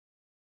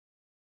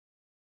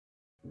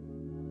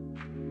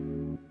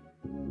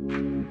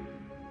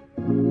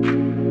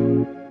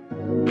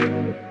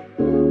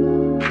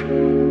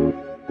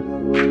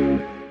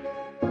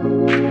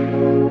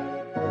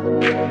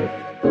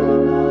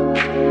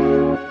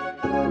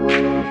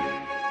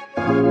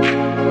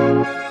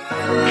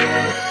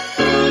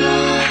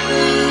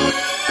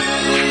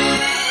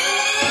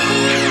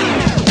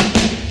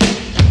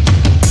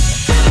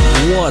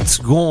What's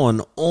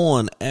going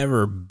on,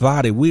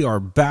 everybody? We are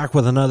back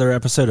with another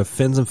episode of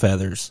Fins and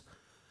Feathers.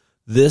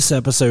 This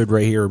episode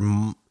right here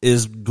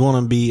is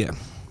going to be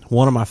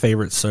one of my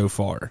favorites so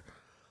far.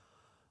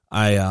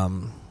 I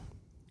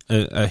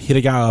hit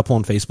a guy up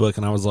on Facebook,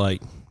 and I was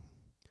like,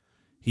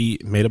 he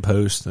made a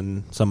post,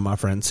 and some of my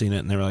friends seen it,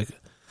 and they were like,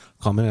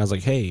 commenting. I was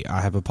like, hey,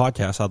 I have a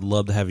podcast. I'd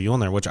love to have you on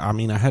there, which, I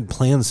mean, I had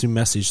plans to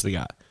message the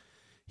guy.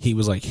 He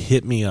was like,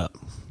 hit me up.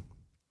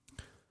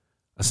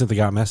 I sent the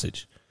guy a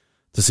message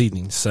this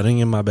evening, sitting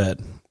in my bed.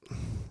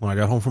 When I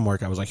got home from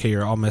work, I was like, hey,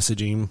 I'll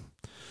message him.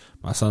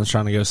 My son's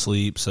trying to go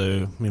sleep,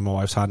 so me and my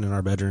wife's hiding in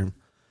our bedroom.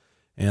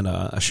 And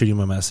I shoot him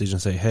a message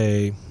and say,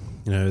 hey,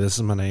 this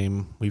is my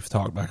name. We've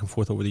talked back and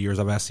forth over the years.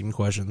 I've asked him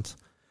questions.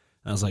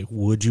 And I was like,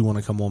 would you want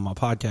to come on my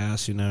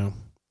podcast?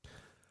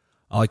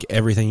 I like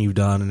everything you've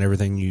done and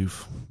everything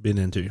you've been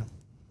into.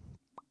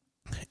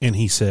 And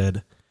he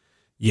said,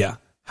 yeah,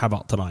 how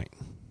about tonight?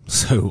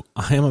 So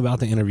I am about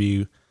to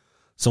interview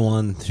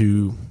someone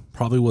who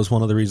probably was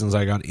one of the reasons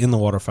I got in the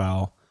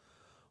waterfowl,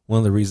 one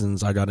of the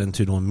reasons I got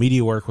into doing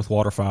media work with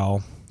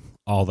waterfowl,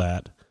 all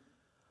that.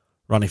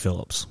 Ronnie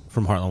Phillips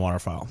from Heartland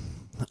Waterfowl.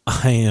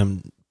 I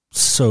am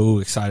so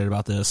excited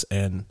about this,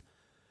 and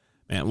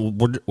man,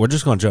 we're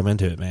just going to jump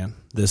into it, man.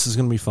 This is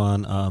going to be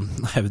fun.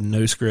 I have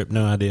no script,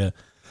 no idea.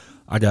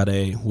 I got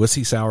a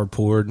whiskey sour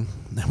poured,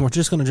 and we're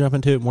just going to jump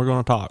into it, and we're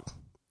going to talk.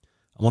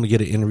 I want to get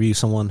to interview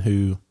someone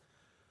who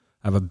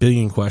I have a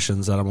billion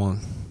questions that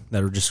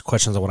are just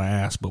questions I want to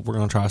ask, but we're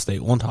going to try to stay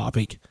on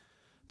topic,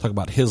 talk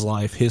about his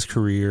life, his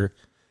career,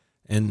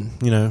 and,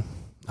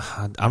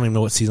 I don't even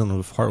know what season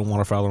of Heartland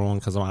Waterfowl are on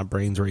because my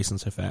brain's racing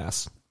so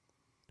fast.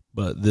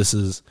 But this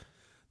is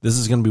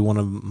going to be one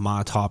of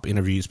my top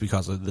interviews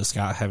because of this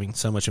guy having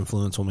so much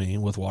influence on me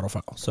with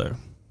waterfowl. So,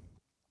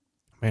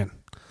 man,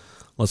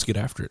 let's get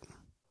after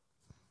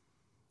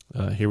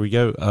it. Here we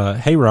go.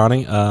 Hey,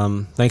 Ronnie.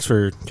 Thanks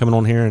for coming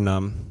on here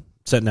and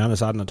sitting down and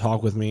deciding to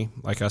talk with me.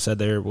 Like I said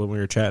there when we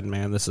were chatting,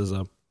 man, this is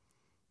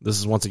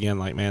once again,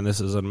 like, man,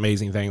 this is an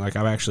amazing thing. Like,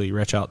 I've actually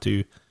reached out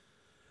to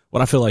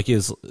what I feel like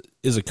is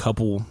a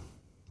couple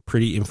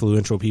pretty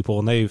influential people,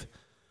 and they've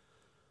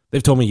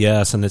told me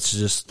yes, and it's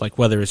just like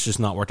whether it's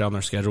just not worked out on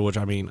their schedule, which,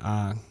 I mean,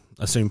 I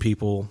assume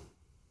people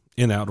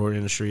in the outdoor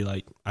industry,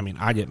 like, I mean,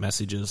 I get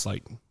messages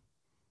like,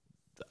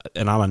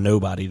 and I'm a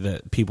nobody,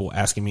 that people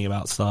asking me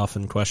about stuff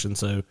and questions,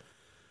 so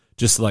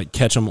just like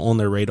catch them on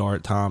their radar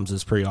at times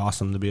is pretty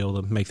awesome to be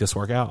able to make this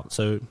work out.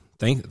 So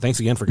thanks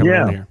again for coming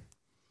on here.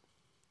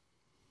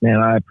 Man,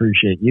 I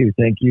appreciate you.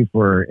 Thank you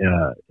for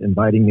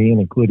inviting me and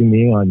including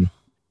me on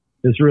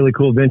this really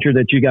cool venture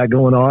that you got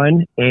going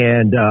on.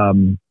 And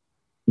I'm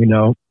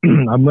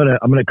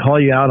gonna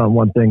call you out on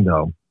one thing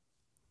though.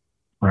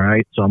 All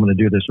right, so I'm gonna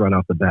do this right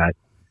off the bat.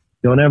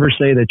 Don't ever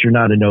say that you're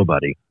not a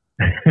nobody,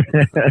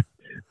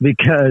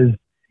 because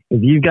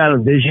if you've got a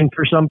vision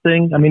for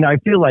something, I mean, I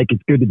feel like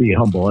it's good to be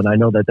humble, and I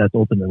know that that's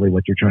ultimately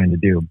what you're trying to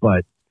do.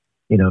 But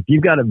if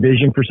you've got a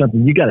vision for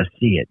something, you got to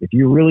see it. If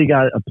you really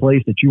got a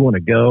place that you want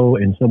to go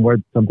and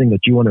something that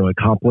you want to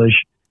accomplish,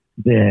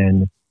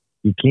 then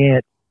you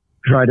can't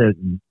try to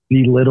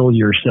belittle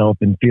yourself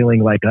and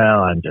feeling like, oh,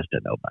 I'm just a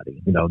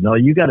nobody. No,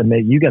 you got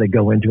to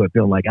go into it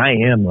feeling like I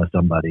am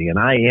somebody and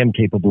I am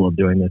capable of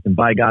doing this. And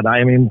by God,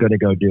 I am going to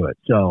go do it.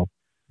 So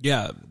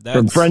yeah,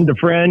 from friend to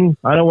friend,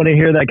 I don't want to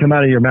hear that come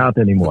out of your mouth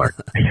anymore.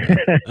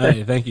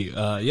 Hey, thank you.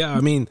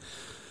 And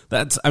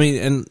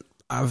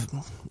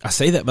I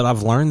say that, but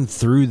I've learned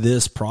through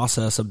this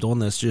process of doing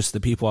this, just the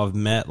people I've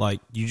met,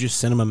 like, you just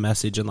send them a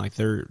message and like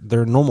they're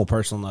a normal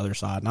person on the other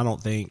side. And I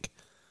think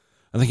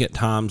at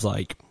times,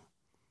 like,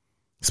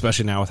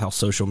 especially now with how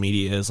social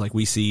media is, like,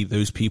 we see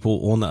those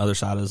people on the other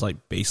side as like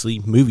basically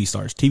movie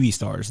stars, TV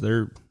stars.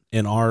 They're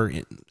in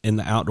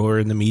the outdoor,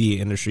 in the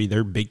media industry,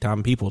 they're big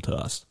time people to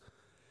us.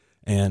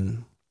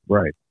 And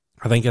right.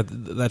 I think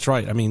that's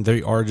right. I mean,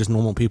 they are just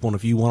normal people. And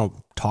if you want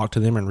to talk to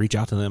them and reach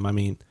out to them, I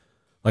mean,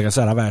 like I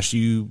said, I've asked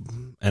you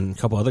and a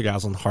couple other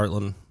guys on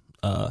Heartland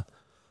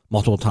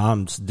multiple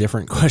times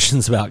different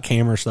questions about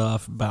camera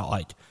stuff, about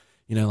like,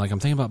 like I'm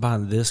thinking about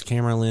buying this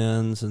camera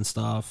lens and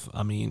stuff.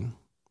 I mean,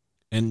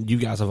 and you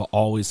guys have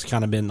always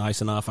kind of been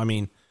nice enough. I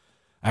mean,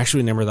 I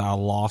actually remember that I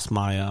lost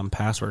my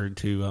password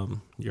to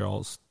your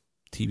all's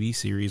TV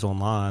series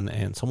online,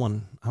 and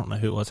someone, I don't know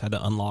who it was, had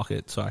to unlock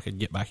it so I could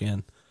get back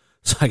in,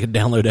 so I could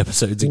download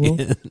episodes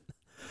again.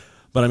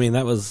 But I mean,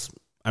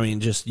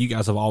 just you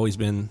guys have always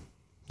been,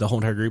 the whole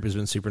entire group has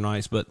been super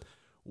nice. But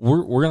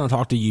we're going to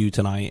talk to you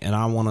tonight, and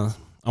I want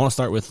to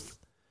start with,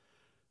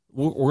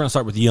 we're going to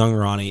start with young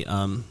Ronnie.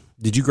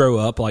 Did you grow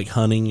up like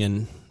hunting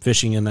and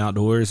fishing in the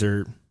outdoors,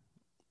 or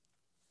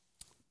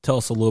tell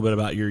us a little bit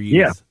about your youth?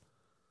 Yeah,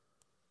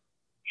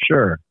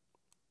 sure.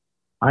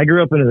 I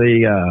grew up in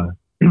the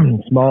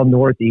small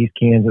northeast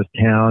Kansas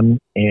town,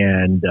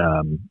 and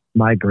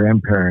my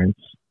grandparents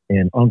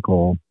and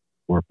uncle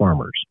were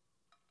farmers.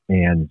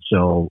 And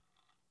so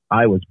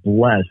I was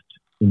blessed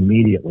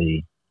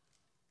immediately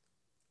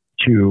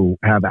to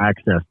have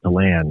access to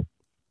land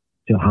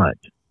to hunt.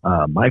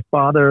 My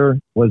father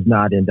was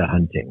not into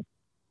hunting.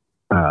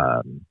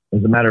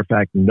 As a matter of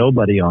fact,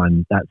 nobody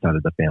on that side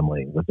of the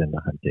family was into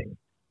hunting.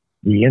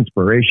 The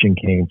inspiration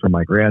came from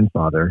my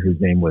grandfather, whose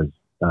name was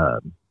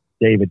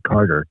David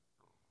Carter,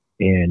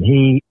 and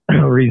he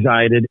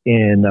resided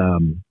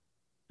in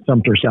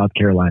Sumter, South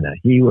Carolina.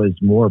 He was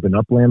more of an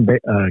upland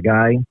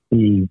guy.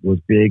 He was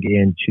big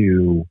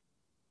into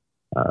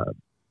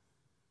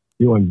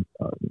doing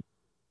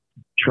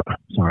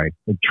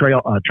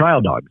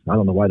trial dogs. I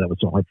don't know why that was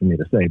so hard for me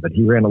to say, but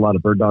he ran a lot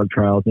of bird dog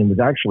trials and was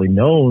actually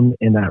known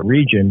in that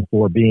region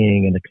for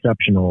being an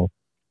exceptional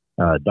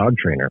dog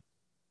trainer.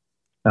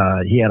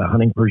 He had a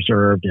hunting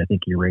preserve. I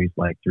think he raised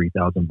like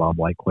 3,000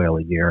 bobwhite quail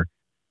a year,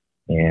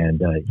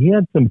 and he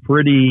had some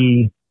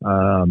pretty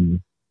high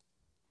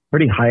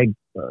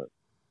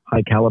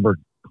caliber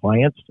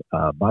clients.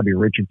 Bobby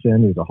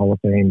Richardson, who's a Hall of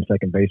Fame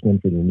second baseman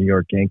for the New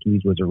York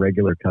Yankees, was a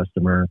regular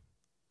customer.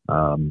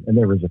 And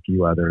there was a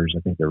few others. I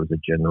think there was a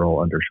general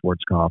under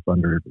Schwarzkopf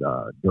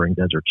during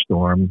Desert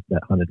Storm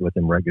that hunted with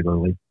him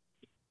regularly.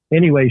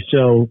 Anyway,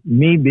 so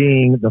me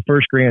being the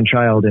first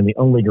grandchild and the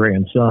only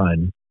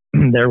grandson,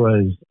 there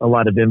was a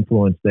lot of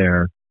influence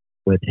there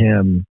with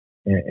him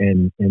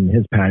and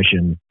his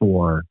passion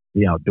for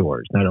the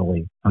outdoors, not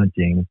only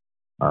hunting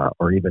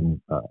or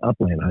even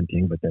upland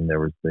hunting, but then there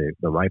was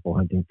the rifle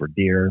hunting for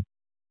deer.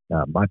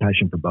 My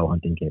passion for bow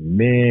hunting came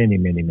many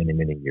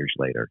years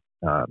later,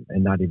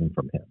 and not even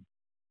from him.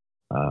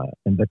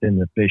 But then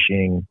the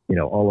fishing,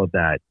 all of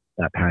that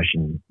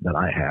passion that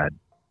I had,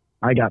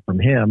 I got from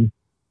him.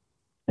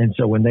 And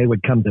so when they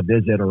would come to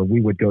visit, or we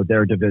would go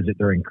there to visit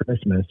during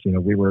Christmas,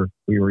 we were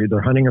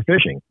either hunting or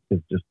fishing.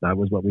 It's just, that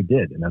was what we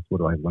did. And that's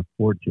what I looked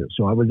forward to.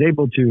 So I was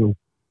able to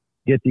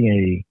get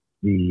the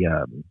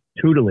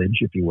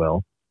tutelage, if you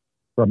will,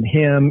 from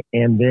him.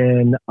 And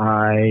then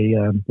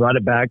I brought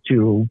it back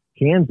to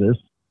Kansas,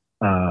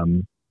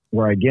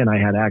 where again, I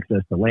had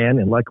access to land,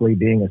 and luckily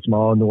being a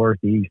small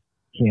Northeast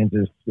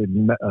Kansas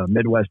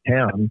Midwest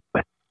town,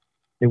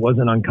 it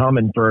wasn't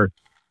uncommon for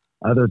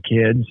other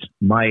kids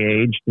my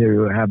age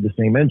to have the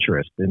same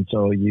interest. And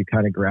so you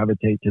kind of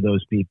gravitate to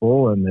those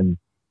people, and then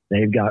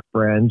they've got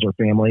friends or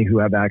family who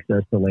have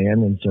access to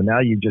land. And so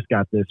now you've just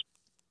got this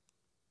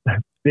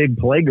big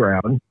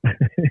playground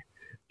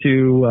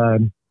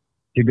to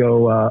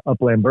go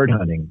upland bird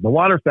hunting. The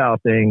waterfowl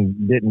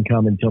thing didn't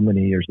come until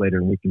many years later,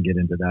 and we can get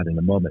into that in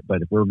a moment.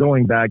 But if we're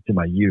going back to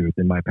my youth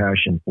and my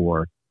passion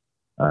for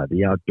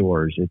the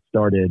outdoors, it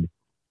started,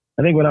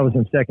 I think, when I was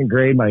in second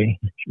grade. My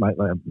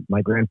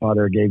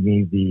grandfather gave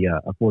me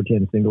a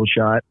 410 single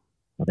shot.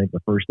 I think the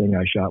first thing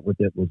I shot with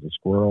it was a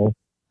squirrel.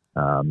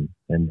 And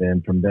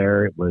then from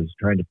there, it was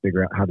trying to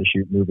figure out how to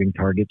shoot moving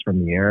targets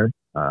from the air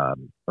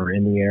or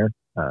in the air,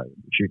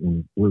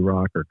 shooting blue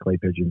rock or clay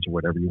pigeons or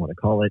whatever you want to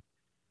call it.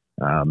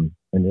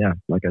 And yeah,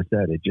 like I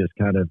said, it just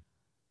kind of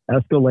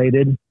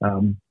escalated.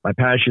 My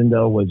passion,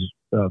 though, was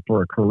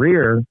for a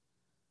career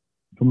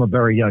from a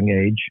very young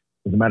age.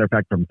 As a matter of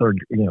fact, from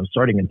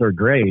starting in third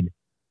grade,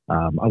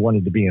 I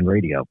wanted to be in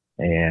radio.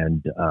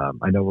 And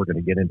I know we're going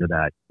to get into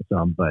that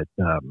some, but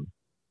to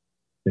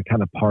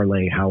kind of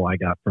parlay how I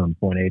got from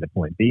point A to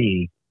point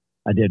B,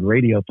 I did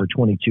radio for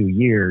 22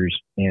 years,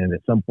 and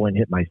at some point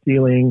hit my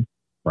ceiling,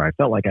 or I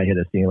felt like I hit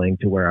a ceiling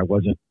to where I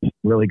wasn't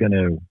really going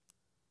to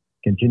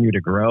continue to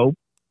grow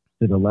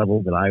to the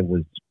level that I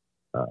was,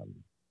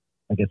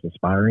 I guess,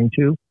 aspiring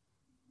to.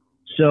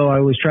 So I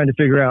was trying to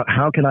figure out,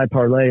 how can I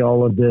parlay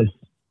all of this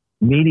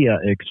media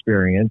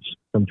experience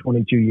from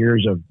 22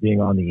 years of being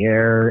on the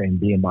air and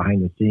being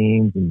behind the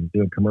scenes and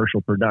doing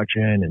commercial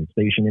production and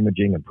station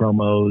imaging and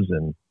promos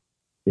and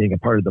being a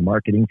part of the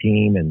marketing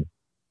team, and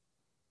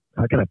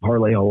how can I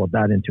parlay all of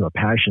that into a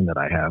passion that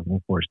I have? And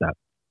of course, that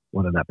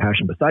one of that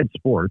passion, besides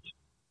sports,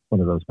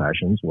 one of those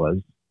passions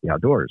was the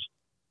outdoors.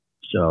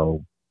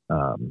 So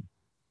I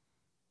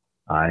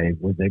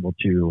was able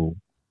to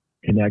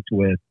connect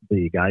with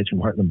the guys from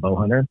Heartland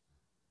Bowhunter.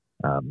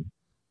 I'm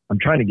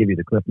trying to give you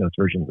the Cliff Notes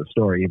version of the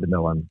story, even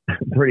though I'm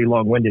pretty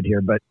long-winded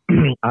here. But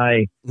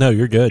No,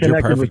 you're good.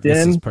 You're perfect.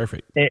 This is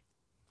perfect.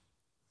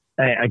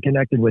 I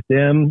connected with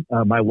them.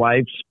 My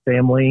wife's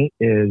family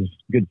is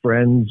good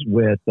friends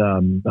with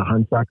the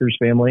Hunsucker's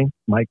family,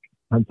 Mike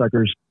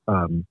Hunsucker's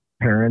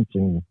parents,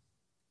 and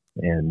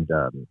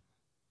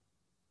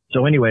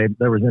so anyway,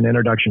 there was an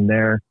introduction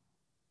there.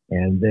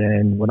 And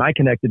then when I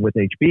connected with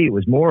HB, it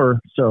was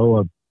more so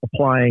of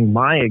applying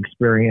my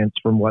experience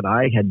from what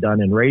I had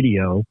done in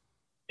radio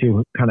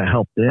to kind of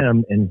help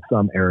them in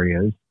some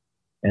areas.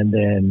 And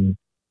then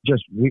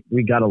just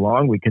we got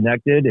along, we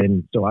connected,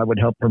 and so I would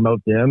help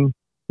promote them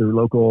through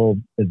local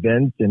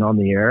events and on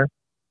the air.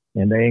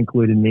 And they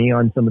included me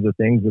on some of the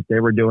things that they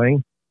were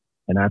doing.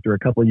 And after a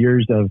couple of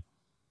years of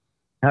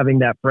having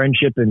that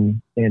friendship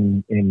and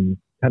kind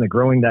of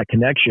growing that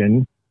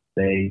connection,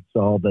 they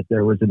saw that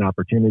there was an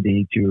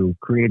opportunity to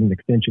create an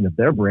extension of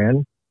their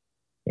brand.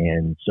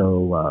 And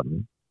so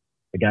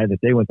the guy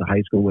that they went to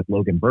high school with,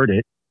 Logan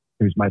Burdett,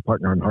 who's my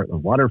partner on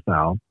Heartland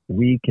Waterfowl,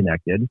 we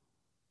connected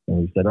and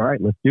we said, all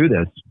right, let's do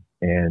this.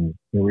 And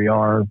here we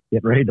are,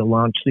 getting ready to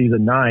launch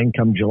season 9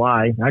 come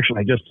July. Actually,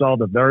 I just saw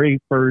the very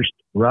first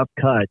rough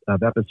cut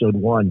of episode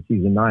 1,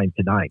 season 9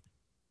 tonight.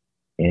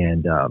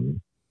 And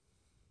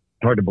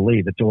hard to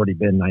believe it's already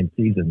been 9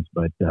 seasons.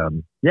 But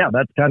yeah,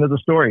 that's kind of the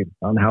story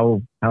on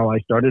how I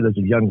started as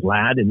a young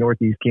lad in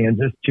Northeast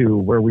Kansas to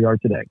where we are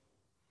today.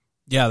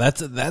 Yeah,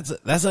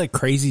 that's a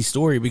crazy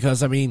story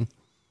because, I mean,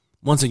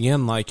 once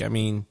again, like, I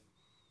mean,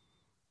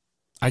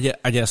 I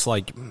guess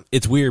like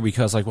it's weird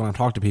because like when I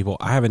talk to people,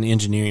 I have an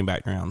engineering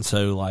background.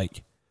 So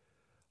like,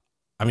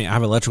 I mean, I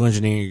have electrical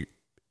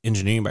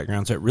engineering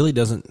background. So it really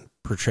doesn't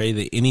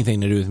portray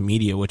anything to do with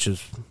media, which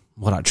is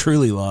what I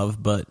truly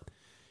love. But,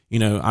 you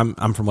know,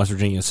 I'm from West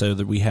Virginia. So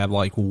that we have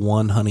like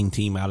one hunting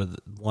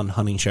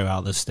show out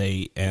of the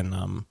state.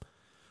 And,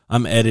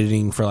 I'm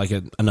editing for like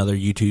another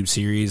YouTube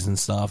series and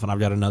stuff. And I've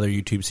got another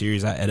YouTube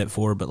series I edit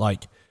for, but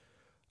like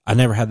I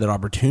never had that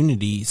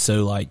opportunity.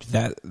 So like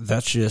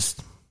that's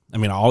just, I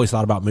mean, I always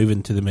thought about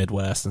moving to the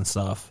Midwest and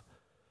stuff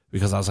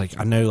because I was like,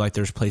 I know like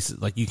there's places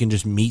like you can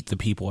just meet the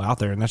people out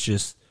there, and that's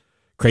just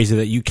crazy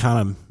that you kind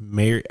of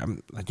married.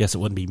 I guess it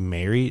wouldn't be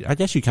married. I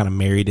guess you kind of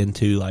married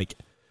into like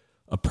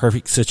a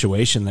perfect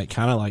situation that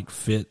kind of like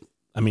fit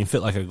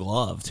like a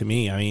glove to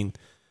me. I mean,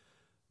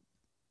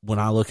 when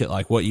I look at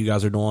like what you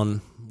guys are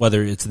doing,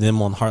 whether it's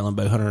them on Heartland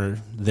Bowhunter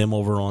or them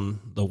over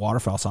on the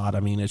waterfowl side, I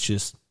mean, it's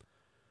just,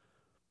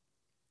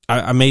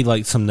 I made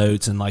like some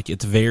notes and like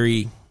it's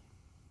very,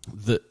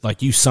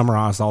 like you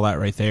summarized all that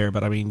right there,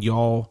 but I mean,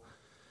 y'all,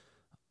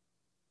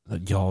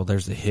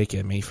 there's a hick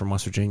at me from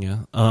West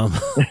Virginia. I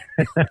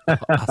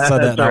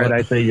said that. Right,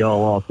 I say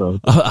y'all also.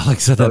 I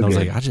said that, and I was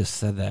like, I just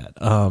said that.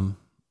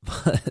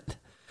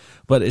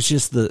 But it's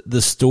just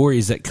the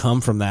stories that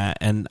come from that,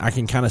 and I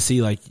can kind of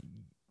see like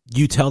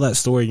you tell that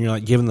story, and you're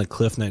like giving the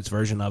Cliff Notes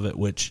version of it,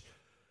 which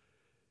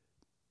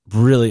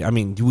really, I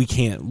mean,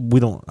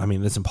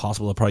 it's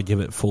impossible to probably give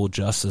it full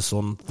justice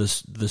on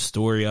the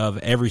story of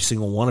every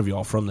single one of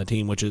y'all from the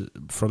team, which is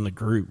from the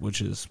group,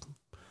 which is,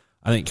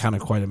 I think, kind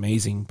of quite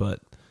amazing.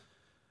 But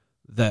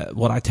that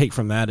what I take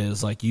from that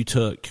is like you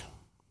took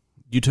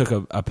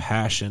a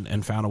passion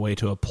and found a way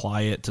to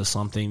apply it to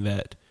something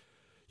that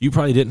you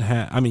probably didn't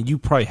have. I mean, you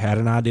probably had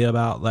an idea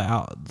about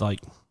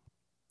like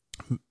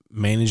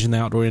managing the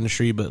outdoor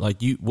industry, but like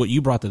what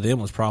you brought to them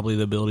was probably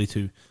the ability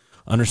to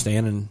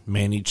understand and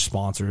manage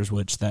sponsors,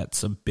 which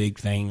that's a big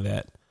thing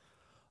that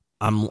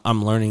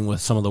I'm learning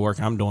with some of the work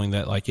I'm doing,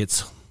 that like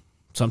it's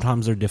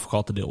sometimes they're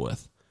difficult to deal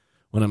with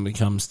when it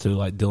comes to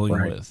like dealing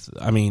with,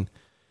 I mean,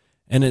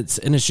 and it's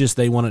just,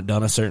 they want it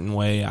done a certain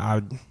way.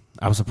 I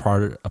was a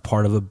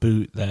part of a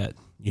boot that,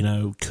 you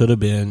know, could have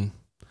been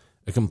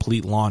a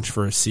complete launch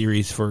for a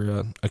series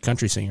for a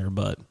country singer,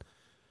 but,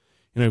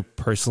 you know,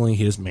 personally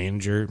his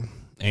manager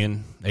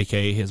and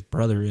AKA his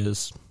brother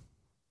is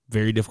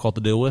very difficult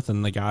to deal with,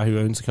 and the guy who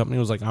owns the company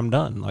was like, I'm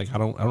done. Like I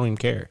don't even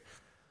care.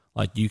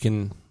 Like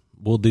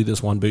we'll do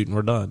this one boot and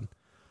we're done.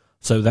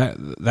 So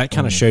that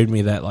kind of showed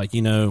me that, like,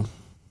 you know,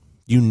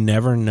 you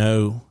never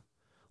know,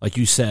 like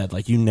you said,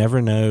 like you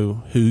never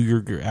know who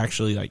you're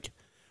actually, like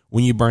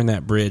when you burn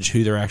that bridge,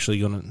 who they're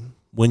actually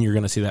when you're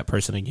gonna see that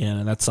person again.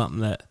 And that's something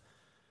that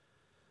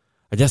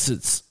I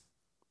guess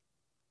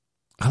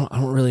I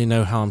don't really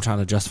know how I'm trying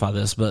to justify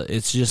this, but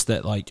it's just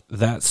that like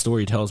that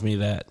story tells me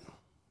that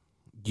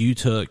you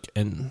took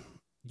and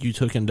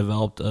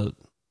developed a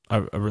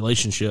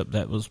relationship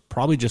that was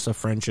probably just a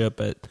friendship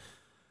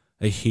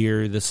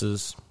this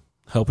is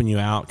helping you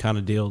out kind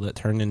of deal, that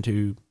turned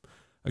into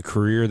a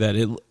career that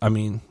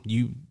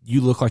you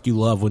look like you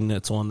love when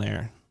it's on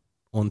there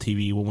on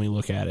TV, when we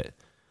look at it,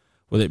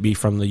 whether it be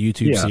from the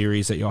YouTube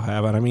series that y'all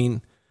have. And I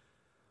mean,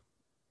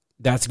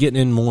 that's getting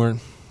in more,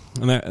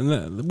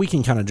 and we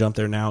can kind of jump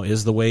there now,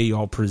 is the way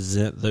y'all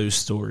present those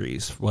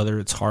stories, whether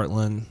it's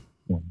Heartland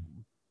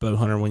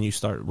Bowhunter,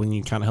 when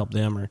you kind of help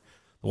them, or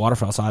the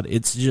waterfowl side.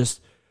 It's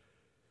just,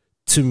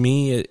 to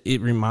me,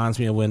 it reminds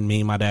me of when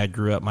me and my dad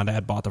grew up. My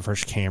dad bought the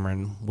first camera,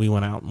 and we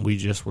went out and we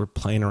just were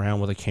playing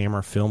around with a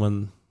camera,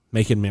 filming,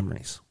 making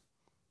memories.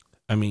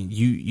 I mean,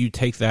 you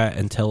take that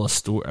and tell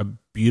a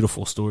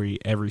beautiful story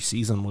every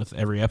season with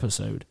every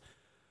episode,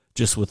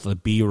 just with the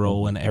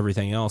B-roll and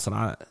everything else. And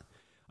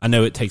I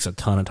know it takes a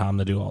ton of time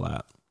to do all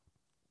that.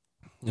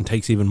 It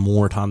takes even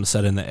more time to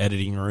set in the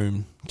editing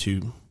room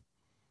to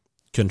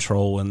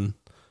control and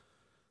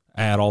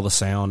add all the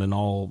sound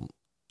and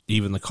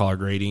even the color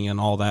grading and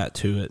all that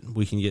to it.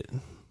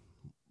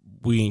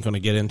 We ain't going to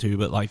get into,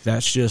 but like,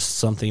 that's just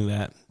something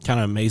that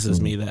kind of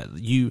amazes me, that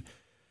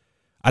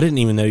I didn't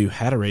even know you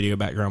had a radio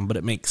background, but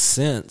it makes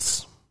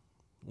sense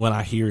when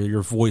I hear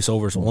your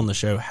voiceovers on the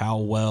show, how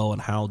well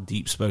and how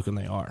deep spoken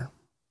they are.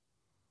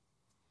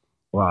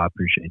 Well, I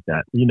appreciate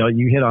that. You know,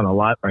 you hit on a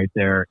lot right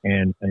there.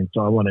 And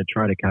so I want to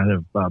try to kind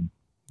of,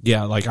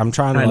 like I'm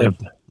trying to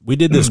we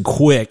did this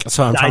quick,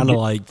 so I'm trying to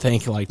like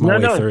think like my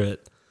way through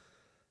it.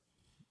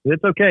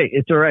 It's okay.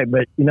 It's all right.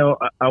 But, you know,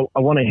 I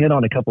want to hit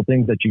on a couple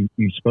things that you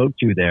spoke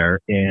to there.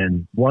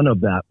 And one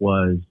of that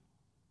was,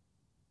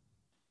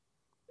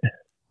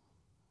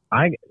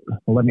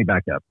 let me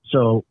back up.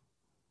 So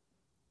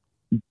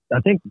I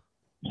think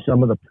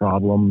some of the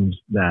problems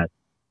that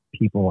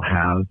people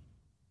have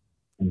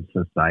in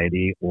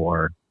society,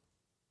 or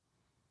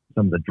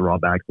some of the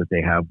drawbacks that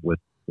they have with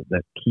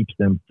that keeps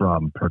them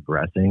from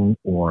progressing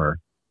or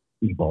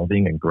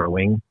evolving and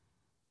growing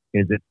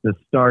is it's the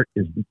start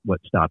is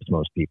what stops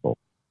most people.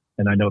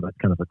 And I know that's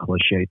kind of a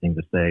cliche thing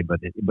to say, but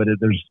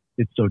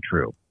it's so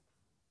true.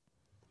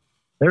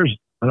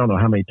 I don't know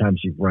how many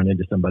times you've run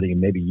into somebody, and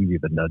maybe you've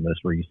even done this,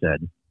 where you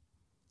said,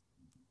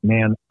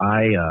 man,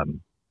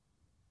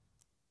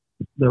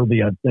 there'll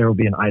be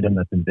an item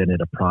that's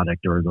invented, a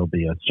product, or there'll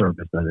be a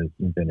service that is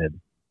invented.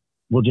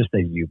 We'll just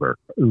say Uber,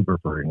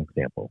 for an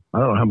example. I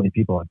don't know how many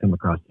people I've come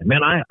across.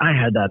 Man, I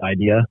had that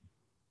idea.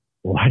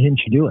 Why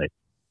didn't you do it?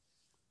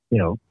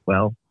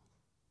 Well,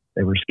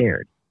 they were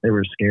scared. They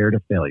were scared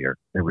of failure.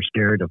 They were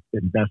scared of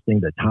investing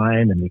the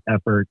time and the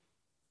effort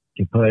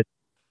to put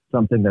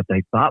something that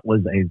they thought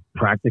was a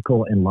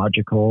practical and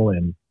logical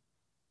and,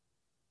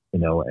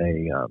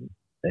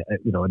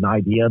 an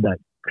idea that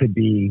could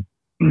be,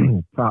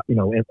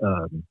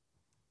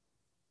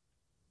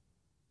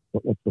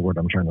 what's the word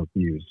I'm trying to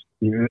use?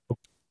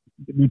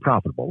 Be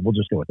profitable. We'll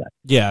just go with that.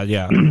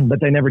 Yeah.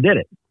 But they never did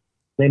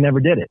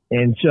it.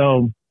 And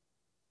so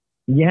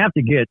you have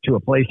to get to a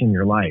place in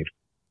your life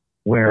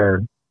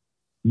where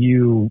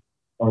you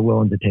are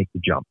willing to take the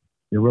jump.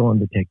 You're willing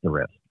to take the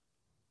risk.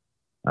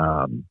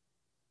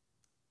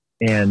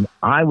 And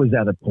I was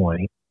at a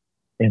point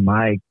in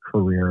my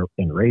career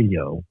in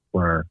radio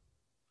where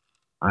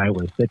I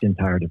was sick and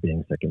tired of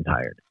being sick and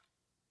tired.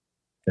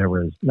 There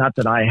was, not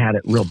that I had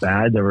it real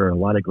bad. There were a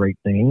lot of great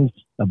things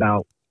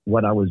about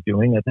what I was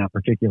doing at that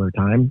particular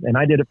time. And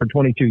I did it for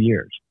 22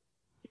 years.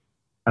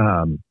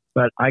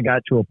 But I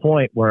got to a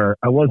point where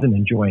I wasn't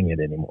enjoying it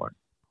anymore.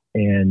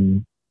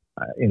 And,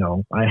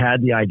 I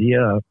had the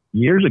idea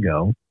years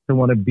ago to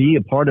want to be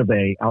a part of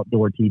a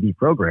outdoor TV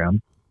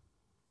program,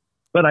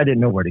 but I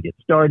didn't know where to get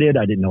started.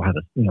 I didn't know how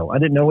to, I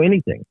didn't know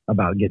anything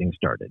about getting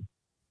started.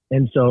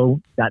 And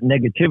so that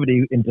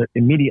negativity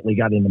immediately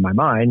got into my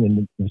mind.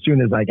 And as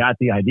soon as I got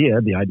the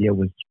idea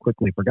was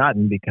quickly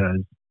forgotten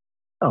because,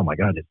 oh my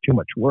God, it's too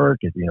much work.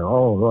 It's,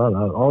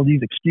 all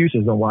these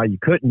excuses on why you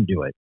couldn't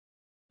do it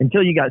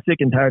until you got sick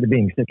and tired of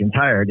being sick and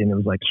tired. And it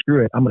was like,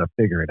 screw it, I'm going to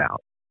figure it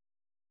out.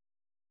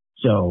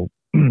 So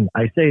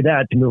I say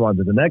that to move on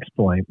to the next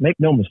point. Make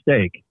no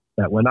mistake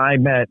that when I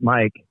met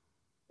Mike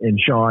and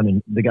Sean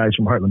and the guys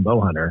from Heartland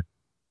Bowhunter,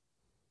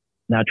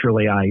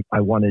 naturally I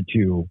wanted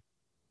to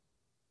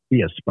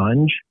be a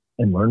sponge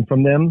and learn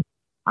from them.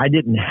 I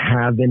didn't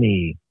have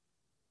any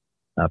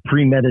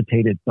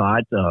premeditated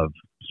thoughts of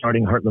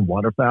starting Heartland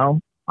Waterfowl.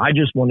 I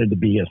just wanted to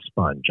be a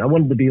sponge. I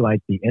wanted to be like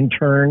the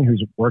intern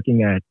who's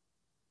working at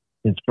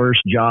his first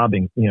job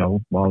and,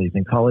 while he's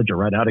in college or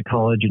right out of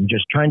college, and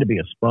just trying to be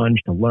a sponge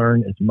to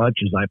learn as much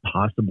as I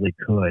possibly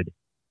could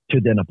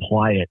to then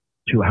apply it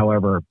to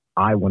however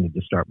I wanted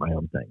to start my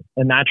own thing.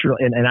 And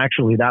naturally, and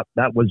actually that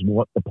was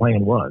what the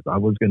plan was. I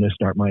was going to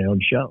start my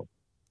own show.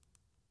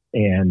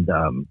 And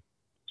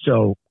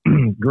so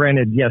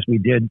granted, yes, we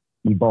did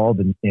evolve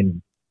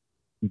and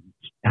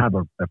have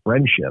a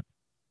friendship,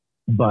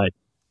 but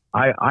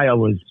I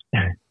always,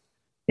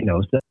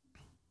 said,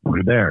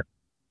 we're there.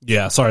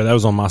 Yeah, sorry, that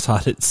was on my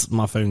side.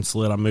 My phone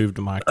slid. I moved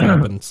to my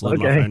cabin and slid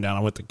my phone down. I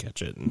went to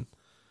catch it. And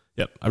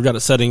yep, I've got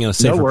it setting in a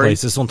safer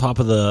place. It's on top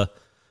of the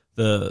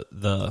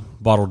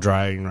bottle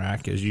drying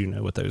rack, as you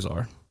know what those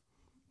are.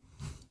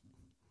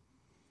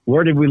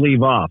 Where did we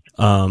leave off?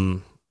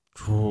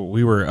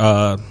 We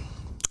were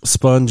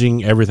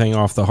sponging everything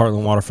off the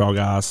Heartland Waterfowl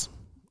guys.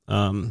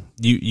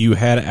 You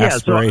had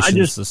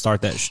aspirations to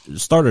start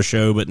a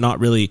show, but not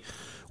really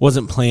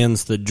wasn't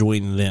plans to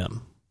join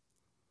them.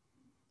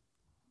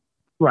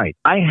 Right.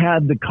 I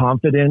had the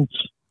confidence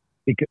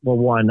because, well,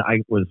 one,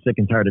 I was sick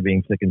and tired of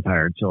being sick and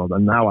tired. So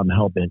now I'm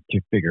helping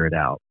to figure it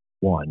out.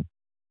 One,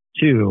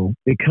 two,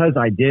 because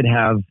I did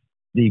have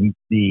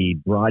the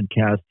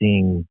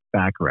broadcasting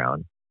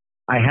background,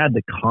 I had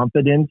the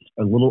confidence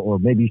a little, or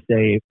maybe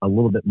say a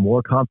little bit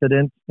more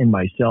confidence in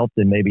myself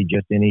than maybe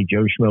just any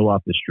Joe Schmo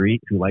off the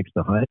street who likes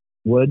to hunt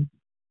would.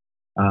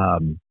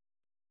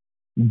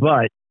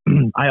 But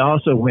I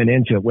also went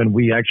into it when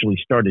we actually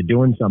started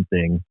doing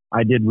something.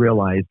 I did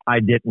realize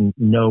I didn't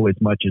know as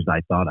much as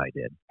I thought I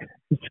did.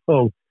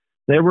 So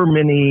there were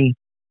many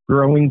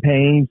growing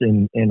pains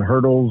and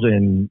hurdles,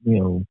 and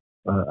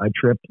I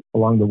tripped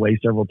along the way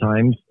several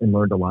times and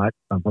learned a lot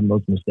from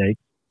those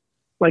mistakes,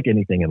 like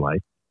anything in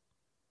life.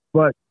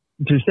 But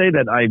to say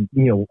that I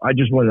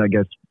just wanted to, I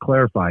guess,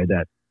 clarify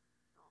that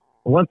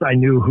once I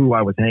knew who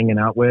I was hanging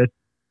out with,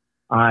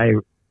 I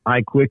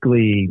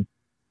quickly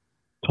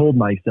told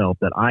myself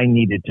that I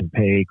needed to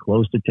pay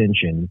close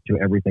attention to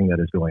everything that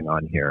is going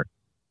on here,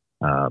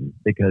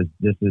 because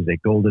this is a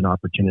golden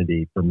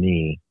opportunity for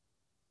me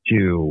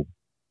to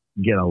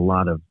get a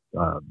lot of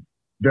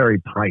very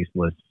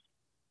priceless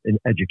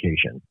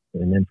education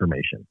and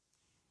information.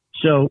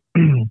 So,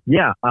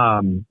 yeah,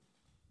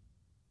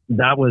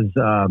 that was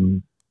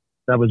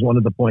one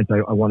of the points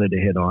I wanted to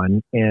hit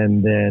on.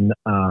 And then,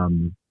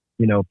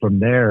 from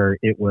there,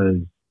 it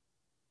was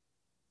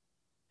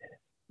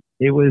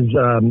it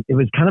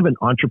was kind of an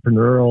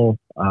entrepreneurial,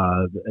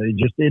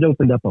 it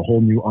opened up a whole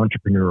new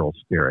entrepreneurial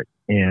spirit.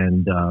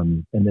 And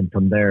then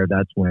from there,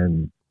 that's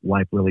when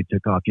life really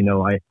took off. You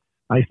know,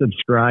 I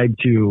subscribe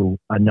to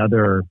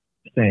another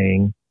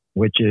saying,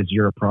 which is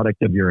you're a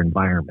product of your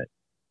environment.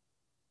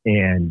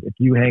 And if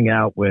you hang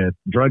out with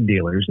drug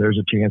dealers, there's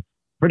a chance,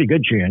 pretty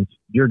good chance,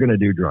 you're going to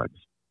do drugs.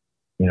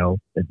 You know,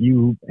 if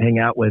you hang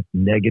out with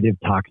negative,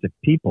 toxic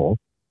people,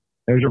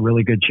 there's a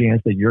really good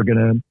chance that you're going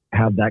to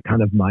have that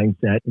kind of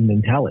mindset and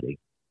mentality.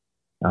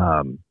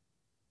 I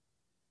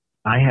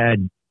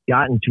had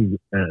gotten to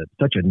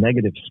such a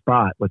negative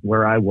spot with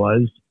where I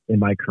was in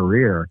my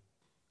career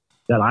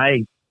that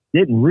I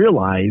didn't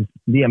realize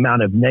the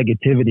amount of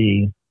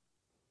negativity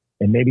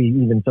and maybe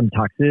even some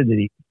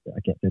toxicity, I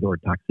can't say the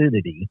word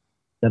toxicity,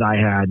 that I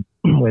had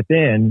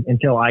within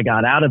until I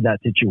got out of that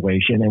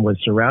situation and was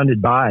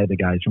surrounded by the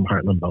guys from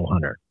Heartland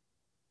Bowhunter.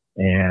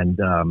 And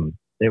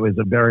it was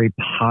a very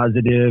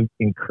positive,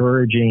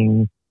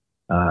 encouraging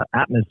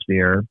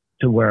atmosphere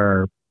to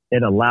where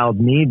it allowed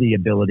me the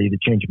ability to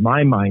change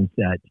my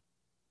mindset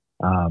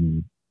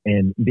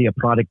and be a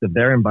product of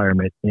their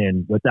environment.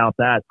 And without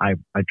that, I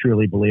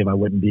truly believe I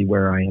wouldn't be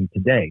where I am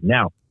today.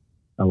 Now,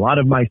 a lot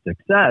of my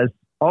success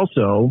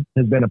also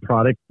has been a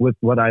product with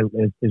what as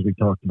we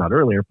talked about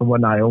earlier, from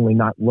what not only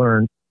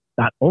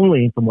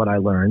from what I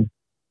learned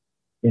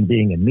in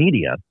being in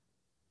media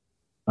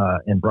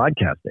and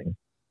broadcasting,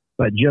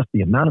 but just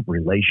the amount of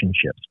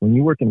relationships. When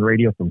you work in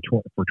radio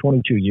for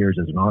 22 years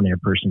as an on-air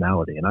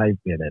personality, and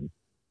I've been in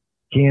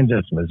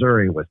Kansas,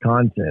 Missouri,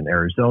 Wisconsin,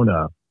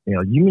 Arizona, you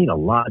know, you meet a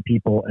lot of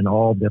people in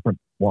all different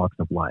walks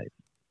of life.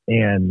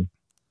 And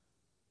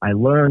I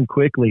learned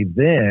quickly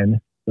then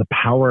the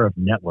power of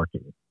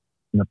networking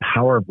and the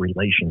power of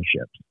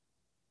relationships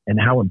and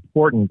how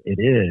important it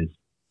is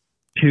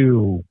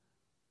to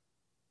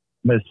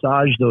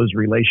massage those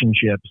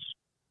relationships,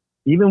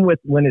 even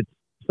when it's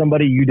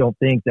somebody you don't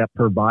think that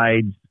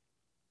provides,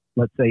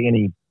 let's say,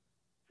 any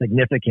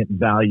significant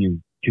value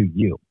to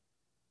you.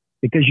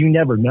 Because you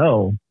never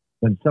know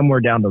when somewhere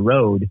down the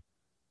road,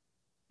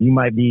 you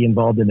might be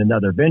involved in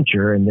another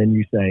venture and then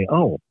you say,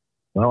 oh,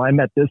 well, I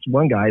met this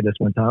one guy this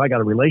one time. I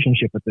got a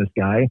relationship with this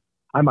guy.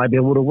 I might be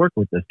able to work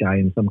with this guy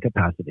in some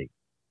capacity.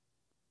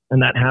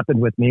 And that happened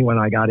with me when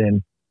I got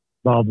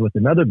involved with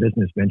another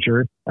business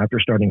venture after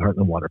starting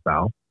Heartland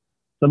Waterfowl.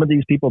 Some of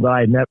these people that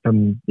I had met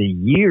from the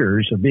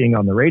years of being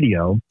on the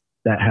radio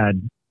that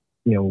had,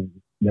 you know,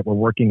 that were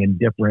working in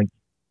different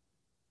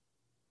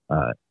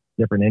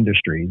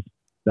industries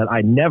that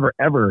I never,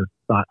 ever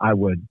thought I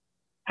would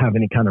have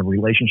any kind of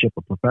relationship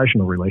or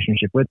professional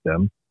relationship with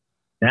them.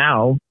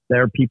 Now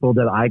they're people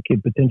that I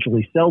could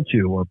potentially sell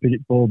to or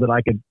people that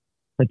I could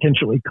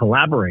potentially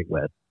collaborate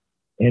with.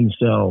 And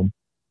so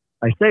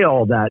I say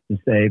all that to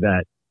say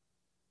that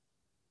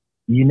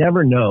you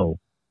never know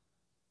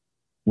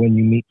when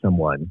you meet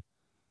someone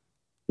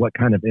what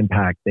kind of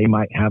impact they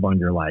might have on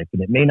your life.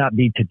 And it may not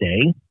be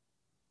today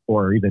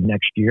or even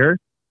next year.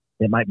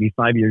 It might be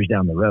 5 years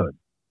down the road.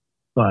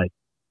 But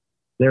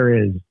there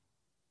is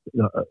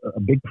a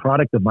big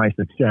product of my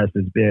success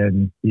has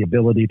been the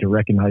ability to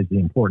recognize the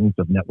importance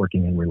of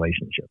networking and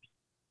relationships.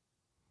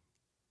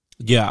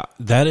 Yeah,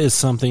 that is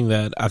something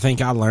that I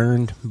think I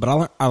learned,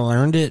 but I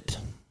learned it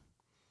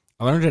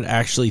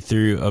actually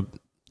through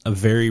a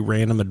very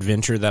random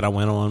adventure that I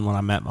went on when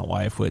I met my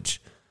wife,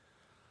 which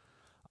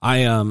I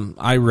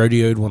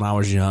rodeoed when I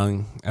was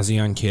young, as a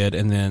young kid,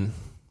 and then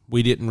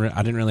I didn't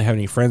really have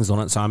any friends on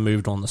it, so I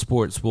moved on to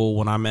sports. Well,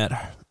 when I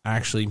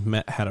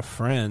had a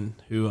friend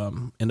who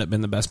ended up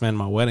being the best man at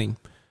my wedding,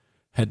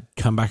 had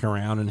come back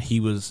around, and he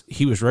was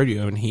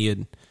rodeo, and he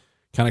had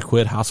kind of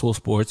quit high school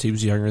sports. He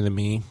was younger than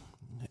me,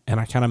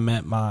 and I kind of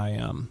met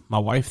my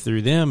wife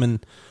through them,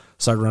 and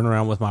started running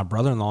around with my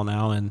brother-in-law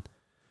now, and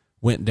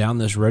went down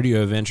this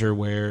rodeo adventure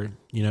where,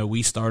 you know,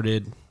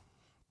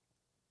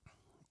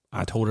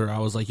 I told her, I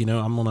was like, you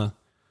know, I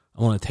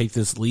want to take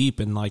this leap,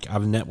 and like,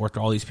 I've networked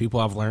all these people,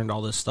 I've learned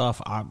all this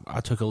stuff.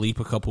 I took a leap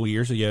a couple of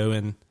years ago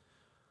and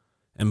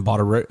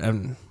bought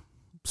and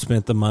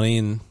spent the money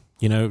and,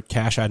 you know,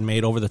 cash I'd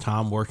made over the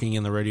time working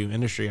in the radio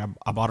industry.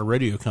 I bought a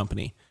radio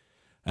company,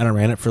 and I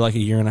ran it for like a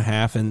year and a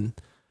half, and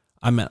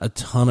I met a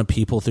ton of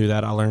people through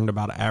that. I learned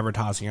about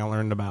advertising. I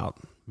learned about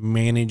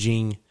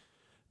managing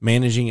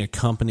a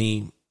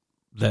company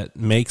that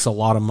makes a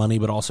lot of money,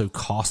 but also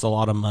costs a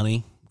lot of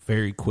money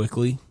very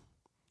quickly.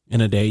 In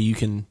a day, you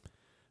can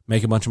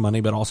make a bunch of money,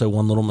 but also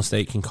one little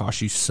mistake can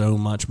cost you so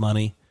much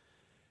money.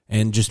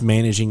 And just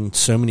managing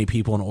so many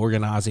people and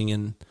organizing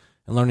and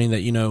learning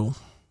that, you know,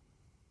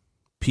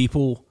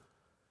 people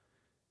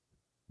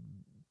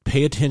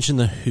pay attention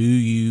to who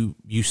you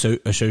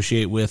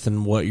associate with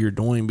and what you're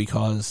doing,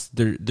 because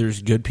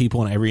there's good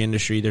people in every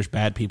industry. There's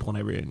bad people in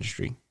every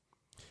industry.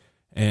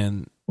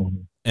 And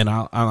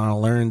I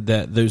learned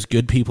that those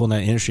good people in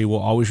that industry will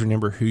always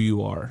remember who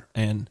you are.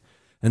 And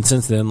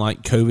since then,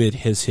 like, COVID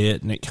has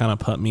hit, and it kind of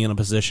put me in a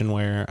position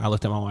where I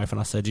looked at my wife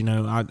and I said, you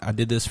know, I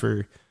did this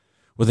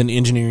with an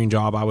engineering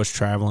job. I was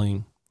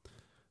traveling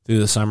through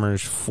the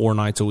summers 4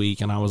 nights a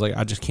week, and I was like,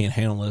 I just can't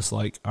handle this.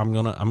 Like, I'm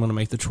gonna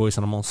make the choice,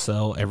 and I'm gonna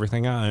sell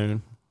everything I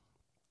own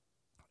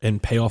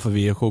and pay off a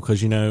vehicle,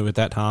 because, you know, at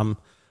that time,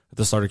 at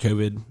the start of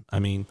COVID, I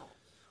mean,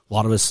 a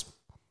lot of us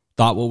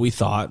thought what we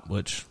thought,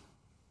 which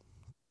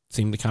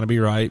seemed to kind of be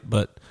right,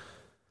 but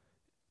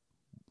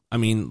I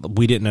mean,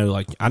 we didn't know,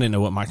 like, I didn't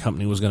know what my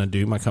company was going to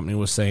do. My company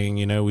was saying,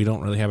 you know, we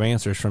don't really have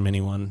answers from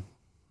anyone,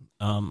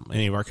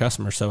 any of our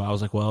customers. So I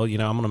was like, well, you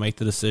know, I'm going to make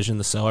the decision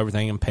to sell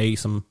everything and pay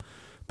some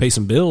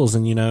bills.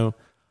 And, you know,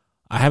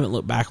 I haven't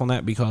looked back on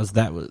that, because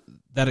that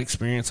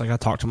experience, like I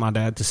talked to my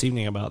dad this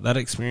evening about, that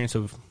experience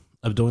of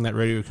doing that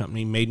radio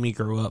company made me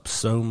grow up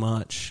so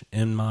much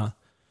in my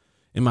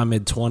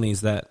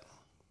mid-20s that,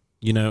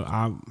 you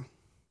know,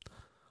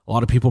 a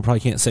lot of people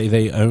probably can't say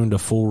they owned a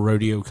full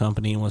rodeo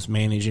company and was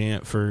managing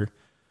it for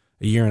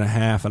a year and a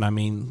half. And I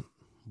mean,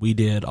 we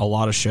did a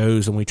lot of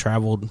shows, and we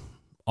traveled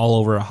all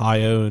over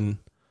Ohio and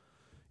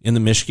in the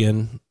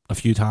Michigan a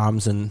few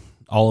times, and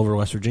all over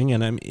West Virginia.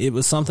 And I mean, it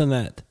was something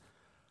that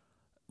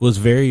was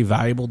very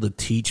valuable to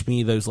teach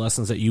me those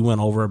lessons that you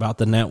went over about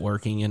the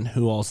networking and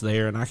who all's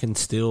there. And I can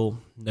still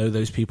know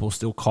those people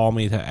still call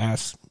me to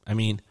ask. I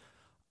mean,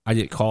 I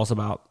get calls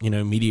about, you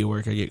know, media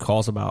work. I get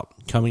calls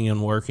about coming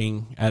and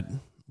working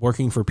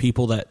for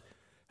people that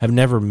have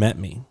never met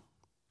me,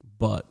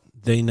 but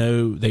they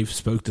know they've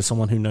spoke to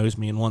someone who knows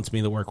me and wants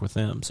me to work with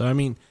them. So, I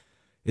mean,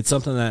 it's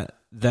something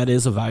that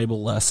is a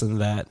valuable lesson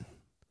that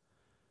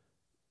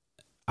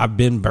I've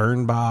been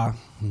burned by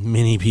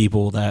many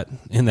people that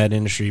in that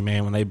industry,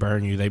 man, when they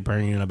burn you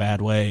in a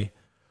bad way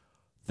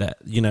that,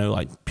 you know,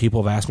 like,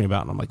 people have asked me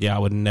about, and I'm like, yeah, I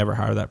would never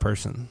hire that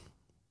person.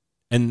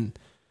 And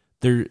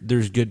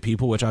there's good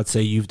people, which I'd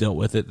say you've dealt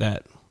with it,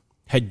 that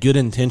had good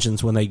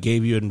intentions when they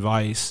gave you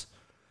advice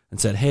and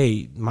said,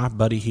 hey, my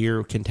buddy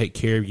here can take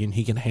care of you and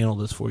he can handle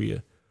this for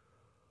you.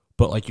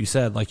 But like you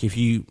said, like, if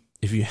you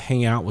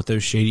hang out with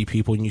those shady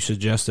people and you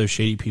suggest those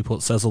shady people,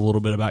 it says a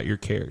little bit about your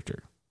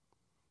character.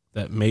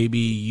 That maybe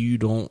you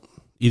don't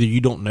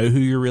know who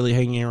you're really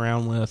hanging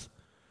around with,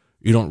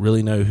 you don't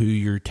really know who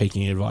you're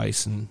taking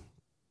advice and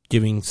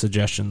giving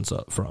suggestions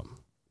up from.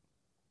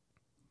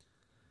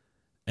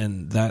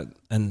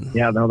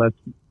 Yeah, no,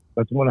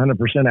 that's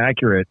 100%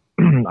 accurate.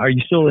 Are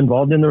you still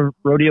involved in the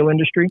rodeo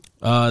industry?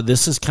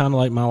 This is kind of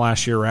like my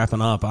last year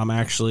wrapping up. I'm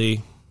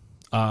actually,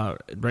 right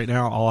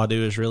now, all I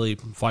do is really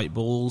fight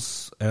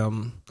bulls.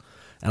 And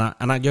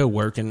I go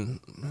work and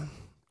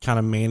kind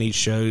of manage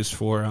shows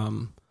for,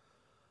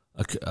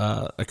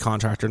 a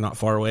contractor not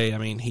far away. I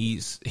mean,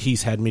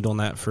 he's had me doing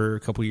that for a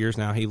couple of years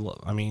now. He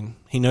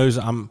knows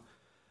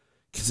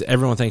because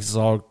everyone thinks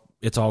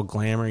it's all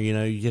glamour, you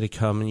know, you get to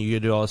come and you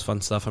get to do all this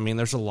fun stuff. I mean,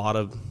 there's a lot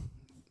of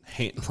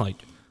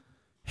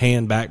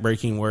hand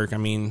back-breaking work. I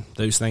mean,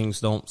 those things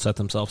don't set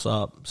themselves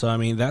up. So, I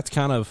mean, that's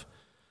kind of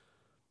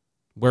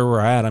where we're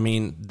at. I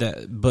mean,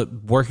 but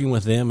working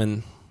with them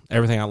and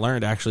everything I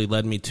learned actually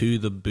led me to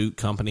the boot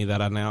company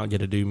that I now get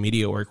to do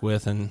media work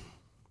with. And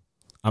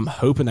I'm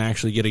hoping to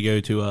actually get to go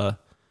to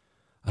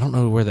I don't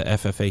know where the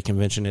FFA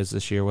convention is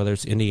this year, whether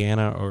it's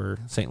Indiana or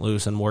St.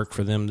 Louis, and work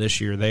for them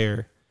this year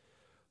there,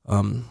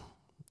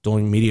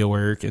 doing media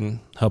work and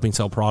helping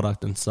sell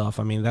product and stuff.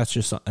 I mean, that's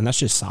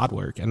just side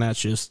work, and that's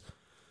just,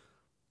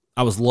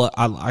 I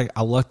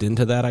lucked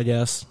into that, I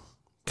guess,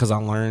 because I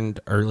learned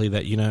early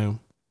that, you know,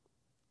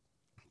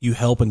 you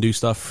help and do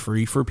stuff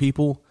free for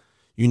people,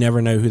 you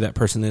never know who that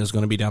person is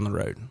going to be down the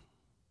road.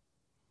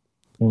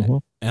 Mm-hmm.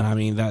 And I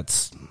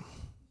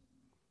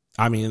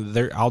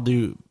mean, I'll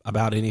do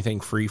about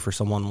anything free for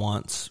someone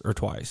once or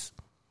twice,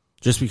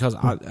 just because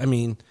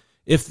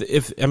if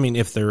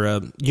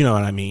they're you know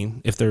what I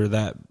mean, if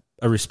they're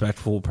a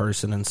respectful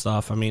person and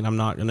stuff. I mean,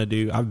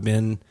 I've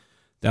been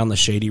down the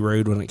shady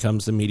road when it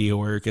comes to media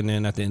work, and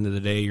then at the end of the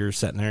day, you're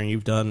sitting there and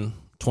you've done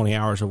 20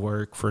 hours of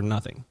work for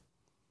nothing.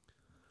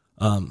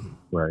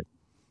 Right.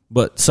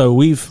 But so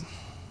we've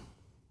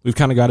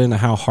kind of got into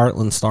how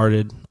Heartland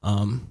started.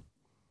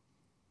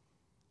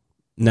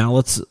 Now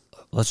let's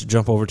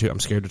jump over to, I'm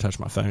scared to touch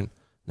my phone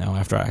now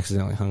after I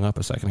accidentally hung up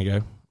a second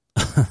ago.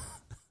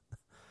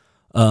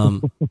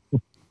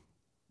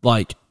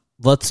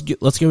 Let's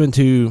go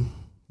into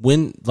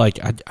when, like,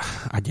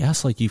 I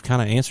guess, like, you've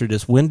kind of answered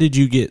this. When did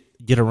you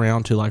get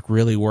around to, like,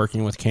 really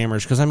working with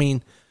cameras? Because, I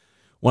mean,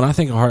 when I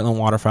think of Heartland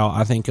Waterfowl,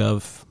 I think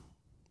of,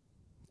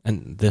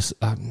 and this,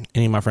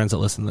 any of my friends that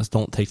listen to this,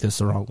 don't take this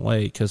the wrong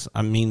way, because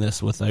I mean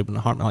this with open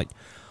heart. Like,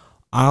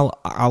 I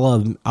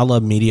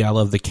love media. I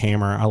love the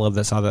camera. I love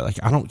that side of it.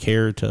 Like, I don't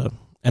care to,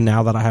 and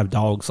now that I have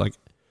dogs, like,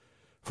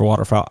 for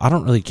waterfowl, I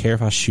don't really care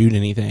if I shoot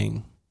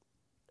anything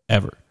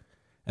ever.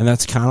 And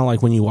that's kind of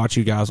like when you watch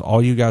you guys,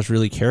 all you guys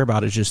really care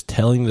about is just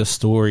telling the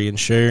story and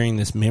sharing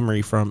this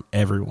memory from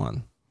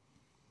everyone.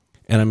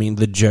 And I mean,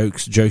 the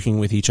joking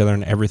with each other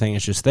and everything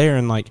is just there.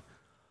 And, like,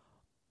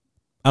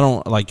 I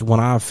don't, like, when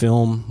I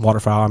film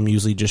waterfowl, I'm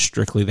usually just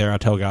strictly there. I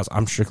tell guys,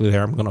 I'm strictly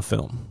there. I'm going to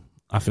film.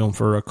 I film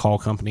for a call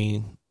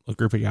company, a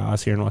group of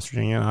guys here in West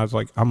Virginia. And I was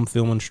like, I'm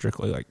filming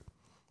strictly. Like,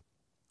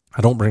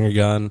 I don't bring a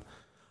gun.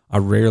 I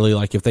rarely,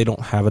 like, if they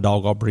don't have a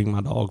dog, I'll bring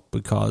my dog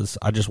because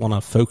I just want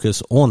to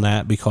focus on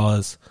that,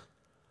 because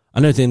I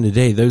know at the end of the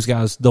day, those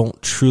guys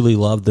don't truly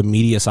love the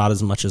media side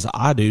as much as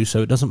I do,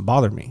 so it doesn't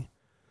bother me.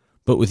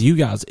 But with you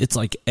guys, it's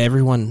like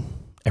everyone's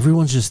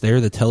just there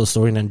to tell a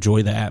story and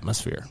enjoy the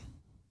atmosphere.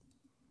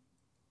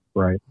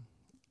 Right.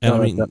 And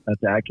No, I mean,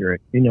 that's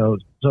accurate.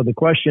 So the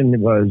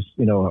question was,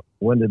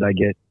 when did I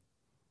get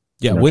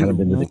kind of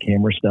into the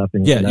camera stuff?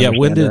 And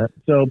when did that?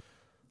 So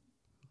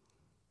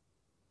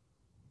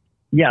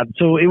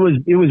it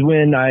was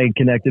when I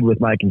connected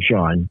with Mike and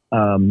Sean,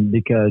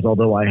 because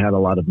although I had a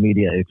lot of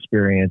media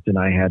experience and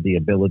I had the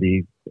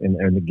ability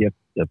and the gift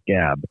of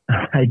gab,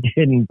 I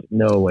didn't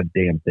know a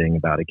damn thing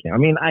about a camera.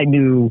 I mean, I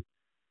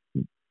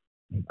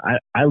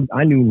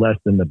knew less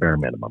than the bare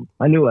minimum.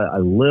 I knew a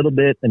little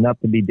bit, enough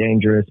to be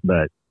dangerous,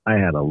 but I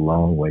had a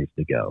long ways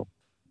to go.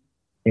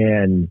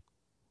 And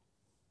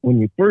when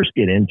you first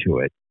get into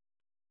it,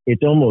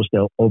 it's almost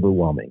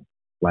overwhelming.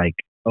 Like,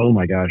 oh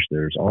my gosh,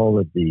 there's all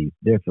of these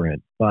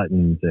different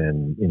buttons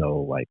and,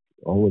 like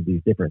all of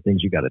these different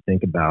things you got to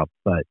think about.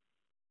 But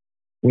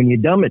when you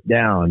dumb it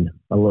down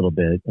a little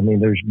bit, I mean,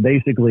 there's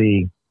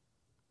basically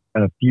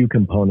a few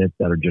components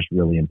that are just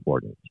really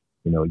important.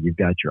 You've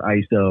got your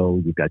ISO,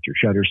 you've got your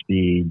shutter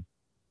speed,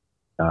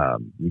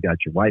 you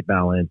got your white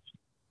balance,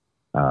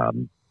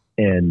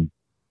 and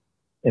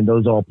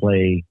those all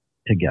play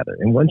together.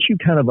 And once you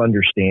kind of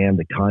understand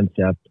the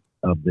concept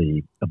of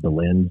the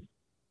lens,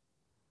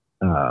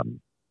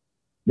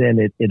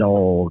 then it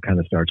all kind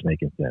of starts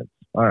making sense.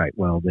 All right,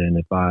 well then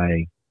if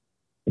I,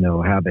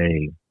 have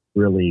a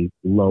really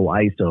low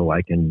ISO,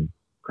 I can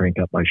crank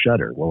up my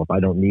shutter. Well, if I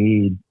don't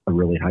need a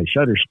really high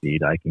shutter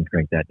speed, I can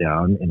crank that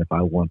down. And if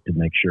I want to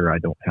make sure I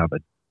don't have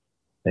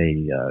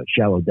a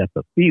shallow depth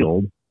of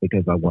field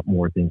because I want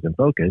more things in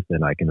focus,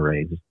 then I can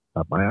raise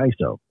up my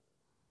ISO.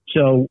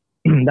 So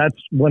that's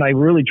when I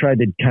really tried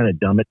to kind of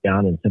dumb it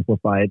down and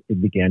simplify it.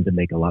 It began to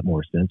make a lot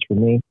more sense for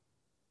me.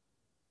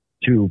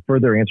 To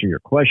further answer your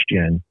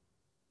question,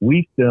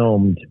 we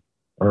filmed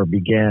or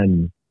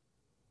began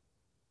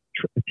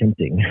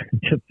attempting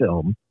to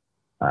film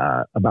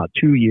about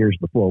 2 years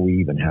before we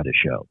even had a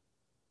show.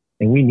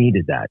 And we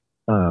needed that.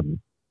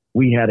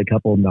 We had a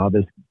couple of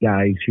novice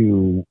guys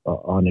who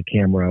on the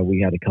camera,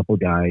 we had a couple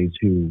of guys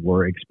who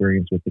were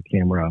experienced with the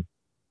camera.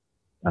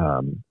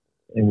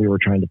 And we were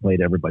trying to play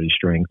to everybody's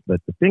strengths.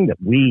 But the thing that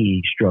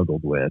we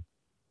struggled with,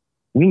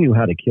 we knew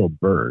how to kill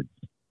birds.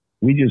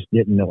 We just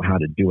didn't know how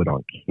to do it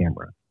on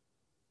camera.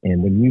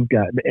 And when you've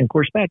got, and of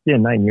course, back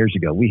then, 9 years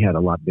ago, we had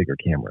a lot bigger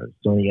cameras.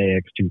 Sony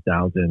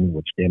AX2000,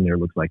 which damn near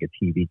looks like a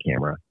TV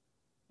camera.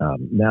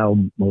 Now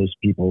most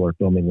people are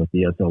filming with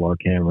DSLR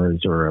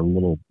cameras or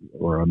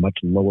a much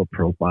lower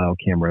profile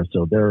camera.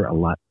 So they're a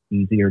lot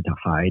easier to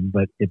hide.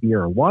 But if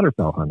you're a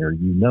waterfowl hunter,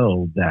 you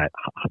know that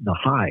the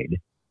hide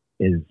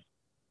is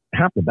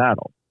half the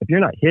battle. If you're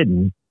not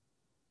hidden,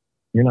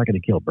 you're not going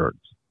to kill birds.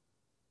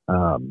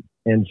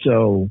 And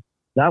so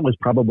that was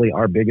probably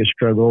our biggest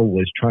struggle,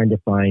 was trying to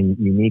find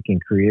unique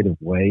and creative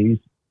ways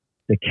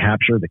to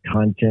capture the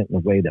content in the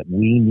way that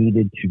we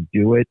needed to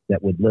do it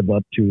that would live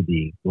up to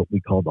what we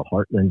call the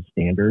Heartland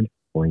standard,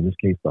 or in this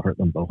case, the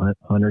Heartland Bow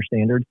Hunter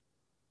standard.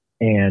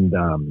 And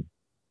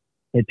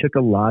it took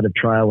a lot of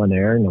trial and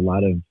error and a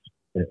lot of,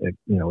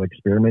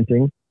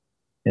 experimenting.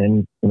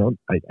 And,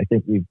 I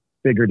think we've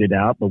figured it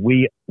out, but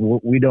we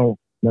don't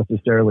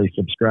necessarily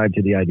subscribe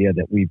to the idea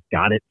that we've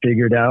got it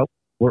figured out.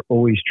 We're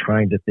always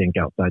trying to think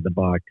outside the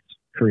box,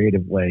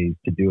 creative ways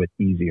to do it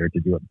easier, to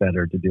do it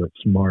better, to do it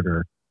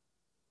smarter.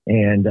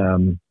 And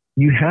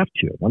you have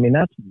to. I mean,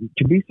 that's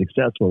to be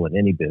successful in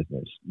any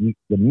business.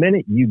 The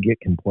minute you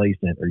get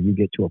complacent or you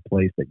get to a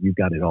place that you've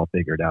got it all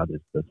figured out is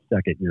the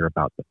second you're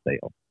about to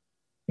fail.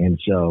 And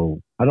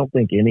so I don't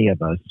think any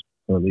of us,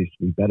 or at least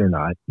we better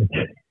not,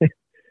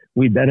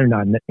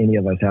 any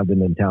of us have the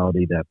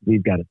mentality that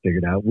we've got it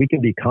figured out. We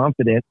can be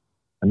confident.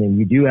 I mean,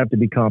 you do have to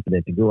be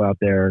confident to go out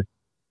there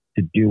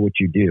to do what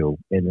you do.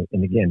 And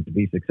again, to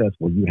be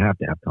successful, you have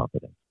to have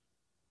confidence.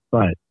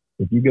 But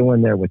if you go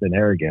in there with an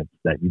arrogance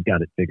that you've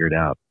got it figured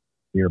out,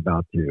 you're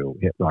about to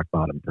hit rock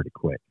bottom pretty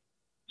quick.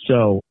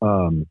 So,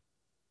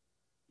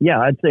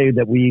 I'd say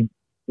that we,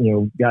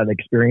 got an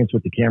experience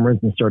with the cameras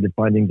and started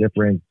finding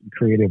different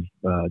creative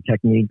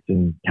techniques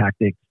and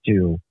tactics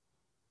to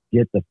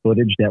get the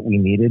footage that we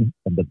needed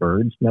of the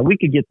birds. Now, we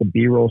could get the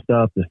B-roll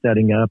stuff, the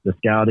setting up, the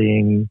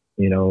scouting,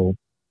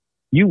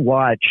 you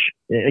watch,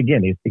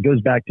 again, it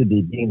goes back to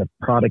being a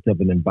product of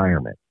an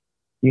environment.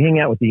 You hang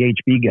out with the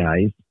HB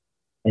guys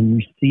and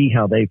you see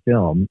how they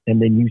film,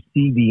 and then you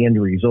see the end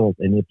result.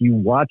 And if you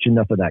watch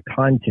enough of that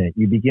content,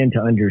 you begin to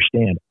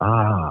understand,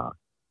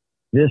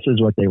 this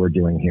is what they were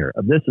doing here.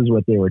 This is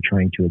what they were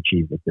trying to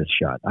achieve with this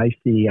shot. I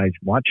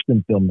watched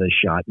them film this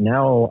shot.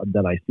 Now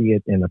that I see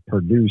it in a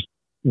produced,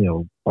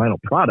 final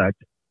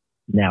product,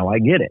 now I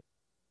get it.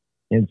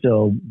 And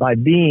so by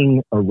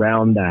being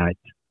around that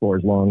for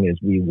as long as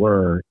we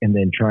were, and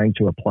then trying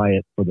to apply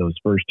it for those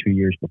first 2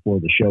 years before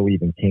the show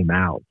even came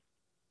out,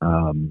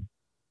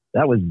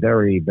 that was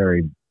very,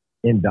 very,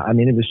 it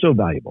was so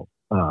valuable.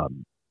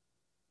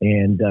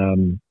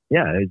 And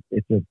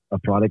it's a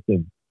product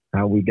of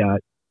how we got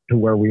to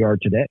where we are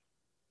today.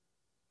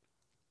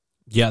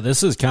 Yeah,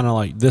 this is kind of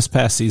like, this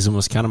past season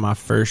was kind of my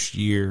first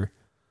year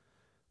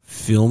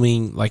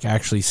filming, like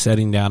actually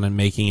sitting down and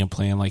making a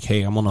plan, like,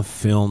 hey, I'm going to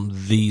film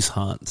these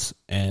hunts.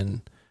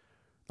 And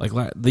like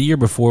the year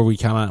before, we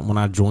kind of, when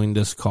I joined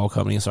this call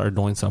company and started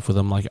doing stuff with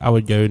them, like I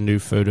would go and do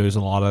photos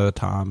a lot of the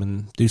time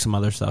and do some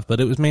other stuff,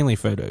 but it was mainly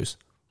photos.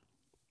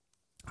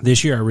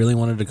 This year, I really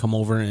wanted to come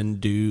over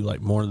and do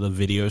like more of the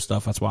video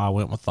stuff. That's why I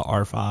went with the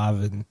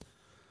R5 and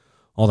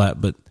all that.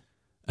 But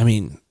I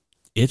mean,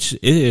 it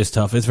is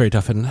tough. It's very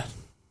tough. And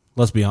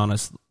let's be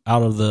honest,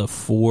 out of the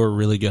 4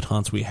 really good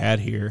hunts we had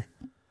here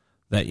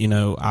that, you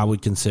know, I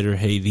would consider,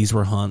 hey, these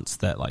were hunts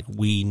that like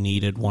we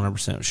needed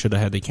 100%, should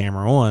have had the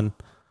camera on.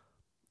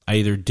 I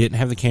either didn't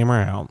have the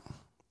camera out,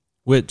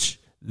 which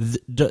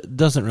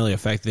doesn't really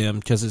affect them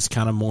because it's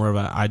kind of more of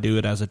I do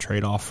it as a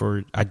trade-off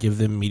for, I give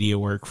them media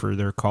work for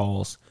their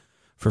calls,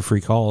 for free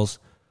calls.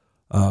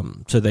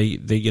 So they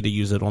get to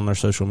use it on their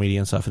social media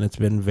and stuff. And it's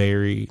been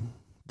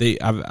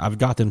I've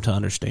got them to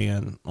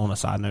understand, on a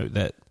side note,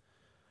 that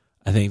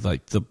I think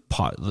like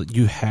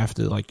you have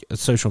to, like a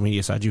social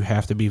media side, you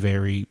have to be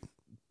very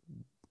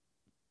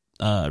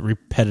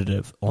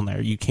repetitive on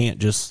there. You can't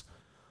just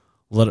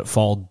let it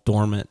fall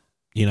dormant.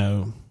 You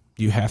know,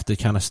 you have to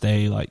kind of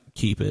stay like,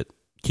 keep it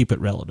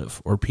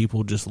relative, or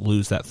people just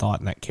lose that thought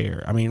and that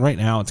care. I mean, right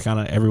now it's kind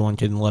of, everyone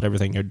can let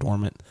everything go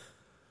dormant.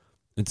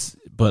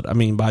 But I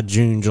mean, by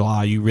June,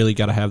 July, you really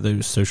got to have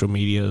those social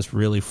medias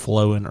really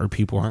flowing, or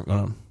people aren't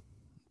going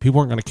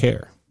to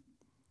care.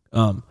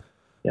 Yeah.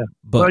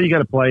 But you got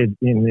to play.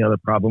 The other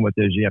problem with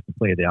it is you have to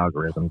play the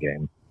algorithm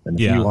game. And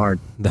if you aren't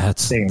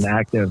staying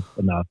active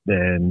enough,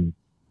 then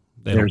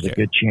there's a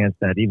good chance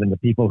that even the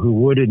people who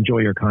would enjoy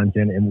your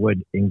content and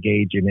would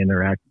engage and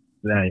interact,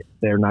 that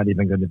they're not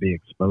even going to be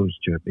exposed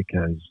to it,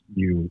 because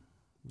you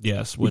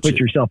put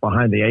yourself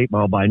behind the 8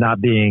 ball by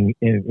not being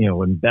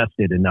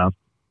invested enough,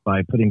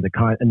 by putting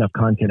enough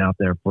content out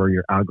there for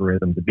your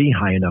algorithm to be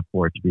high enough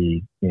for it to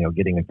be,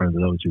 getting in front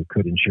of those who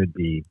could and should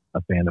be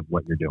a fan of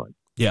what you're doing.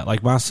 Yeah,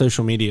 like my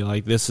social media,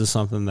 like this is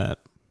something that,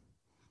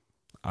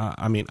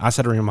 I mean, I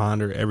set a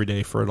reminder every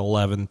day for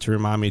 11 to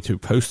remind me to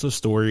post a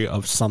story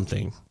of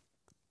something,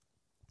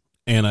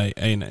 and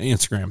an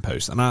Instagram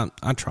post. And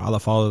I try to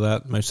follow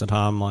that most of the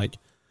time. Like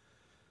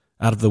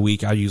out of the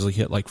week, I usually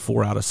hit like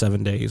 4 out of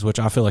 7 days, which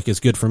I feel like is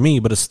good for me,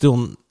 but it's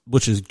still,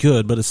 which is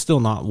good, but it's still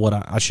not what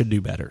I should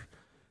do better.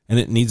 And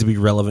it needs to be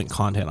relevant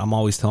content. I'm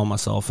always telling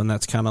myself, and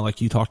that's kind of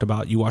like you talked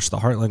about, you watch the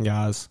Heartland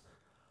guys.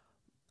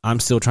 I'm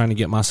still trying to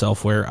get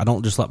myself where I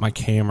don't just let my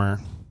camera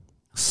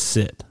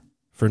sit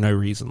for no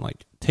reason.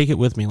 Like, take it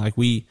with me. Like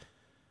we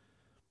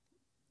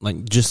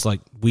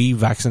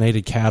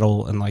vaccinated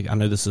cattle, and like, I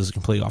know this is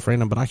completely off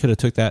random, but I could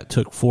have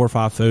took 4 or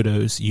 5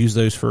 photos, used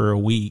those for a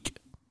week,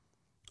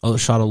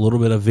 shot a little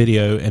bit of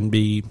video, and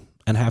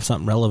have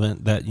something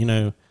relevant that,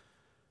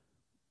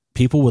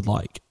 people would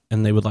like,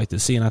 and they would like to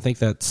see. And I think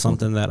that's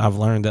something that I've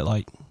learned, that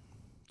like,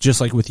 just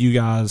like with you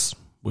guys,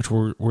 which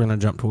we're going to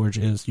jump towards,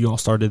 is you all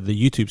started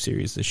the YouTube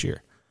series this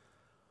year.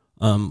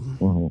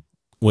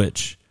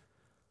 Which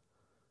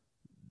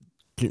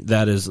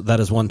that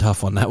is one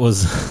tough one. That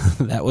was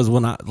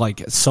when I,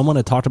 like, someone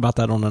had talked about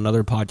that on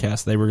another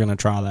podcast. They were going to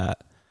try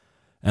that.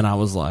 And I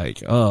was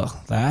like, oh,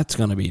 that's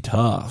going to be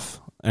tough.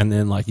 And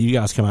then like you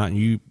guys come out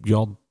and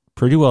y'all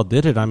pretty well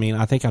did it. I mean,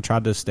 I think I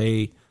tried to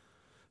stay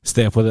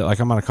up with it. Like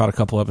I might have caught a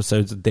couple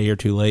episodes a day or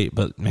two late,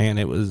 but man,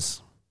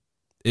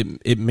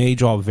 it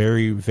made y'all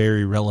very,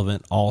 very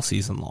relevant all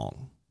season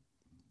long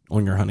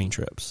on your hunting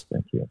trips.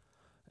 Thank you.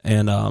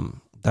 And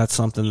that's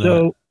something that.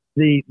 So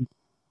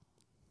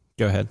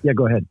go ahead. Yeah,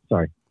 go ahead.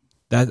 Sorry.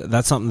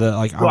 That's something that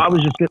like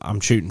I'm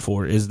shooting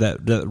for, is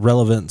that the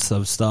relevance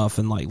of stuff,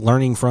 and like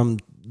learning from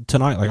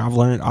tonight. Like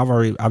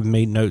I've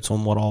made notes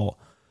on what all,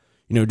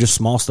 just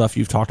small stuff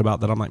you've talked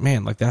about that I'm like,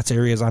 man, like that's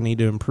areas I need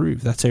to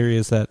improve. That's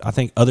areas that I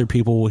think other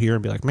people will hear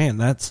and be like, man,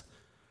 that's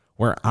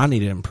where I need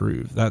to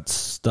improve. That's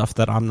stuff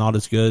that I'm not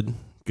as good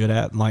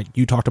at. And like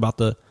you talked about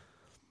the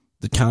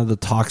kind of the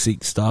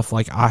toxic stuff.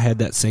 Like I had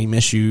that same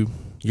issue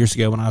years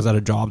ago when I was at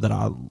a job that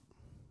I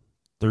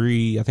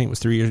think it was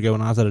 3 years ago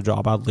when I was at a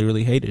job I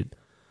literally hated.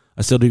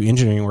 I still do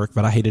engineering work,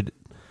 but I hated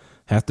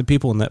half the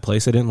people in that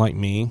place. They didn't like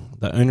me.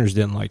 The owners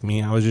didn't like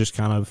me. I was just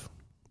kind of,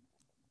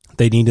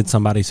 they needed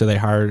somebody, so they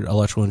hired an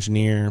electrical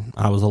engineer.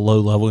 I was a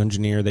low-level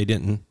engineer. They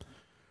didn't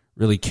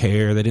really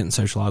care. They didn't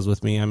socialize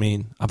with me. I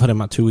mean, I put in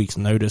my 2 weeks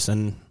notice,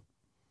 and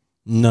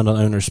none of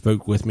the owners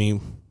spoke with me.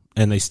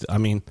 And they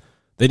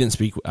didn't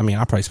speak. I mean,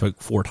 I probably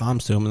spoke 4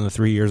 times to them in the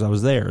 3 years I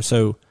was there.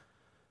 So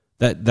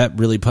that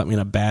really put me in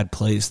a bad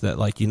place, that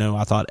like,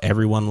 I thought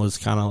everyone was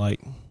kind of like,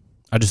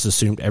 I just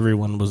assumed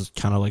everyone was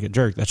kind of like a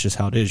jerk. That's just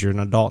how it is. You're an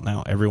adult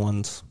now.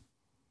 Everyone's,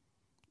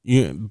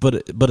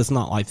 but it's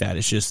not like that.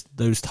 It's just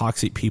those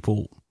toxic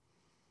people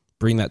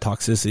bring that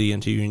toxicity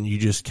into you, and you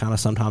just kind of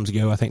sometimes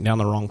go, I think, down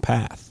the wrong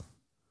path.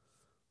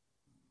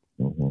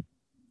 Mm-hmm.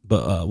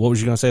 But what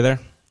was you going to say there?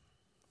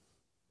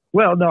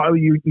 Well, no,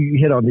 you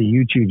hit on the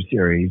YouTube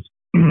series,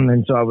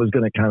 And so I was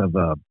going to kind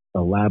of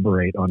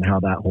elaborate on how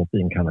that whole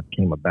thing kind of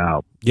came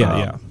about.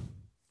 Yeah.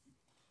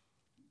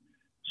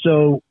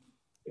 So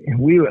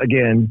we,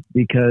 again,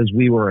 because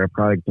we were a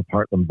product of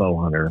Heartland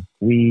Bowhunter,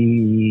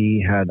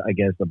 we had, I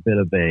guess, a bit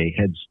of a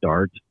head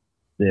start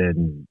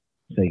than,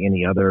 say,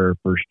 any other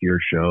first-year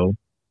show,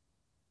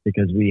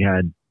 because we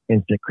had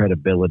instant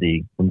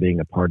credibility from being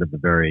a part of a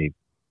very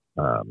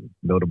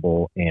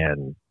notable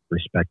and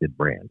respected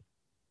brand.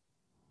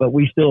 But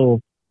we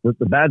still, the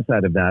bad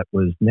side of that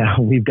was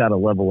now we've got a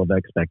level of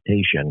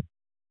expectation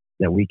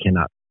that we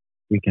cannot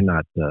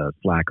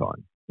slack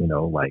on. You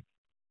know, like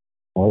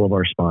all of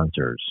our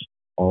sponsors,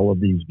 all of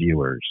these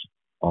viewers,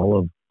 all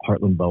of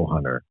Heartland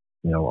Bowhunter,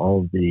 you know,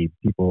 all of the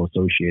people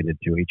associated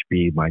to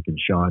HB, Mike and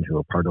Sean, who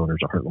are part owners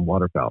of Heartland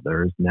Waterfowl.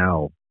 There is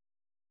now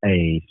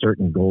a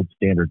certain gold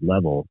standard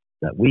level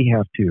that we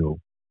have to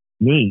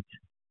meet.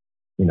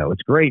 You know,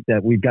 it's great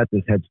that we've got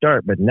this head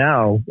start, but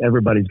now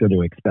everybody's going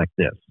to expect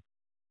this.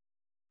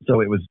 So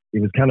it was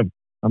kind of,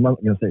 I'm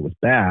not going to say it was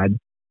bad,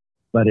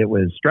 but it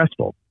was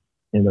stressful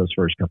in those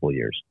first couple of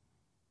years.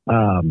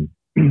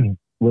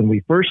 When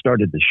we first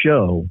started the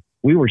show,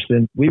 we were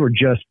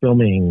just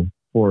filming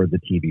for the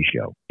TV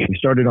show. We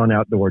started on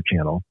Outdoor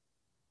Channel,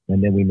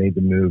 and then we made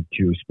the move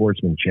to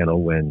Sportsman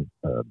Channel when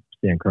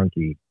Stan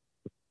Kroenke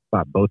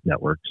bought both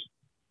networks.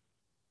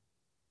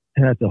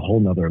 And that's a whole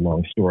nother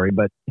long story,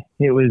 but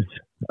it was,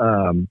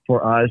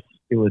 for us,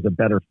 it was a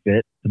better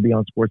fit to be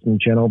on Sportsman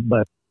Channel.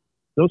 But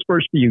those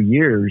first few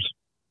years,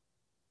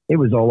 it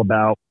was all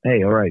about,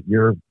 hey, all right,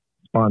 you're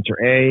sponsor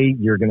A,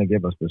 you're going to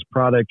give us this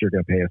product, you're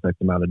going to pay us X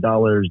amount of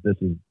dollars, this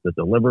is the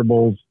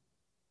deliverables.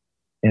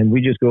 And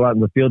we just go out in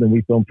the field and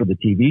we film for the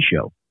TV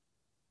show.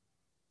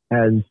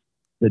 As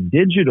the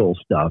digital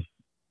stuff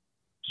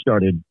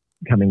started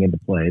coming into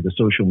play, the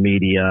social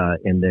media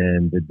and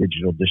then the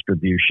digital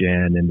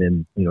distribution, and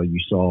then, you know, you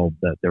saw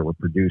that there were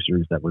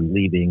producers that were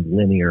leaving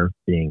linear,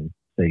 being,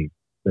 say,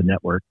 the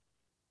network,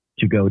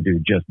 to go do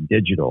just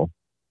digital,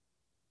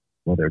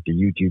 whether it's a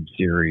YouTube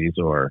series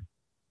or,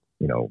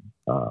 you know,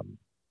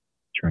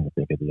 trying to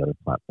think of the other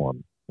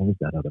platform. What was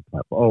that other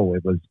platform? Oh,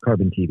 it was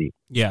Carbon TV.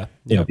 Yeah.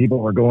 You know, people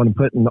were going and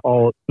putting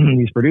all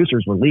these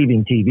producers were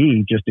leaving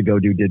TV just to go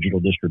do digital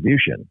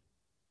distribution.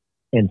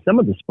 And some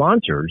of the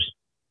sponsors,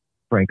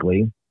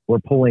 frankly, were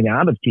pulling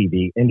out of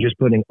TV and just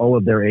putting all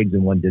of their eggs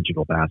in one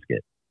digital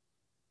basket.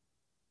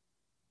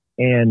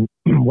 And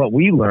what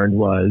we learned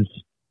was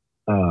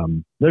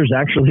there's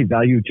actually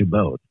value to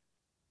both.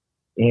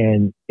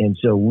 And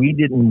so we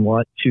didn't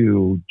want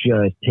to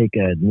just take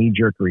a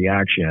knee-jerk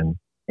reaction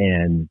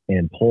and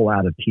pull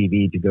out of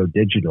TV to go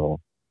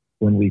digital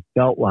when we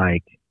felt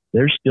like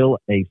there's still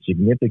a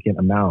significant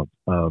amount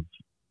of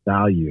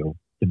value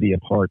to be a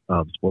part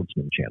of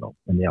Sportsman Channel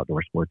and the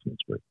Outdoor Sportsman's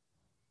Group.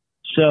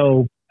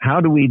 So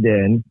how do we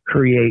then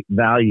create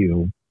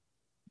value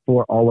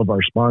for all of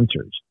our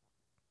sponsors?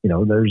 You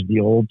know, there's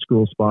the old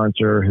school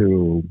sponsor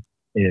who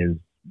is,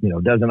 you know,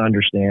 doesn't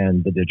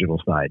understand the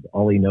digital side.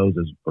 All he knows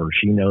is, or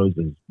she knows,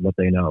 is what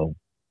they know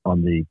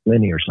on the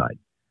linear side.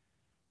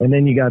 And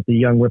then you got the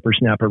young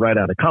whippersnapper right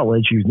out of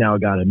college who's now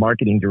got a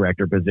marketing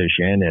director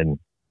position and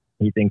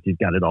he thinks he's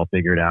got it all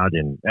figured out.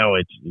 And, oh,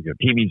 it's, you know,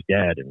 TV's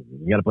dead and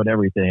you got to put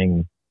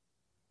everything,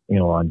 you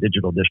know, on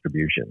digital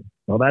distribution.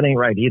 Well, that ain't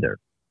right either.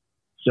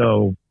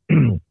 So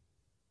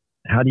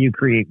how do you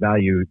create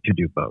value to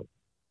do both?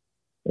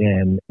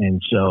 And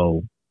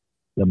so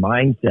the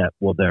mindset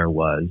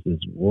is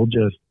we'll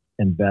just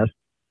invest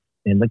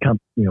in the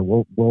company. You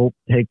know, we'll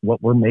take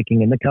what we're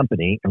making in the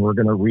company and we're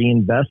going to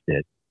reinvest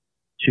it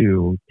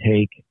to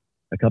take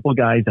a couple of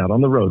guys out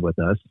on the road with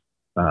us.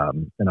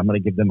 And I'm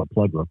going to give them a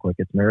plug real quick.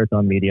 It's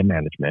Marathon Media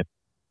Management.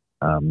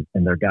 And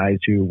they're guys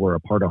who were a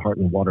part of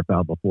Heartland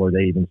Waterfowl before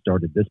they even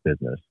started this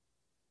business.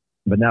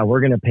 But now we're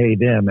going to pay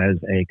them as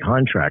a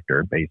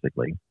contractor,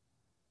 basically,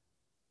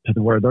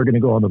 to where they're going to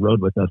go on the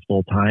road with us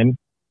full time.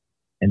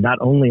 And not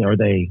only are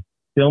they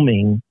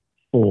filming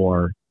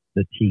for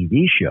the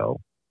TV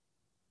show,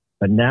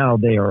 but now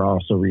they are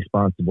also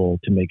responsible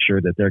to make sure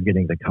that they're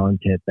getting the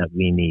content that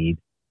we need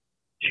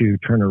to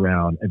turn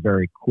around a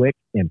very quick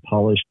and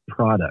polished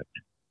product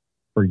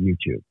for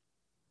YouTube.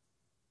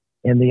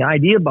 And the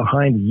idea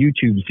behind the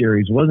YouTube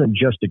series wasn't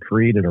just to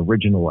create an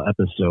original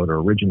episode or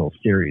original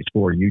series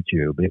for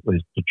YouTube. It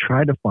was to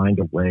try to find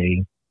a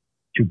way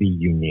to be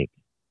unique.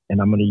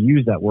 And I'm going to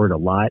use that word a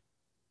lot.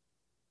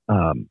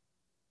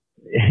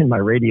 In my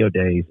radio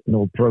days, an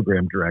old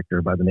program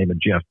director by the name of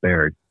Jeff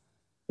Baird,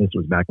 this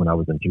was back when I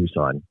was in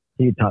Tucson,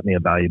 he taught me a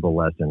valuable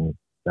lesson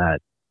that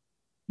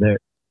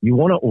you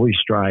want to always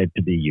strive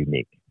to be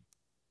unique.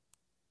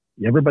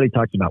 Everybody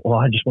talks about, well,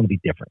 I just want to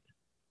be different.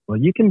 Well,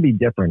 you can be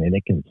different and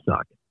it can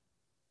suck.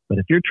 But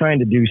if you're trying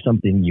to do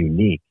something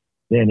unique,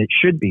 then it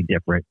should be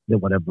different than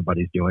what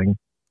everybody's doing.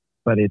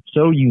 But it's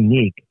so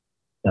unique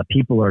that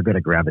people are going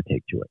to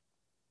gravitate to it.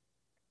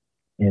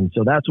 And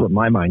so that's what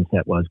my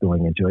mindset was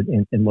going into it,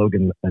 and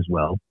Logan as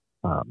well.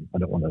 I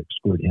don't want to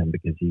exclude him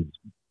because he's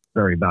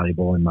very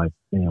valuable and my,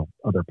 you know,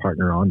 other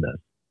partner on this.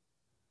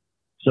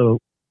 So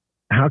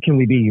how can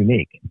we be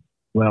unique?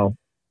 Well,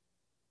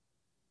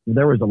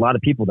 there was a lot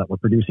of people that were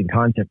producing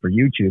content for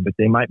YouTube, but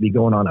they might be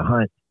going on a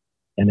hunt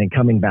and then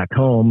coming back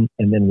home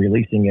and then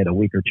releasing it a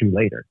week or two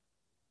later.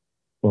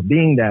 Well,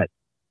 being that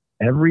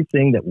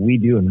everything that we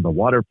do in the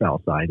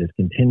waterfowl side is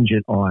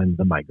contingent on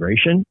the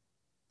migration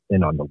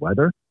and on the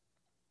weather,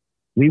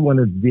 we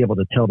wanted to be able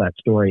to tell that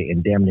story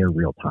in damn near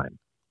real time.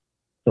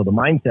 So the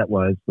mindset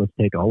was, let's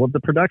take all of the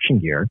production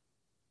gear,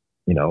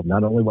 you know,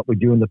 not only what we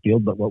do in the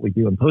field, but what we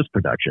do in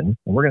post-production,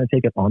 and we're going to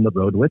take it on the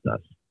road with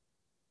us.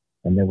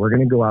 And then we're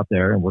going to go out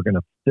there and we're going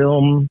to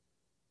film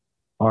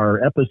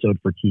our episode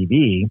for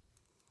TV,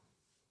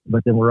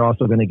 but then we're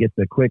also going to get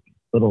the quick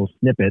little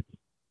snippets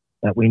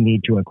that we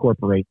need to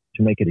incorporate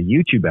to make it a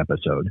YouTube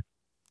episode.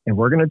 And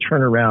we're going to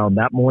turn around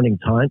that morning's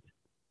hunt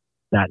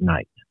that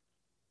night.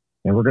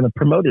 And we're going to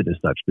promote it as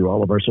such through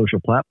all of our social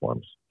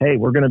platforms. Hey,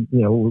 we're going to,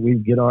 you know, we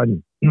get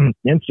on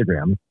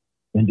Instagram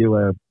and do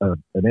an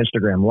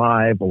Instagram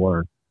live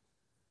or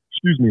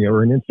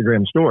an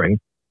Instagram story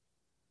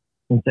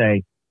and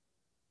say,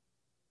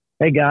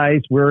 hey guys,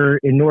 we're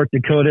in North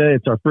Dakota.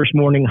 It's our first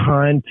morning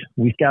hunt.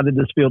 We scouted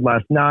this field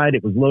last night.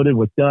 It was loaded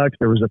with ducks.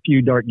 There was a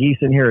few dark geese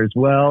in here as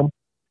well.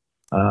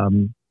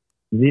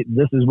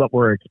 This is what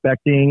we're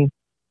expecting.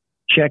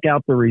 Check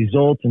out the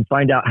results and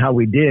find out how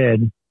we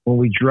did when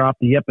we drop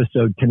the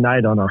episode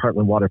tonight on our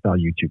Heartland Waterfowl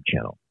YouTube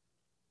channel.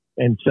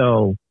 And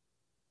so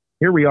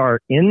here we are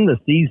in the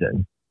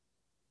season,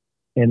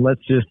 and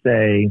let's just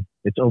say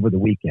it's over the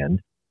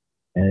weekend,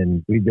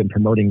 and we've been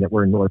promoting that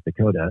we're in North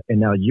Dakota, and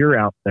now you're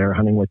out there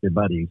hunting with your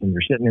buddies, and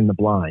you're sitting in the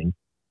blind,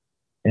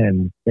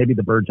 and maybe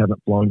the birds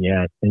haven't flown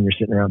yet, and you're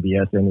sitting around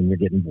BSing and you're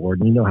getting bored,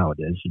 and you know how it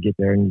is. You get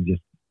there and you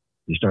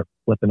start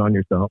flipping on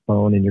your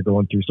phone and you're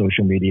going through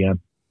social media.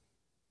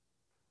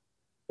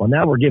 Well,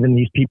 now we're giving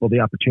these people the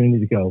opportunity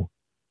to go,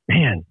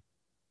 man,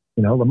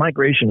 you know, the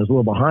migration is a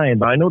little behind,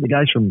 but I know the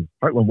guys from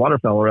Heartland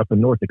Waterfowl are up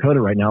in North Dakota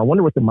right now. I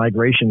wonder what the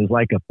migration is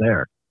like up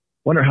there.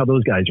 Wonder how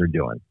those guys are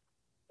doing.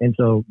 And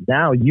so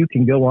now you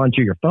can go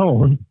onto your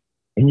phone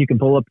and you can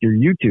pull up your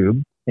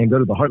YouTube and go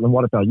to the Heartland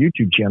Waterfowl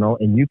YouTube channel,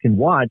 and you can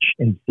watch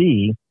and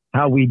see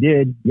how we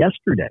did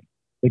yesterday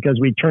because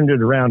we turned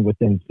it around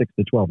within 6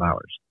 to 12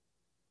 hours.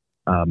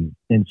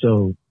 And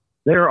so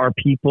there are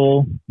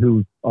people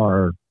who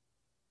are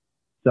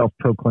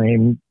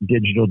self-proclaimed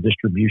digital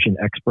distribution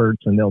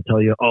experts, and they'll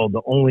tell you, oh,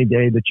 the only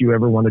day that you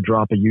ever want to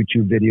drop a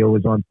YouTube video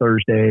is on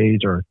Thursdays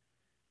or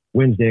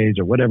Wednesdays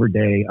or whatever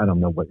day. I don't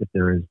know if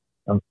there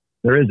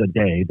is a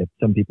day that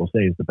some people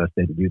say is the best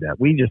day to do that.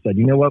 We just said,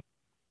 you know what?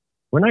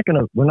 We're not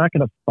going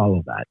to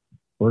follow that.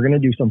 We're going to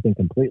do something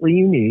completely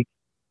unique.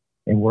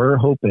 And we're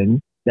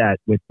hoping that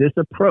with this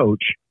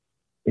approach,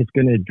 it's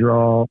going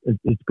to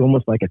it's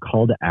almost like a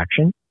call to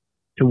action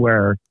to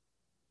where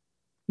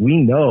we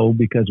know,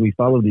 because we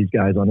follow these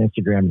guys on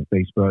Instagram and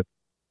Facebook,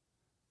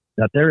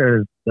 that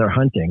they're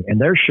hunting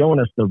and they're showing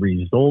us the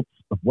results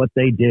of what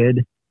they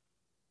did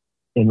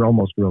in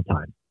almost real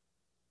time.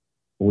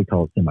 We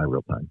call it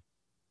semi-real time.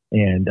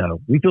 And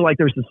we feel like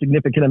there's a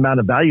significant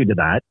amount of value to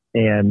that.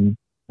 And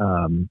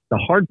the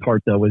hard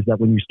part, though, is that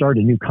when you start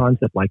a new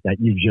concept like that,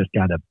 you've just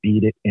got to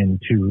beat it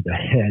into the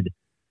head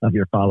of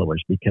your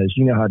followers, because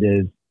you know how it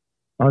is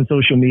on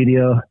social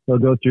media.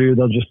 They'll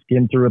just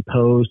skim through a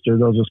post, or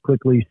they'll just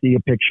quickly see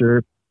a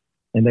picture,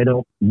 and they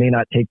may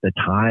not take the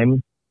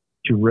time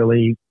to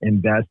really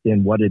invest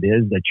in what it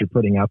is that you're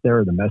putting out there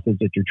or the message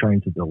that you're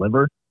trying to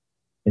deliver.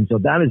 And so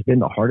that has been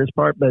the hardest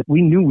part, but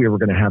we knew we were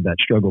going to have that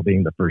struggle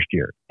being the first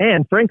year.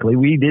 And frankly,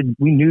 we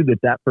knew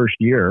that first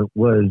year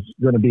was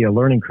going to be a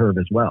learning curve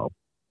as well.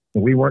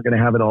 And we weren't going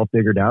to have it all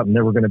figured out. And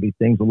there were going to be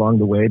things along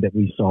the way that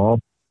we saw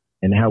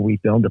and how we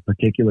filmed a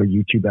particular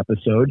YouTube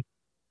episode,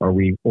 or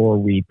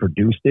we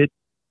produced it,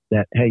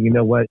 that, hey, you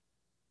know what?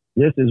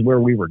 This is where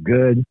we were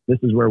good. This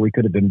is where we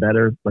could have been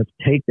better. Let's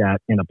take that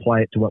and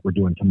apply it to what we're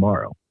doing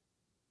tomorrow.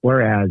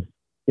 Whereas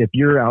if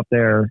you're out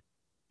there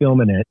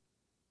filming it,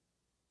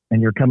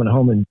 and you're coming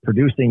home and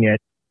producing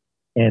it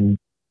and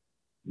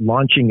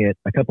launching it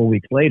a couple of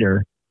weeks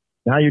later,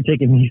 now you're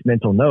taking these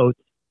mental notes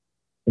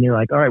and you're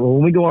like, all right, well,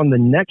 when we go on the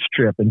next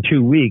trip in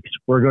 2 weeks,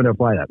 we're going to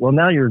apply that. Well,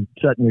 now you're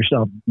setting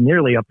yourself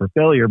nearly up for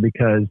failure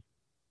because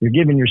you're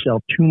giving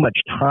yourself too much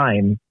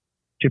time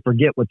to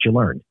forget what you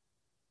learned.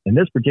 In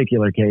this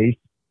particular case,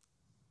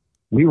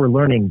 we were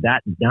learning that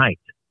night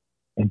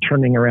and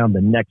turning around the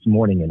next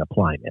morning and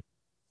applying it.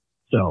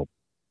 So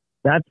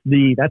that's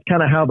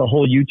kind of how the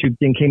whole YouTube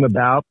thing came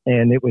about.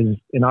 And it was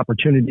an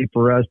opportunity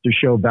for us to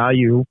show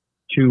value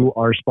to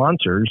our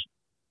sponsors,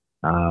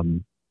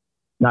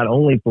 not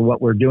only for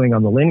what we're doing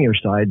on the linear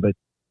side, but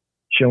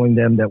showing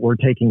them that we're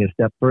taking a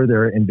step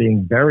further and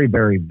being very,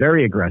 very,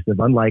 very aggressive.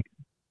 Unlike,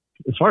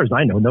 as far as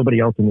I know, nobody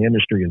else in the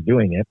industry is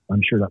doing it.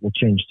 I'm sure that will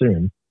change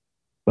soon.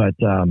 But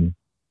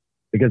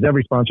because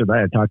every sponsor that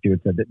I had talked to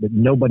had said that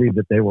nobody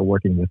that they were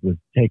working with was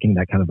taking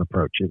that kind of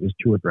approach. It was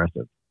too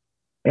aggressive.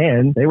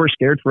 And they were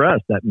scared for us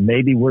that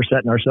maybe we're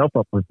setting ourselves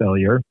up for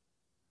failure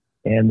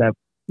and that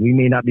we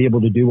may not be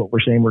able to do what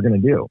we're saying we're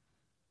going to do.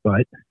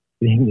 But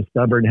being the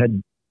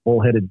stubborn,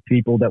 bull-headed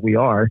people that we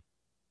are,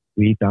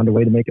 we found a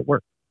way to make it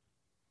work.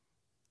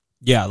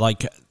 Yeah,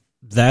 like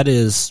that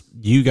is,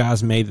 you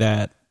guys made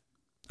that.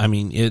 I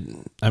mean,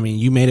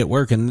 you made it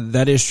work, and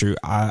that is true.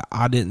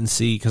 I didn't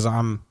see, because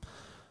I'm,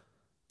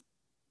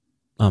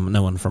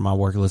 no one from my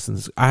work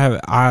listens.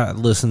 I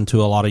listen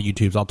to a lot of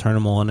YouTubes. I'll turn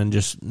them on and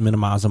just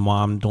minimize them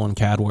while I'm doing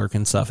CAD work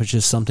and stuff. It's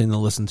just something to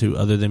listen to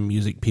other than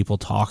music, people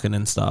talking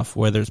and stuff,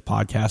 whether it's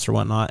podcasts or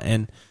whatnot.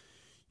 And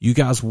you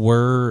guys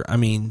were,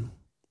 you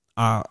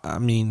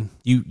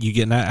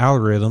get in that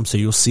algorithm, so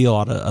you'll see a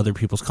lot of other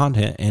people's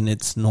content, and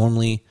it's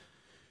normally,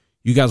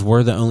 you guys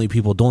were the only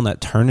people doing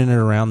that, turning it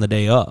around the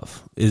day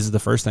of, is the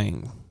first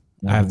thing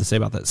I have to say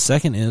about that.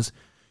 Second is,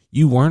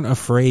 you weren't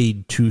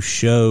afraid to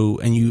show,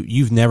 and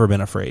you've never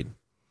been afraid.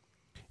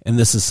 And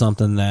this is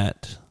something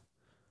that,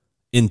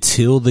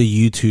 until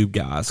the YouTube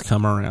guys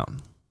come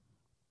around,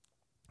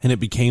 and it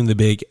became the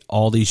big,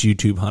 all these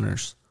YouTube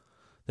hunters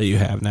that you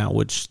have now,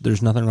 which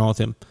there's nothing wrong with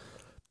them.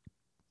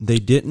 They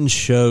didn't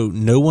show,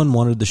 no one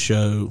wanted to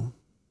show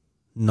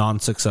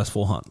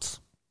non-successful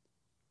hunts.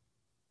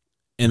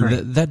 And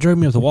right. that drove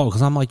me up the wall,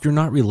 because I'm like, you're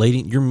not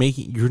relating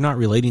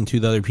to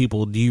the other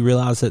people. Do you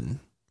realize that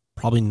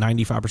probably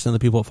 95% of the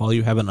people that follow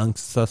you have an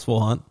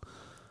unsuccessful hunt?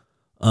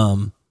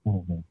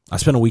 I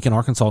spent a week in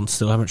Arkansas and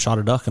still haven't shot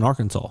a duck in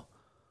Arkansas.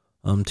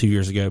 2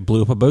 years ago,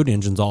 blew up a boat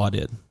engine's all I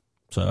did.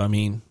 So,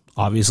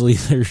 obviously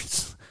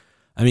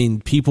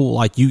people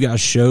like you guys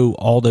show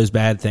all those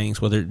bad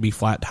things, whether it be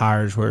flat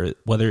tires,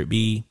 whether it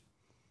be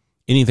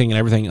anything and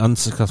everything,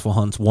 unsuccessful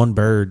hunts, one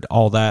bird,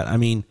 all that.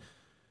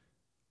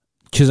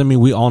 Because,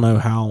 we all know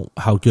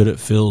how good it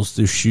feels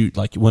to shoot,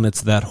 like when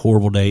it's that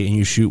horrible day and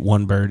you shoot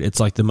one bird. It's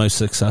like the most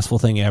successful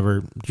thing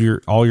ever.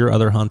 All your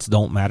other hunts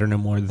don't matter no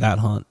more. That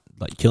hunt,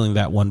 like killing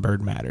that one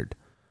bird, mattered.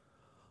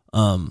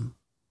 And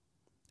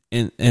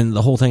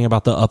the whole thing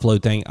about the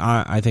upload thing,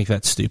 I think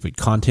that's stupid.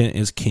 Content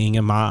is king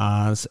in my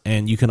eyes,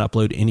 and you can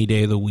upload any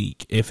day of the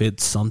week. If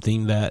it's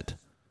something that,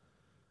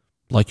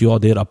 like you all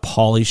did, a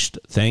polished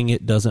thing,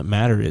 it doesn't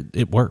matter.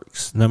 It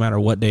works no matter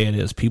what day it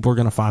is. People are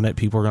going to find it.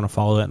 People are going to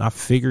follow it. And I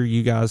figure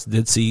you guys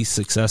did see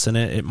success in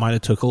it. It might have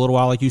took a little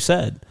while, like you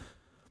said,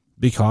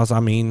 because,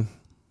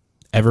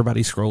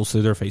 everybody scrolls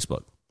through their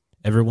Facebook.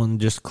 Everyone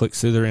just clicks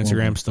through their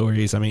Instagram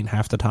stories.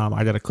 Half the time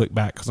I got to click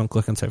back because I'm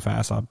clicking so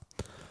fast.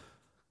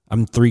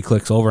 I'm 3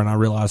 clicks over, and I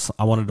realized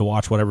I wanted to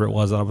watch whatever it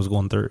was that I was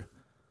going through.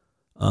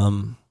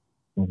 But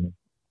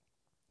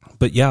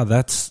yeah,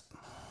 that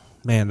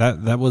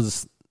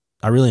was,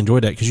 I really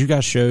enjoyed that, because you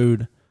guys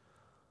showed,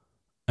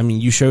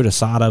 you showed a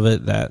side of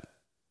it that,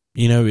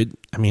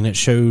 it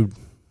showed,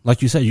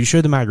 like you said, you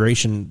showed the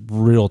migration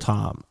real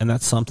time. And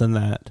that's something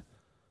that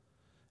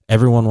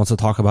everyone wants to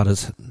talk about.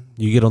 Is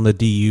you get on the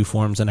DU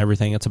forums and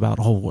everything, it's about,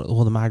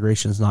 the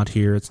migration's not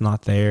here. It's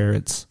not there.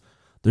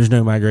 There's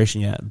no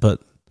migration yet.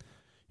 But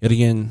yet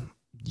again,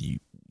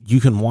 you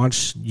can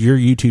watch your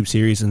YouTube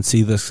series and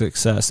see the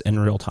success in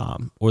real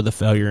time, or the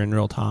failure in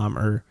real time,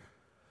 or,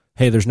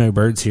 hey, there's no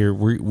birds here.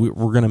 We're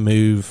going to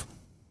move,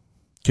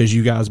 because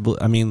you guys,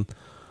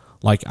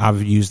 like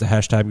I've used the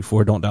hashtag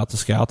before, don't doubt the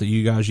scout, that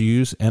you guys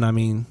use.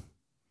 And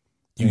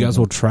you guys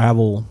will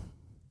travel.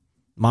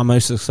 My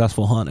most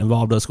successful hunt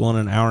involved us going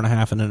an hour and a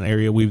half in an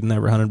area we've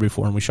never hunted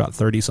before, and we shot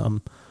 30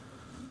 some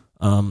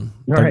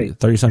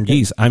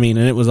geese. And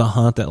it was a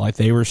hunt that, like,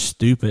 they were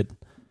stupid.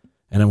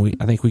 And then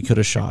I think we could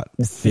have shot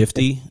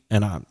 50,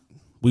 and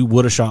we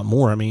would have shot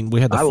more.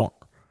 We had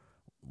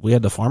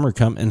the farmer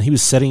come, and he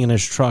was sitting in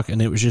his truck,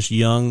 and it was just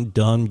young,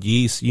 dumb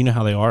geese. You know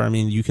how they are.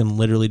 You can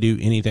literally do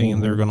anything,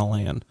 and they're going to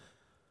land.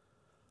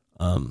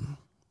 But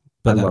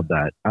I love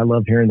that. I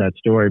love hearing that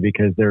story,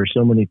 because there are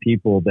so many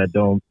people that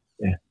don't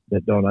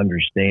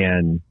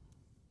understand.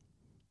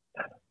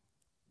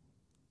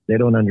 They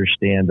don't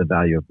understand the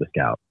value of the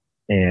scout,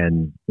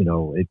 and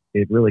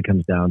it really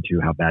comes down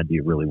to how bad do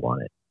you really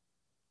want it,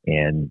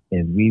 and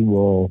we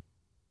will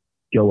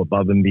go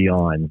above and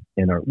beyond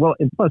and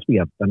plus we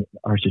have,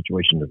 our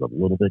situation is a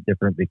little bit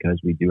different, because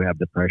we do have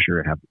the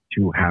pressure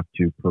to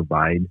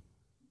provide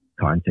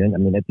content.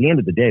 At the end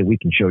of the day, we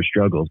can show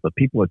struggles, but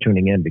people are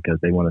tuning in because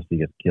they want to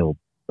see us kill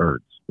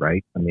birds,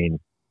 right?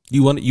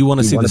 You want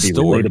to see the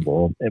story.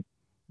 Relatable.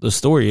 The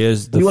story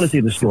is you want to see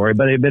the story,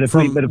 but if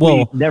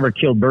we never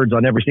killed birds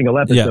on every single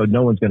episode,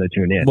 no one's going to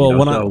tune in.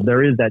 Well, so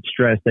there is that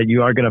stress that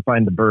you are going to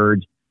find the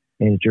birds,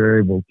 and you're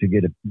able to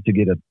get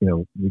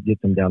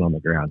them down on the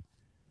ground.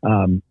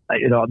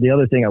 The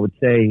other thing I would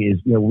say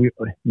is,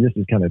 this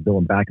is kind of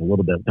going back a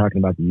little bit, talking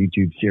about the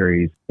YouTube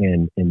series,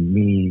 and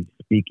me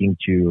speaking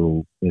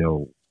to,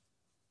 the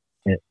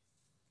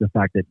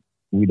fact that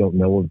we don't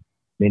know of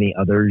many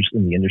others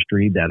in the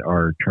industry that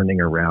are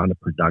turning around a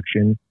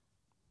production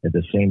at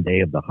the same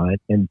day of the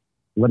hunt. And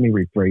let me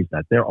rephrase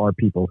that. There are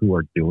people who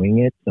are doing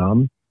it,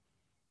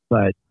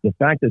 but the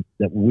fact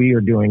that we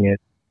are doing it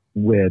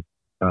with,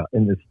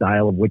 in the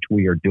style of which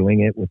we are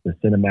doing it, with the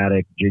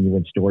cinematic,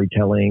 genuine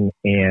storytelling,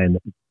 and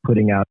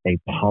putting out a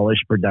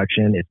polished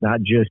production. It's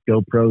not just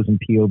GoPros and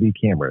POV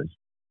cameras.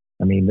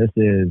 This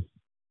is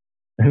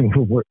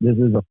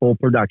a full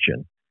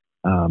production,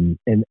 And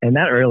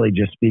that really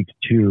just speaks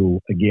to,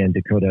 again,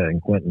 Dakota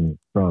and Quentin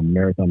from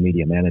Marathon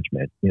Media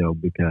Management,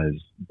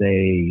 because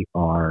they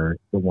are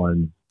the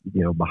ones,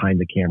 behind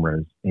the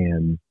cameras.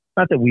 And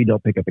not that we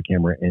don't pick up a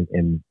camera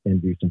and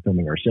do some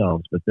filming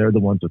ourselves, but they're the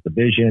ones with the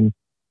vision.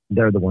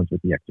 They're the ones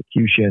with the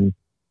execution.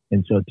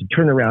 And so to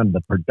turn around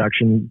the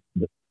production,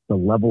 the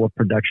level of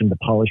production, the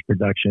polished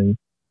production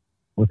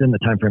within the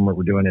time frame where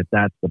we're doing it,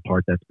 that's the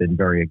part that's been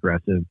very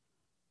aggressive.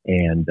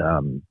 And,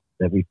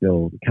 that we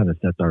feel kind of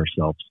sets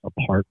ourselves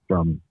apart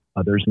from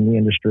others in the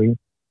industry.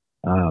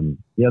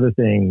 The other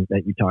thing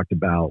that you talked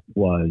about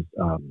was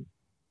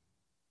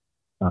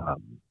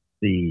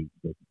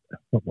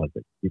what was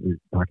it? You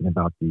were talking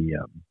about you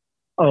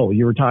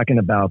were talking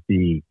about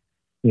the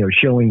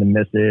showing the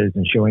misses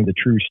and showing the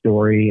true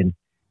story. And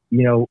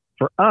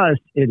for us,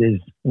 it is,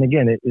 and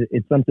again,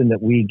 it's something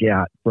that we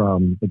got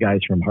from the guys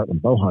from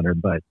Heartland Bowhunter,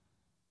 but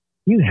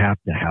you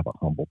have to have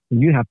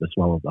you have to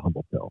swallow the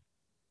humble pill.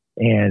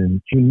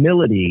 And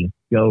humility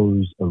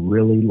goes a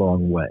really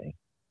long way.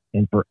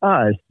 And for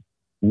us,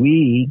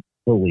 we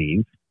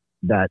believe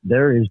that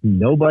there is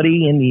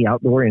nobody in the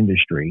outdoor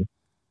industry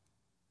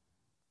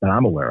that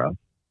I'm aware of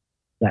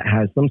that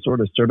has some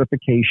sort of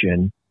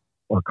certification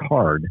or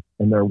card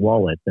in their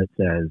wallet that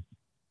says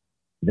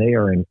they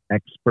are an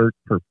expert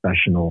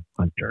professional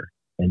hunter.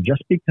 And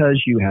just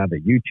because you have a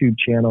YouTube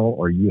channel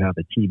or you have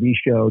a TV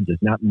show does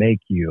not make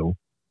you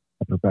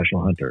a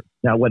professional hunter.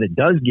 Now, what it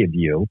does give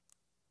you,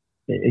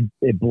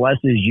 it blesses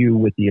you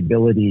with the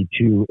ability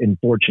and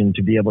fortune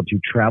to be able to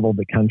travel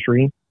the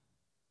country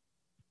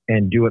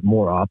and do it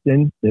more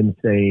often than,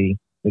 say,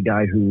 the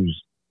guy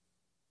who's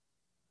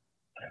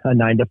a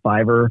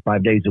 9-to-5er,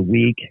 5 days a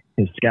week,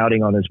 is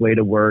scouting on his way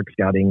to work,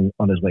 scouting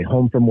on his way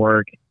home from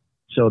work,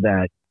 so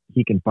that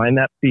he can find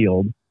that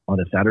field on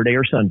a Saturday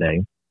or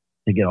Sunday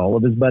to get all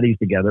of his buddies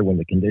together when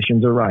the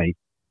conditions are right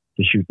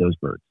to shoot those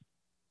birds.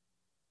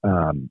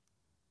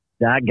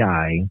 That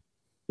guy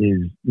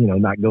is,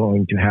 not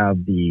going to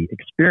have the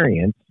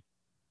experience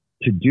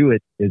to do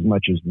it as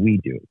much as we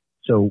do.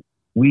 So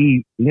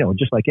we,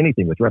 just like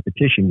anything with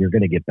repetition, you're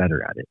going to get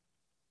better at it.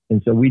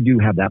 And so we do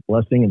have that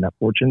blessing and that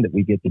fortune that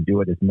we get to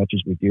do it as much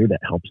as we do. That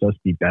helps us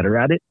be better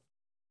at it.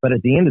 But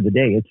at the end of the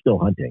day, it's still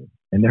hunting.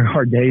 And there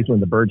are days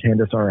when the birds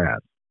hand us our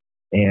ass.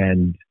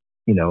 And,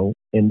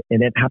 and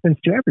it happens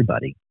to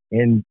everybody.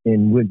 And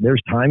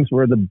there's times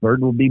where the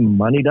bird will be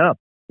moneyed up,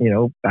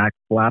 back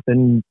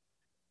flapping,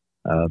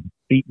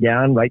 feet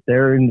down right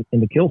there in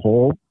the kill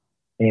hole,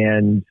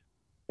 and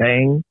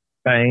bang,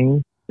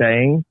 bang,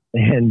 bang,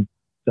 and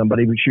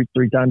somebody would shoot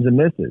 3 times and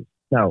misses.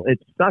 Now, it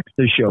sucks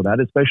to show that,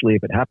 especially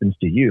if it happens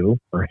to you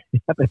or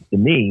it happens to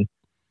me,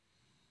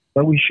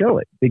 but we show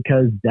it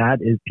because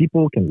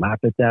people can laugh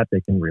at that.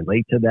 They can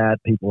relate to that.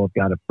 People have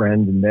got a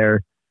friend and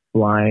they're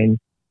blind.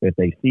 If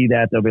they see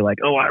that, they'll be like,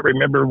 oh, I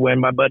remember when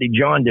my buddy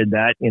John did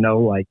that,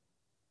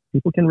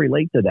 people can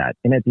relate to that.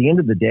 And at the end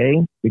of the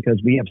day, because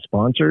we have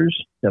sponsors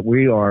that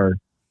we are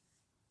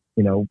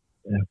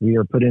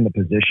put in a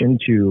position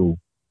to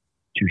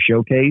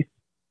showcase,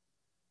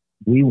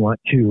 we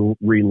want to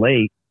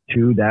relate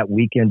to that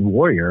weekend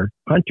warrior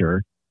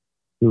hunter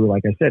who,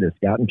 like I said, is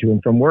scouting to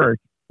and from work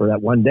for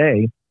that one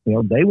day.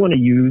 They want to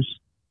use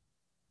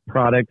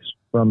products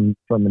from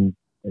an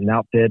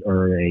outfit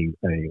or a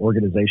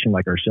organization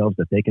like ourselves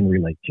that they can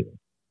relate to.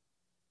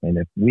 And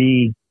if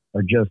we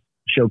are just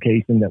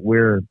showcasing that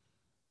we're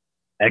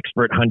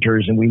expert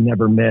hunters and we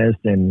never miss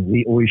and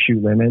we always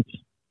shoot limits,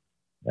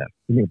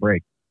 give me a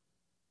break.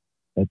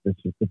 It's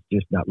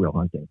just not real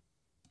hunting.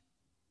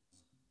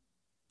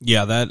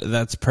 Yeah,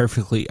 that's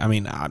perfectly. I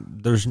mean,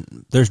 there's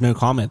no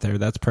comment there.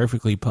 That's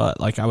perfectly put.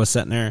 Like I was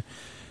sitting there,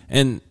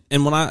 and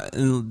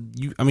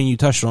you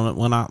touched on it.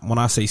 When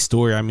I say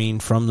story, I mean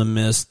from the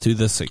miss to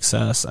the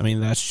success. I mean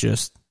that's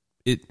just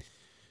it.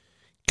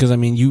 Because I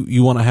mean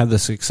you want to have the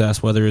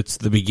success, whether it's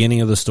the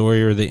beginning of the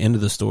story or the end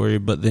of the story,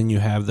 but then you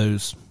have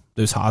those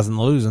highs and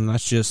lows, and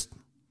it's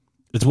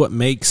what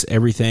makes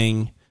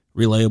everything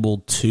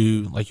relatable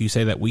to, like you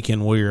say, that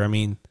weekend warrior. I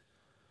mean,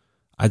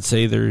 I'd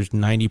say there's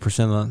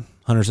 90% of the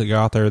hunters that go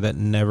out there that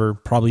never,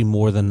 probably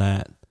more than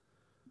that.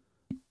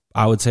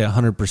 I would say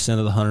 100%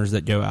 of the hunters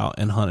that go out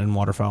and hunt in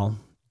waterfowl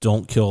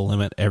don't kill a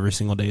limit every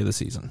single day of the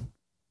season.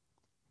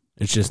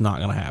 It's just not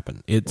going to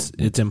happen. It's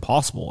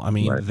impossible. I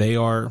mean, right. They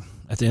are,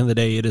 at the end of the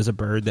day, it is a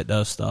bird that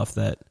does stuff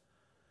that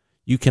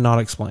you cannot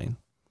explain.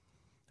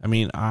 I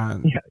mean,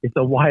 it's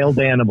a wild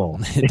animal.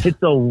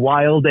 It's a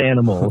wild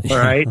animal, all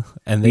right?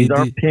 And these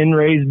are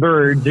pin-raised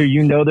birds.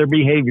 You know their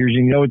behaviors.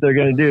 You know what they're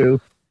going to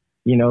do.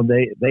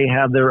 They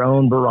have their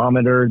own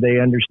barometer. They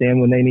understand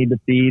when they need to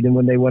feed and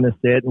when they want to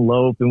sit and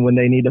lope and when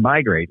they need to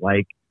migrate.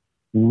 Like,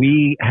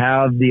 we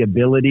have the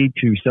ability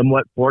to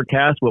somewhat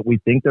forecast what we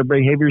think their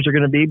behaviors are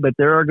going to be, but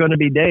there are going to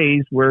be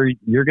days where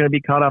you're going to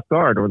be caught off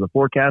guard, or the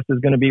forecast is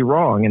going to be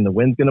wrong and the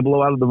wind's going to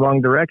blow out of the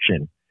wrong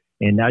direction.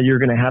 And now you're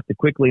going to have to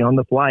quickly on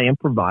the fly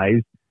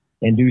improvise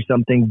and do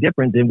something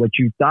different than what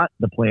you thought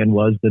the plan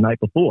was the night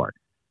before.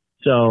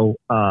 So,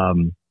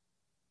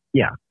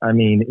 yeah, I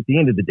mean, at the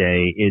end of the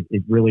day,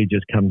 it really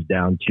just comes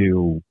down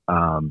to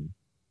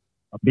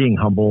being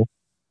humble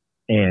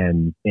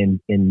and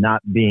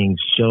not being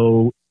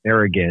so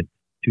arrogant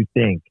to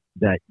think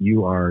that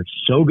you are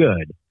so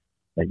good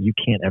that you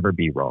can't ever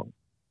be wrong.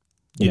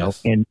 You know,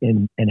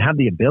 and have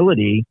the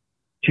ability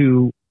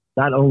to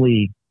not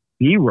only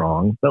be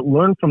wrong, but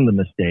learn from the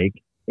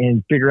mistake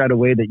and figure out a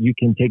way that you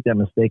can take that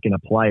mistake and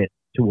apply it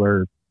to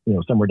where, you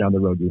know, somewhere down the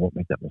road you won't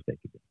make that mistake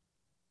again.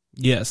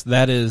 Yes,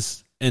 that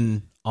is,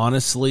 and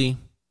honestly,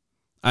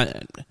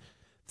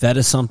 that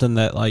is something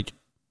that, like,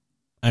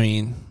 I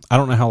mean, I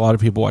don't know how a lot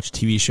of people watch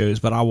TV shows,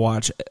 but I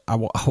watch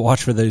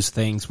for those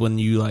things when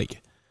you,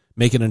 like,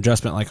 make an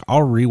adjustment. Like,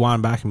 I'll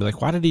rewind back and be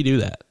like, why did he do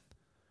that?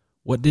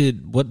 What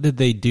did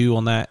they do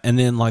on that? And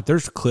then, like,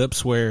 there's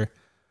clips where,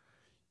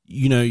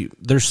 you know,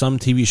 there's some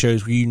TV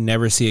shows where you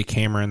never see a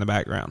camera in the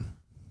background.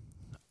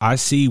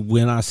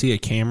 When I see a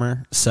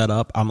camera set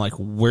up, I'm like,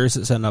 where's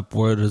it set up?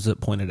 Where is it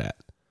pointed at?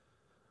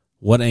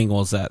 What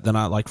angle is that? Then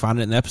I, like, find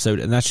it in the episode.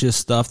 And that's just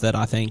stuff that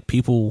I think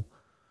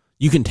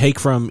you can take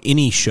from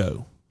any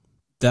show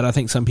that I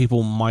think some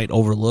people might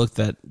overlook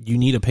that you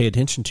need to pay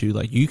attention to.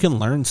 Like, you can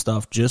learn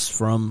stuff just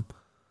from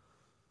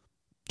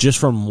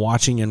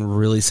watching and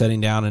really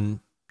sitting down and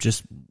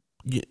just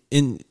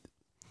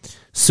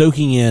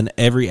soaking in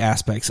every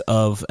aspect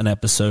of an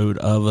episode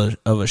of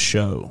a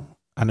show.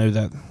 I know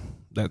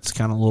that's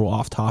kind of a little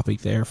off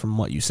topic there from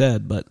what you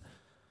said, but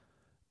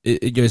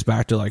it goes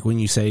back to, like, when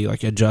you say,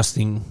 like,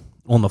 adjusting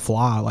on the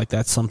fly, like,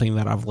 that's something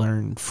that I've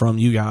learned from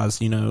you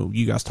guys. You know,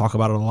 you guys talk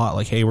about it a lot,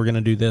 like, hey, we're going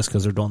to do this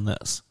because they're doing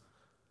this.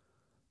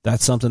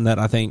 That's something that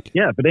I think.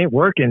 Yeah, if it ain't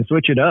working,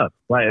 switch it up.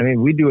 Like, I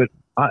mean, we do it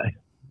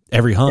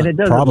every hunt,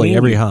 probably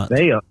every hunt.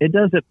 It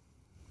does it,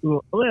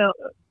 well,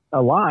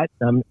 a lot.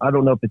 I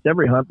don't know if it's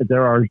every hunt, but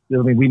there are, I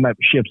mean, we might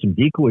ship some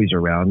decoys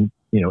around,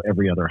 you know,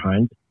 every other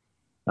hunt.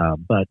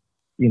 But,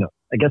 you know,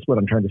 I guess what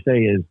I'm trying to say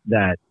is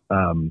that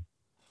I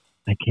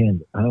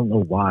don't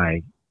know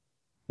why.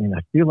 And I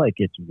feel like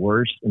it's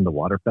worse in the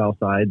waterfowl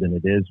side than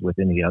it is with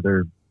any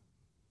other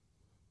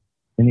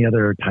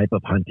type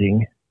of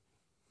hunting.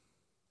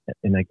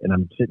 And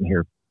I'm sitting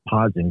here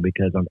pausing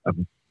because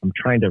I'm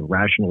trying to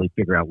rationally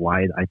figure out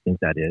why I think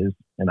that is.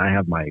 And I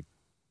have my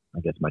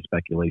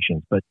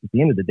speculations, but at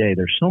the end of the day,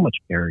 there's so much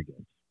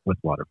arrogance with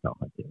waterfowl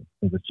hunting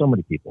and with so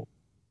many people.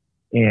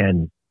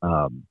 And,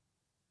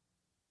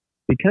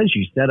 because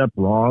you set up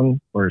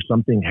wrong or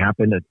something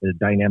happened, a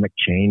dynamic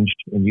changed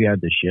and you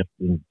had to shift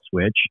and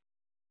switch,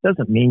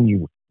 doesn't mean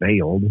you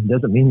failed. It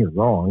doesn't mean you're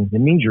wrong. It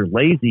means you're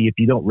lazy if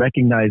you don't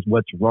recognize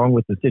what's wrong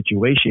with the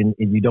situation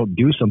and you don't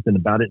do something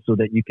about it so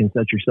that you can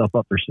set yourself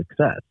up for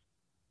success.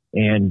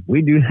 And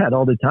we do that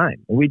all the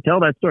time. And we tell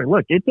that story.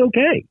 Look, it's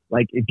okay.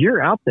 Like, if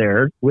you're out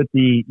there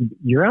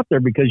you're out there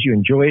because you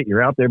enjoy it.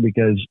 You're out there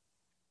because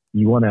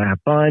you want to have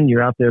fun.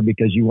 You're out there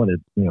because you want to,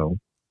 you know,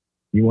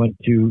 you want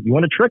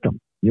to trick them.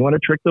 You want to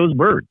trick those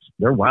birds.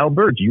 They're wild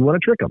birds. You want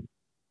to trick them.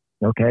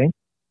 Okay.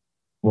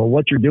 Well,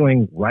 what you're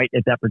doing right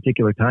at that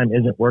particular time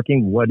isn't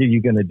working. What are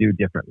you going to do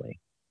differently?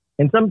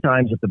 And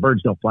sometimes if the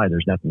birds don't fly,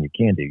 there's nothing you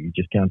can do. You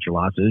just count your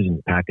losses and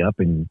you pack up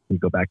and you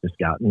go back to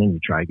scouting and you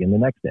try again the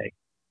next day.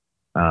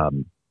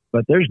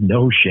 But there's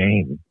no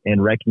shame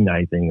in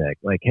recognizing that,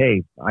 like,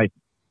 hey,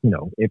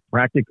 it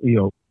practically,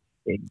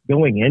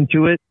 going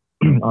into it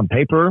on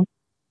paper,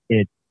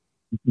 it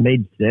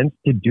made sense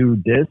to do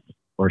this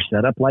or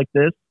set up like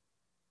this.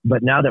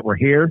 But now that we're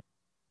here,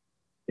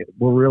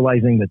 we're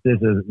realizing that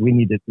we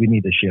need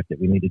to shift it.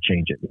 We need to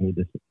change it. We need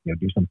to,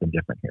 do something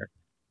different here.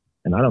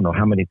 And I don't know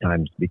how many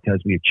times,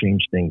 because we've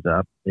changed things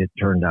up, it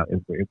turned out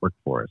it worked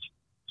for us.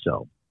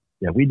 So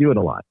yeah, we do it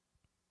a lot.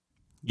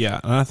 Yeah.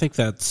 And I think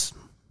that's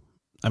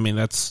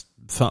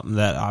something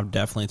that I've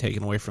definitely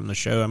taken away from the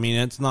show. I mean,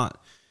 it's not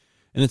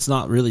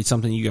really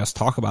something you guys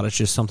talk about. It's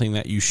just something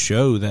that you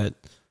show that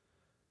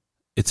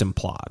it's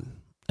implied.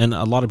 And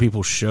a lot of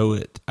people show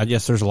it. I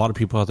guess there's a lot of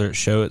people out there that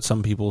show it.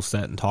 Some people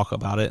sit and talk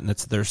about it, and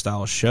it's their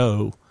style of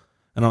show.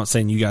 And I'm not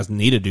saying you guys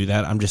need to do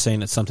that. I'm just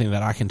saying it's something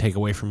that I can take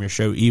away from your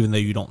show, even though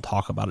you don't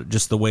talk about it.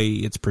 Just the way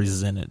it's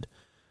presented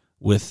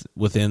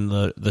within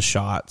the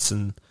shots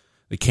and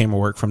the camera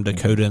work from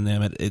Dakota and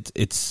them.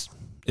 It's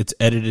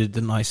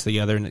edited nice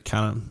together, and it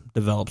kind of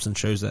develops and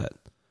shows that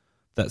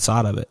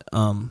side of it.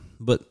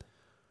 But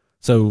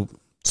so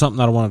something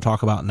that I want to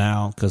talk about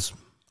now, because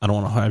I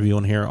don't want to have you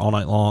on here all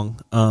night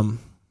long.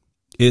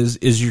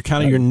 Is your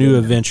kind of your new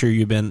adventure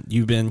you've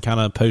been kind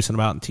of posting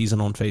about and teasing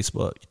on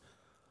Facebook.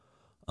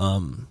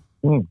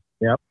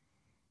 Yep.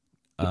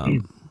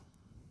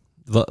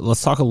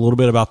 Let's talk a little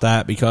bit about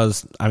that,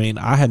 because I mean,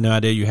 I had no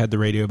idea you had the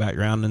radio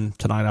background, and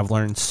tonight I've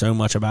learned so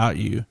much about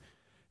you,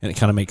 and it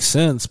kind of makes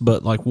sense.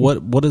 But like,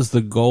 what is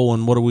the goal,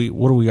 and what do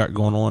we got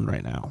going on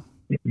right now?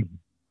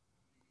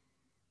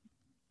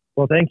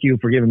 Well, thank you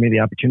for giving me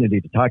the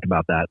opportunity to talk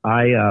about that.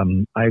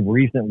 I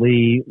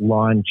recently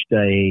launched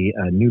a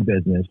new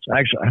business.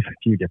 Actually, I have a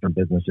few different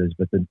businesses,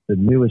 but the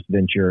newest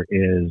venture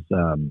is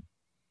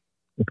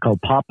it's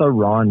called Papa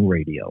Ron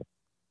Radio.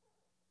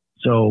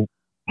 So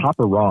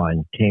Papa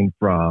Ron came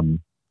from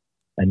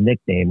a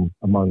nickname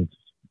amongst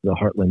the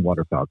Heartland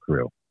Waterfowl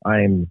crew.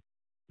 I'm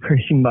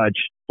pretty much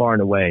far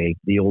and away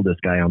the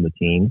oldest guy on the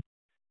team.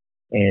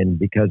 And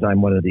because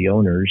I'm one of the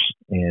owners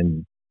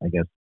and I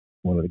guess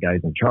one of the guys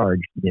in charge,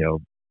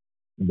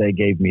 they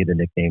gave me the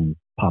nickname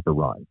Papa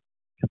Ron,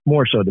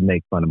 more so to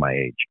make fun of my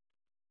age.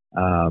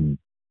 I'm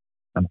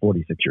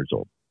 46 years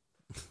old.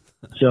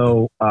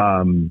 So,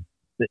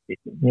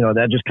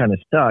 that just kind of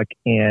stuck.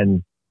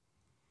 And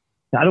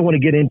I don't want to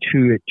get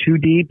into it too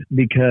deep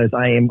because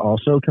I am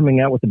also coming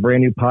out with a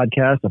brand new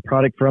podcast. A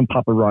product from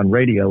Papa Ron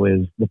Radio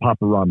is the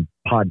Papa Ron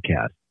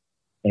Podcast.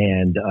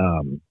 And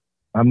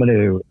I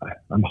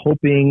was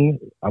hoping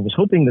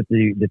that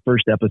the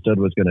first episode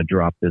was going to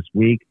drop this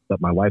week, but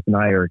my wife and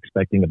I are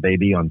expecting a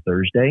baby on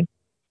Thursday.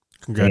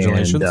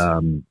 Congratulations.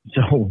 And,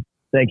 so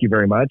thank you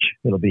very much.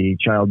 It'll be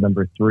child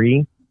number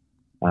 3.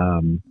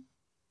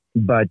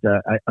 But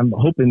I'm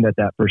hoping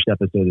that first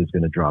episode is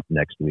going to drop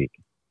next week.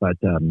 But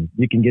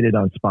you can get it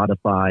on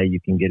Spotify. You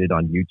can get it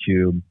on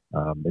YouTube.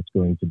 It's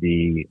going to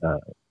be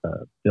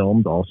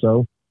filmed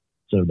also.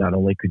 So not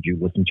only could you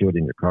listen to it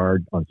in your car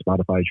on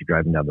Spotify as you're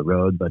driving down the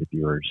road, but if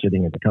you were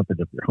sitting in the comfort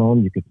of your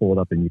home, you could pull it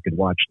up and you could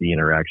watch the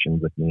interaction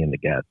with me and the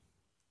guests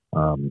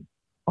on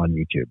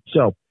YouTube.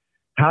 So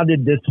how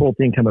did this whole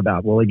thing come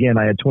about? Well, again,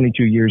 I had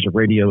 22 years of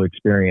radio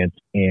experience.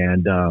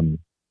 And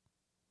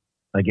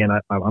again,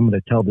 I'm going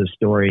to tell this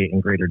story in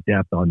greater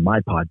depth on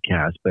my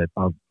podcast, but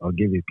I'll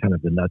give you kind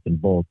of the nuts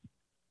and bolts.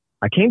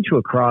 I came to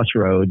a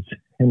crossroads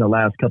in the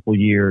last couple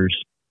years,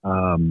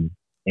 and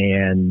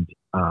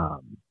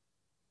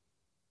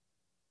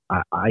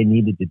I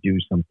needed to do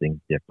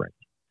something different.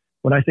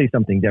 When I say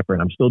something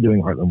different, I'm still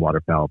doing Heartland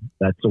Waterfowl.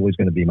 That's always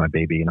going to be my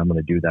baby, and I'm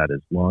going to do that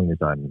as long as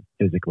I'm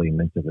physically and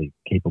mentally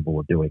capable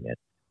of doing it.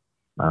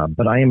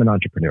 But I am an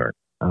entrepreneur,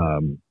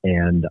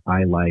 and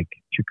I like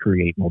to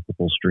create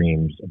multiple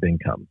streams of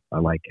income. I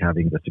like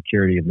having the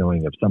security of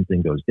knowing if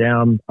something goes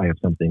down, I have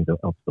something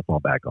else to fall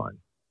back on.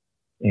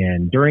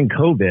 And during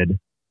COVID,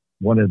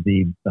 one of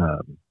the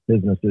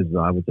businesses that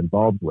I was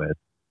involved with,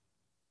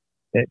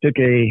 it took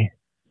a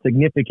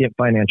significant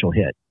financial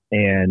hit,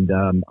 and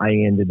I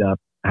ended up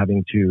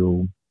having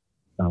to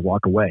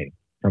walk away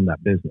from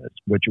that business,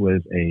 which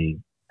was a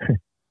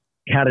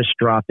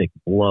catastrophic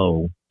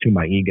blow to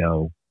my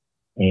ego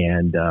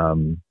and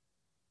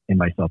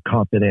my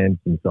self-confidence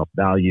and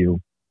self-value.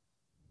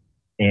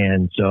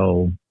 And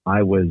so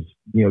I was,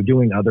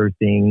 doing other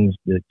things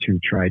to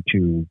try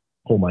to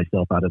pull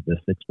myself out of this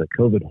 6-foot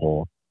COVID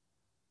hole,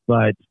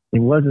 but it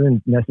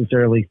wasn't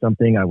necessarily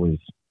something I was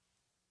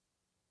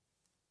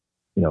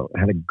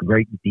had a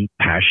great deep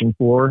passion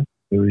for.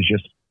 It was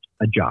just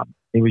a job.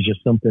 It was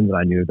just something that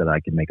I knew that I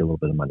could make a little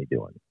bit of money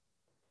doing.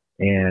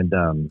 And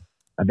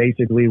I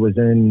basically was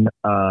in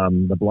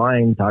the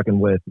blind talking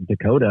with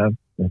Dakota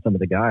and some of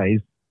the guys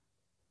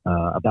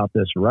about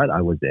this rut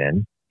I was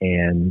in.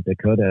 And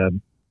Dakota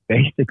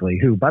basically,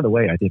 who, by the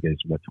way, I think is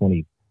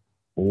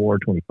 24,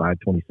 25,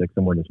 26,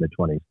 somewhere in his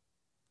mid-20s.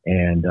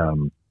 And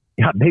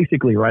got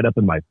basically right up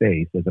in my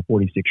face as a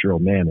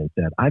 46-year-old man and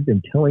said, I've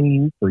been telling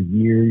you for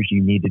years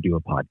you need to do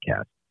a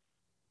podcast.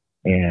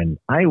 And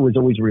I was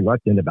always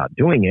reluctant about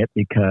doing it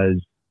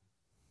because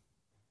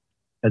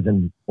as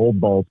an old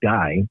bald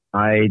guy,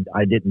 I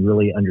didn't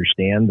really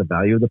understand the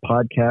value of the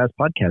podcast.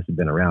 Podcasts have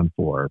been around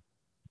for,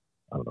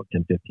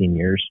 10, 15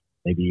 years,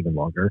 maybe even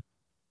longer.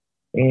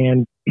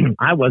 And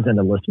I wasn't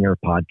a listener of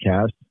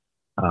podcasts.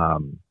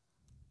 And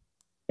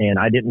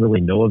I didn't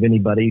really know of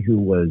anybody who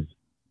was,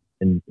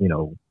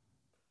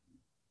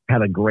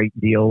 had a great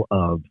deal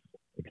of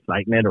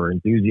excitement or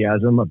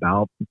enthusiasm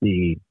about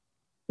the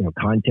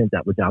content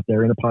that was out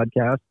there in a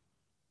podcast.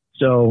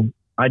 So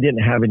I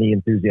didn't have any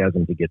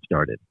enthusiasm to get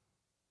started.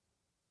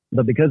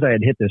 But because I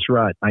had hit this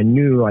rut, I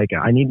knew I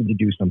needed to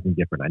do something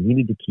different. I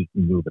needed to keep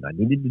moving. I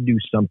needed to do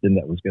something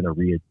that was going to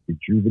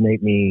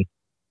rejuvenate me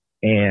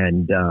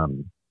and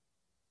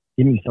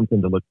give me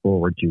something to look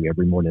forward to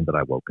every morning that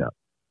I woke up.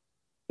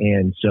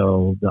 And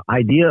so the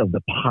idea of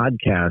the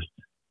podcast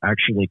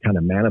actually kind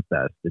of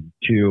manifested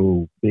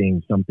to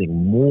being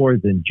something more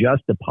than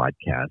just a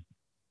podcast.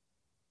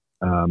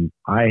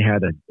 I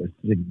had a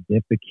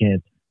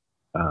significant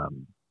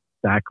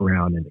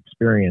background and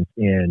experience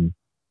in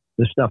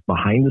the stuff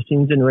behind the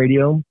scenes in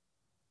radio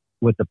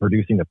with the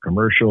producing of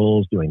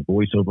commercials, doing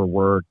voiceover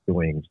work,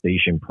 doing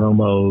station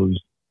promos,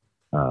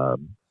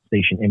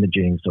 station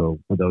imaging. So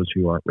for those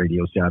who aren't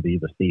radio savvy,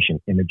 the station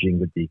imaging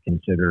would be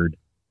considered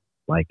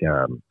like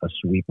a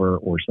sweeper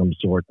or some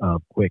sort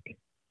of quick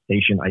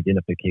station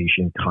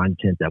identification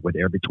content that would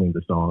air between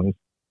the songs.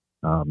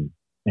 And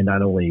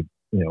not only,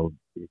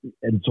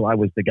 and so I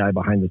was the guy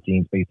behind the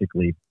scenes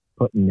basically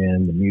putting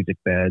in the music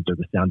beds or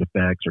the sound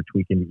effects or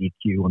tweaking the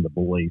EQ on the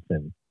voice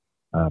and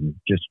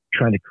just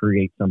trying to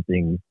create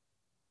something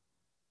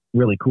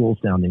really cool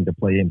sounding to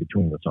play in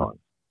between the songs.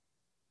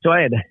 So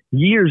I had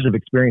years of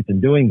experience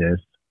in doing this,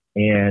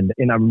 and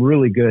I'm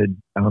really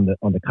good on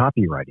the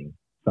copywriting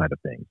side of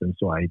things. And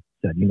so I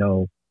said,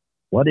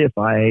 what if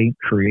I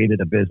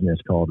created a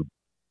business called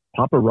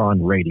Papa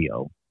Ron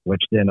Radio,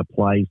 which then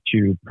applies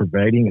to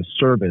providing a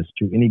service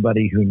to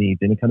anybody who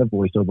needs any kind of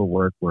voiceover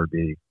work where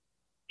the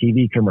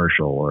TV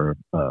commercial or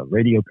a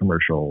radio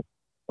commercial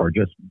or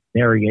just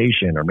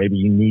narration, or maybe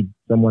you need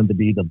someone to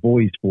be the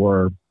voice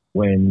for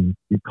when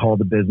you call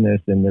the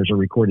business and there's a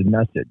recorded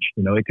message.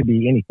 You know, it could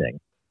be anything,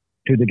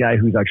 to the guy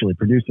who's actually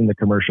producing the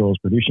commercials,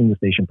 producing the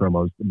station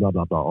promos, blah,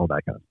 blah, blah, all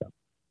that kind of stuff.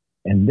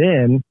 And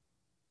then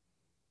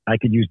I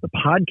could use the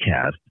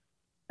podcast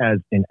as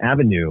an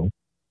avenue,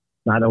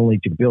 not only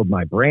to build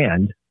my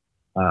brand,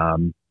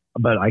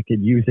 but I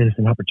could use it as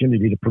an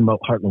opportunity to promote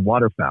Heartland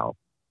Waterfowl,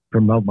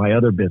 promote my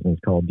other business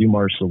called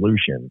Dumar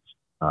Solutions,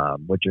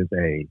 which is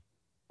a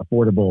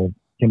affordable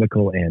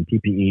chemical and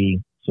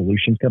PPE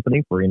solutions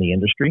company for any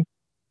industry.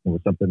 It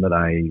was something that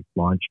I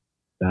launched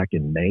back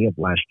in May of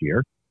last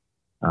year.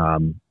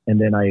 And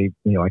then I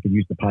could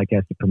use the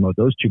podcast to promote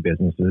those two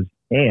businesses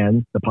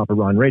and the Papa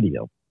Ron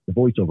Radio, the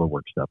voiceover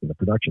work stuff and the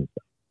production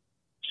stuff.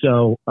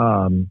 So,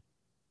 and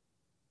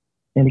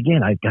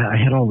again, I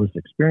had all this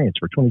experience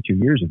for 22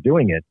 years of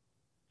doing it.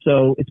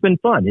 So it's been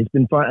fun. It's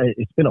been fun.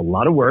 It's been a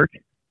lot of work,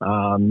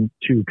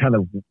 to kind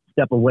of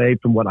step away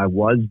from what I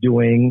was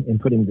doing and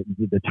putting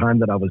the time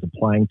that I was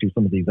applying to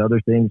some of these other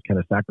things, kind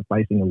of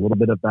sacrificing a little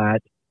bit of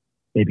that,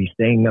 maybe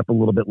staying up a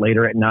little bit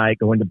later at night,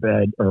 going to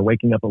bed, or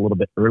waking up a little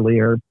bit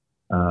earlier,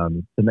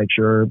 to make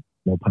sure,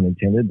 no pun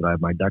intended, that I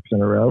have my ducks in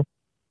a row.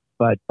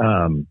 But,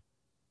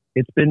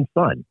 it's been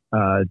fun,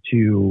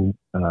 to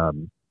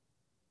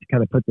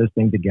kind of put this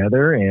thing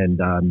together, and,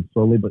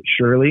 slowly but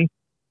surely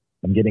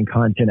I'm getting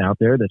content out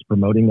there that's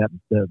promoting that,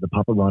 the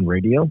Papa Ron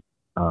Radio.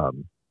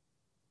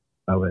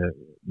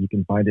 You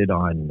can find it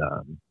on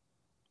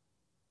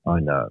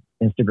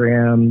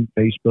Instagram,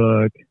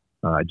 Facebook.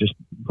 I just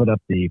put up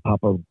the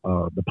Papa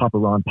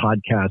Ron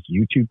podcast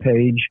YouTube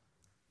page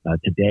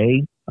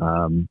today.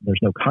 There's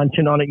no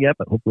content on it yet,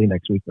 but hopefully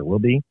next week there will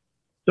be.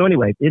 So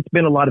anyway, it's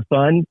been a lot of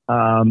fun,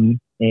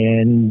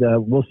 and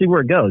we'll see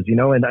where it goes. You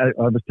know, and I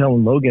was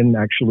telling Logan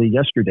actually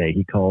yesterday.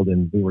 He called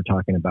and we were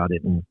talking about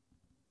it, and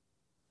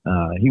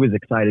he was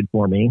excited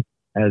for me,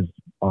 as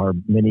are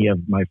many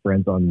of my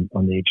friends on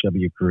the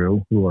HW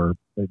crew, who are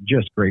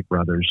just great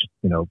brothers,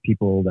 you know,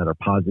 people that are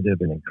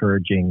positive and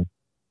encouraging.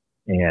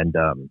 And,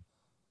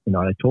 you know,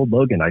 I told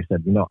Logan, I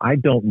said, you know, I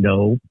don't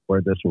know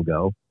where this will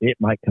go. It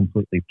might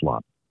completely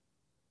flop,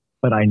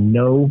 but I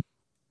know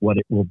what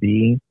it will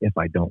be if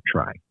I don't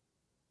try.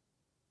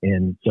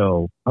 And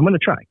so I'm going to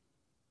try.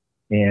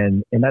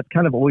 And that's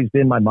kind of always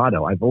been my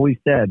motto. I've always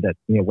said that,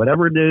 you know,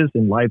 whatever it is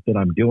in life that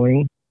I'm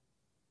doing,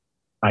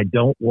 I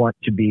don't want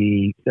to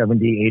be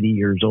 70, 80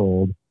 years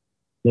old,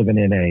 living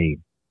in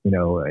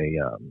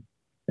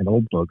an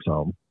old folks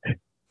home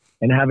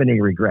and have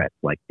any regrets.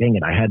 Like, dang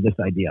it, I had this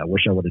idea. I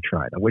wish I would have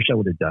tried. I wish I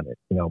would have done it.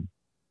 You know,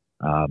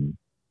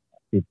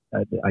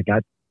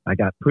 I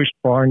got pushed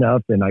far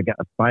enough, and I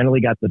finally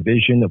got the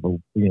vision of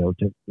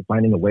to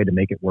finding a way to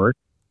make it work.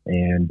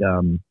 And,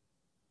 I'm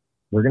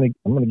going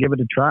to give it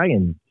a try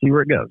and see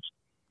where it goes.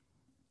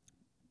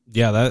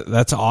 Yeah,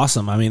 that's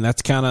awesome. I mean,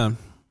 that's kind of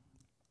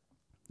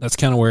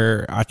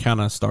where I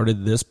kind of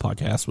started this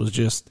podcast, was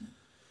just,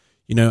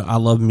 you know, I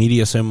love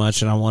media so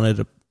much, and I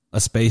wanted a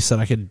space that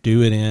I could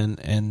do it in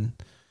and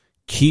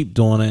keep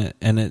doing it.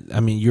 And I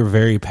mean, you're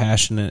very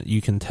passionate.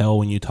 You can tell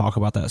when you talk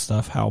about that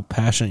stuff, how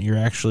passionate you're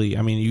actually,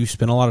 I mean, you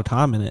spend a lot of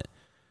time in it,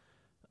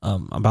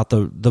 about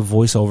the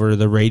voiceover,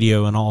 the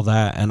radio and all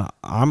that. And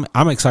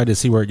I'm excited to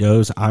see where it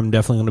goes. I'm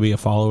definitely going to be a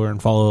follower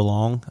and follow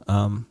along.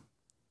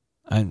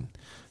 And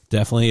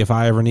definitely, if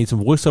I ever need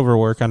some voiceover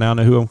work, I now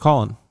know who I'm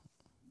calling.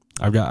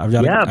 I've got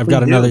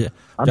another.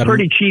 I'm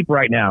pretty cheap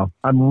right now.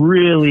 I'm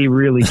really,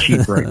 really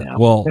cheap right now.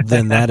 Well,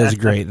 then that is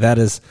great. That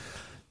is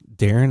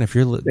Darren. If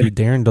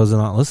Darren does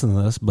not listen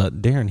to this,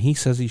 but Darren, he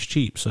says he's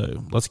cheap.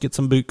 So let's get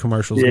some boot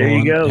commercials there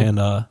going. You go. And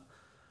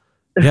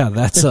yeah,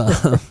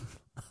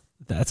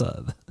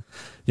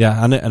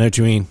 yeah. I know what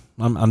you mean.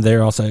 I'm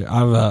there also.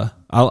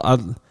 I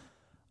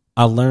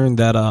learned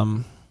that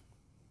I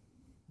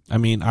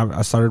mean,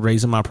 I started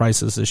raising my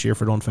prices this year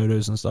for doing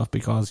photos and stuff,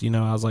 because, you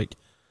know, I was like,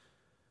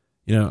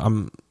 you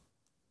know,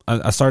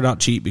 I started out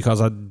cheap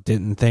because I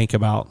didn't think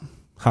about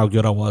how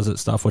good I was at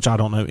stuff, which I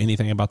don't know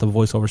anything about the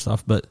voiceover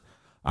stuff, but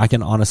I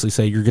can honestly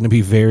say you're going to be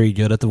very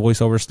good at the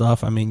voiceover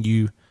stuff. I mean,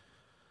 you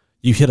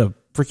hit a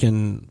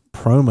freaking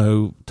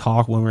promo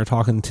talk when we were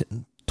talking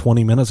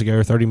 20 minutes ago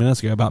or 30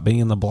 minutes ago about being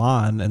in the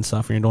blind and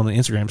stuff, when you're doing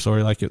an Instagram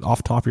story, like off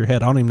the top of your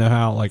head. I don't even know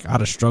how, like,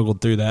 I'd have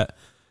struggled through that.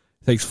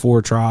 It takes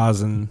 4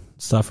 tries and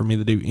stuff for me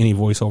to do any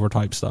voiceover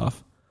type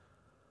stuff.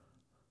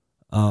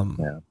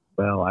 Yeah.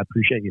 Well, I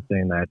appreciate you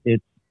saying that.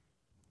 It's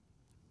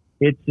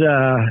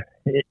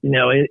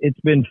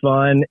been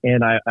fun,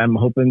 and I'm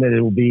hoping that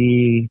it will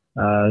be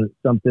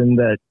something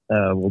that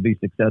will be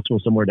successful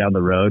somewhere down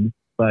the road.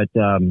 But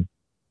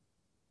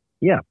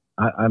yeah,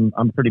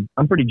 I'm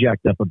pretty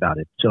jacked up about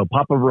it. So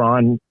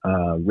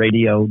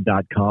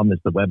PapaRonRadio.com is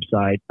the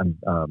website. I'm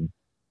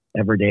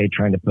every day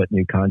trying to put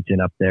new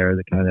content up there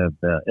that kind of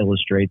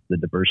illustrates the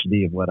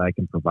diversity of what I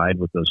can provide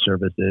with those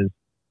services.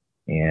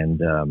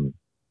 And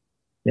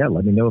yeah,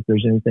 let me know if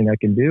there's anything I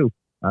can do.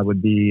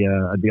 I'd be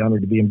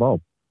honored to be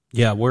involved.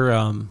 Yeah, we're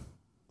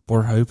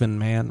hoping,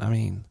 man. I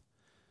mean,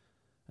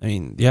 I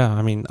mean, yeah,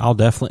 I mean, I'm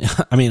definitely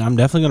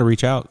going to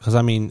reach out because,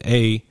 I mean,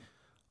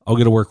 I'll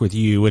get to work with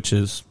you, which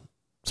is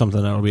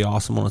something that'll be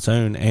awesome on its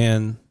own.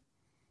 And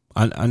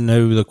I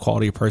know the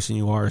quality of person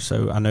you are,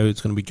 so I know it's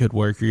going to be good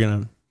work. You're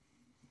going to,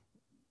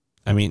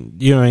 I mean,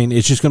 you know what I mean?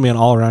 It's just going to be an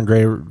all around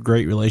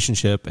great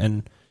relationship.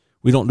 And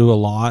we don't do a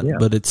lot,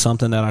 but it's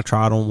something that I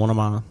tried on one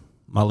of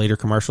my later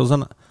commercials.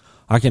 And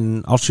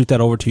I'll shoot that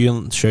over to you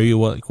and show you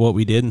what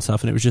we did and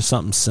stuff. And it was just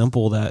something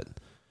simple that,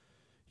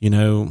 you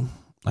know,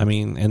 I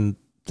mean, and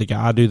the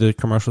guy I do the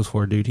commercials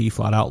for, dude, he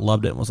flat out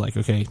loved it and was like,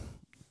 okay,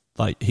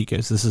 like he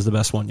goes, this is the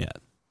best one yet.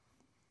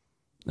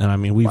 And I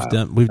mean, we've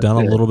done a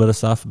little bit of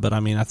stuff, but I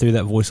mean, I threw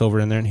that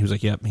voiceover in there and he was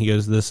like, yep. He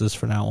goes, this is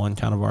for now on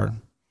kind of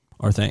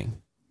our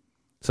thing.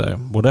 So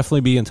we'll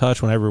definitely be in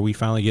touch whenever we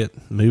finally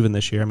get moving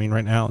this year. I mean,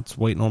 right now it's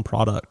waiting on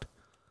product.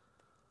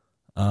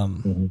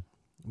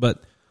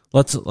 But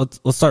let's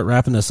start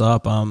wrapping this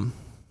up.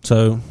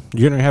 So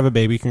you're going to have a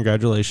baby.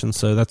 Congratulations.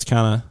 So that's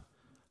kind of,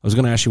 I was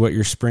going to ask you what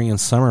your spring and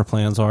summer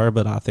plans are,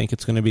 but I think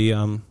it's going to be,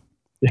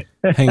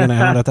 hanging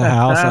out at the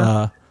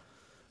house.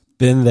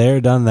 Been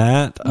there, done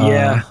that.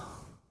 Yeah.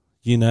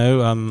 You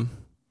know,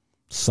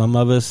 some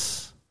of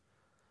us,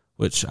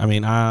 which I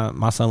mean,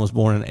 my son was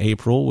born in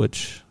April,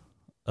 which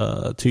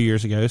 2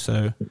 years ago.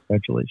 So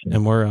congratulations.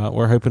 And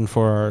we're hoping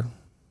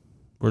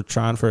we're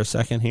trying for a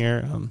second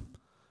here.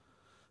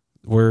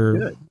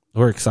 We're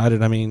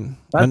excited. I mean,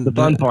 that's the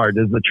fun part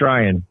is the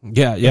trying.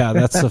 Yeah,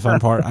 that's the fun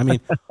part. I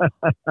mean,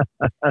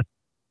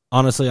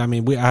 honestly, I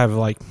mean,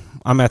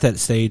 I'm at that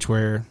stage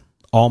where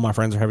all my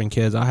friends are having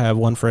kids. I have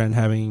one friend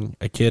having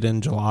a kid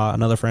in July,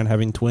 another friend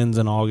having twins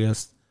in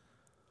August.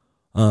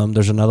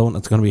 There's another one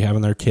that's going to be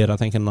having their kid, I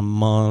think, in a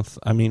month.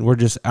 I mean,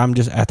 I'm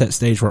just at that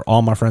stage where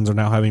all my friends are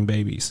now having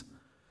babies.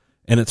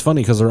 And it's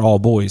funny because they're all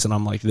boys, and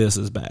I'm like, this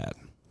is bad.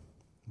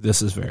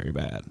 This is very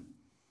bad.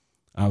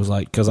 I was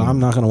like, because I'm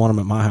not going to want them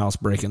at my house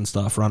breaking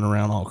stuff, running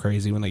around all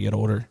crazy when they get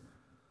older.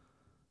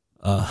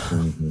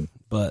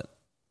 But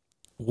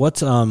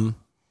what's something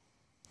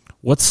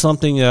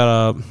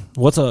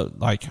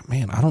that,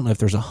 man, I don't know if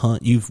there's a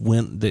hunt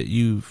that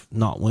you've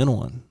not went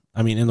on.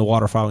 I mean, in the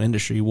waterfowl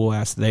industry, we'll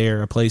ask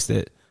there a place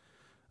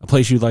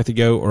you'd like to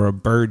go, or a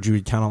bird you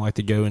would kind of like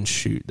to go and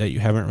shoot that you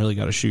haven't really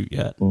got to shoot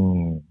yet.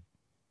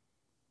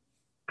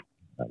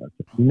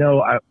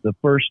 No, I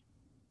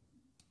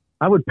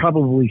would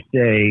probably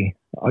say,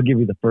 I'll give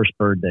you the first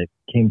bird that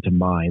came to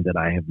mind that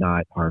I have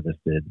not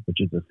harvested,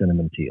 which is a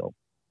cinnamon teal.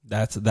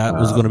 That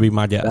was going to be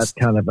my guess. That's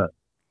kind of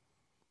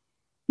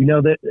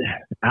that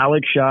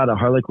Alex shot a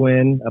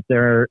harlequin up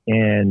there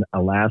in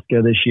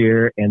Alaska this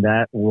year, and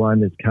that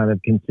one is kind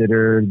of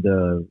considered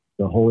the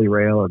holy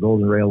rail or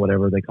golden rail,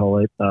 whatever they call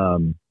it,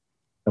 of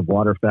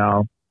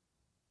waterfowl.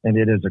 And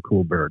it is a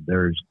cool bird.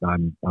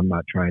 I'm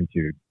not trying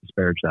to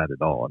disparage that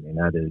at all. I mean,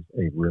 that is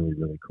a really,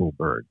 really cool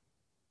bird.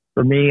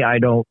 For me,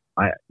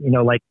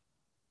 like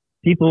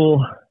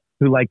people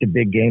who like to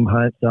big game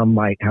hunt, some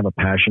might have a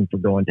passion for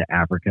going to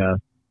Africa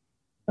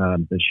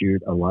to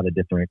shoot a lot of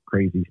different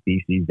crazy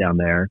species down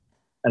there.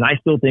 And I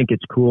still think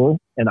it's cool,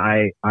 and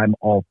I'm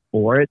all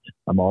for it.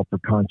 I'm all for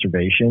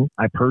conservation.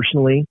 I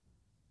personally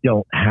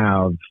don't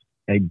have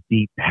a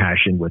deep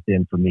passion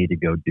within for me to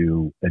go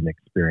do an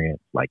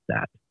experience like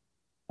that.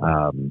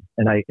 And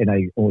I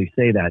only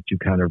say that to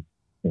kind of,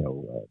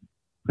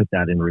 put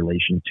that in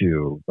relation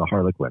to the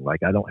harlequin.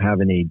 Like, I don't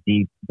have any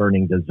deep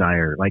burning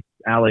desire. Like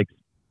Alex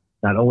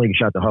not only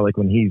shot the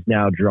harlequin, he's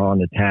now drawn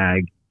a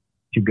tag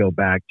to go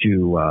back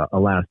to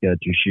Alaska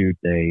to shoot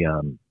a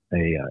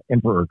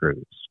emperor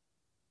goose,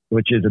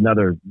 which is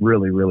another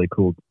really, really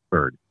cool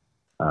bird.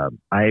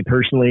 I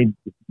personally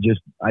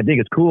I think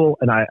it's cool,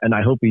 and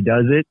I hope he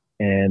does it,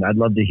 and I'd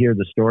love to hear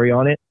the story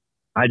on it.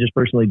 I just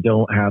personally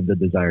don't have the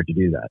desire to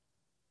do that.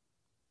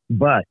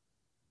 But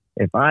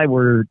if I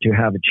were to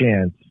have a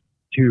chance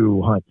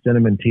to hunt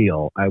cinnamon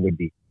teal, I would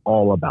be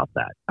all about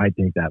that. I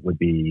think that would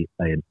be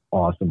an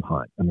awesome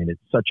hunt. I mean,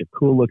 it's such a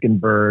cool looking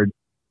bird.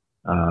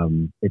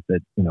 It's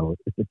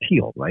a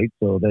teal, right?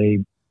 So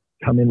they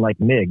come in like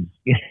MiGs,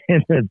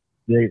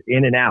 they're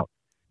in and out.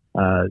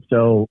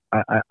 So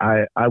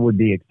I would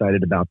be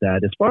excited about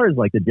that. As far as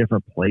like the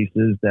different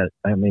places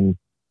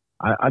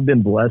I've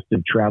been blessed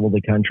to travel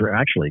the country,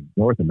 actually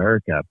North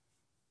America,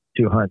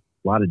 to hunt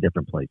a lot of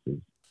different places.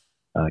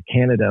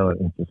 Canada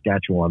and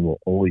Saskatchewan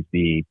will always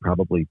be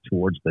probably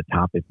towards the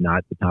top, if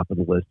not the top of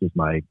the list, is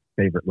my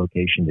favorite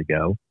location to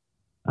go.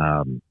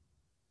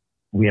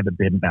 We haven't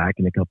been back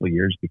in a couple of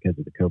years because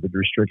of the COVID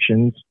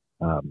restrictions.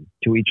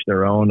 To each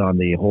their own on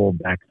the whole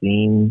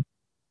vaccine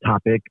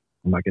topic.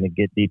 I'm not going to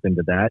get deep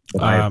into that,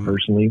 but I have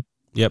personally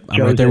I'm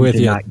right there with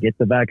you. Not get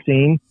the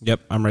vaccine.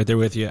 Yep, I'm right there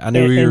with you. I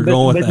knew where you were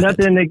going with that.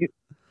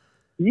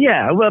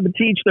 But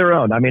to each their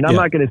own. I mean, I'm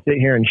not going to sit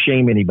here and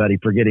shame anybody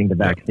for getting the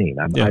vaccine.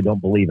 I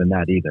don't believe in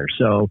that either.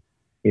 So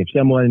if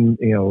someone,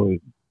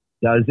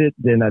 does it,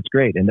 then that's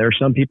great. And there are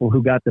some people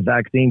who got the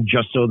vaccine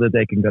just so that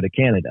they can go to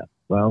Canada.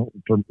 Well,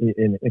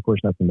 and of course,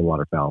 that's in the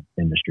waterfowl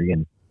industry.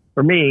 And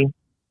for me,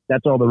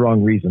 that's all the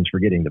wrong reasons for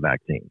getting the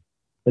vaccine.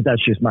 But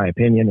that's just my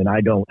opinion, and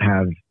I don't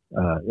have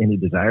any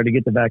desire to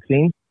get the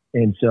vaccine.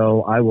 And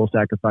so I will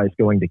sacrifice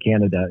going to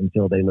Canada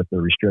until they lift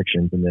the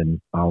restrictions, and then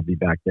I'll be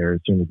back there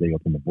as soon as they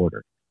open the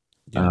border.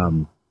 Yeah.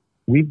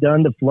 We've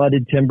done the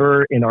flooded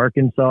timber in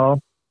Arkansas.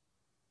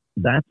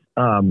 That's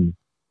a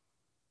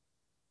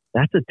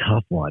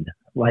tough one.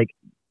 Like,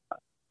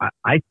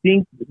 I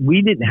think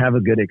we didn't have a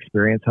good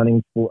experience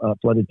hunting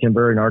flooded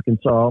timber in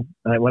Arkansas.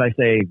 When I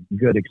say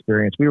good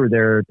experience, we were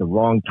there at the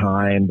wrong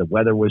time. The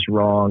weather was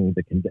wrong.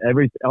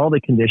 All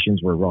the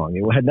conditions were wrong.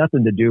 It had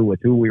nothing to do with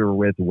who we were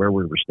with or where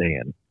we were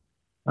staying.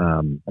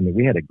 I mean,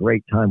 we had a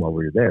great time while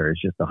we were there.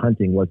 It's just the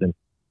hunting wasn't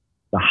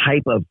the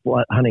hype of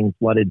hunting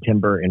flooded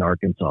timber in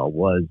Arkansas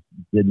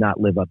did not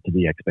live up to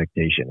the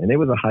expectation, and it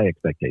was a high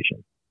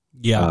expectation.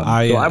 Yeah,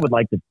 so I would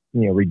like to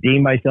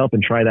redeem myself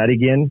and try that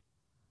again.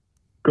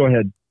 Go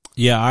ahead.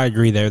 Yeah, I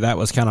agree there. That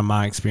was kind of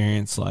my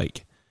experience.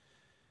 Like,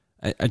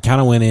 I kind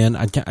of went in.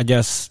 I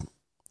guess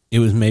it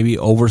was maybe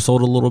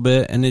oversold a little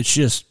bit, and it's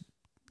just,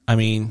 I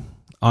mean,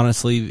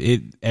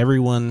 honestly,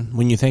 everyone,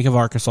 when you think of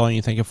Arkansas and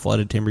you think of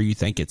flooded timber, you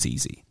think it's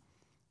easy.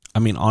 I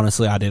mean,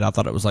 honestly, I did. I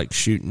thought it was like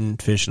shooting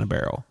fish in a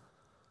barrel.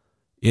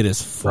 It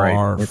is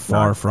far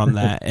from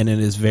that, and it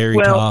is very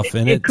tough.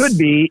 And it could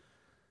be.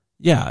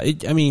 Yeah,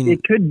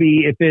 it could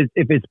be if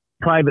it's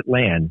private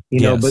land,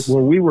 but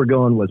where we were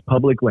going was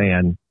public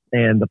land.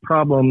 And the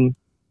problem,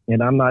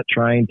 and I'm not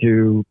trying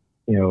to,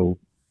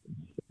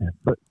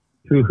 put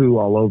hoo-hoo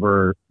all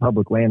over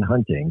public land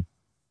hunting,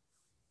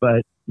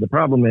 but the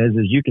problem is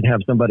you can have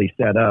somebody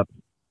set up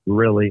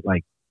really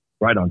like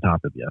right on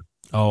top of you.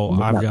 Oh,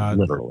 not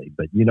literally,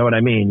 but you know what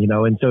I mean,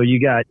 and so you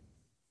got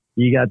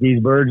these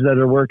birds that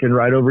are working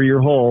right over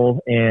your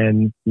hole,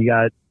 and you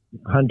got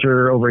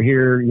hunter over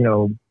here,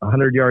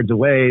 100 yards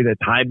away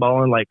that's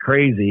highballing like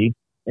crazy.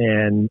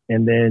 And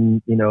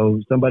then,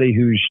 somebody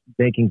who's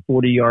making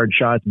 40-yard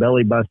shots,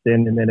 belly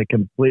busting, and then it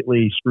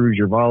completely screws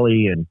your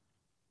volley. And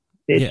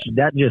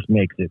that just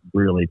makes it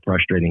really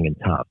frustrating and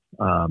tough.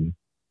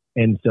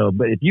 And so,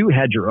 but if you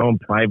had your own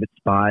private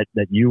spot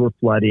that you were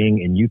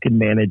flooding and you can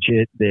manage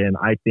it, then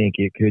I think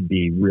it could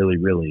be really,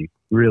 really,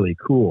 really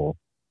cool.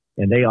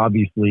 And they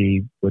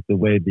obviously, with the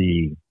way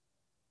the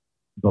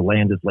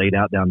land is laid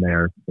out down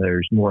there,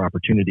 there's more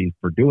opportunities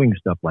for doing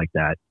stuff like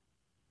that.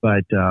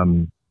 But,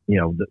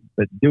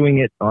 but doing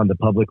it on the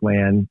public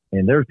land,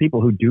 and there's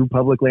people who do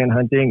public land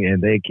hunting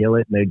and they kill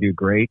it and they do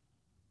great,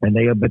 and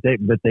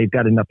they've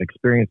got enough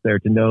experience there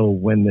to know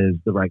when is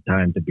the right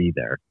time to be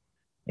there.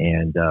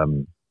 And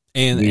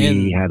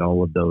we had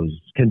all of those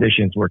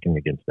conditions working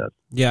against us.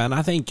 Yeah. And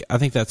I think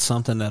that's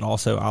something that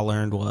also I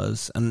learned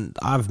was, and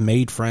I've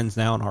made friends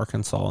now in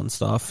Arkansas and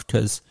stuff,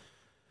 because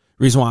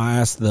the reason why I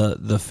asked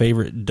the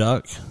favorite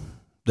duck,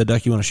 the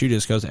duck you want to shoot,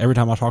 is because every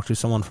time I talk to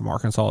someone from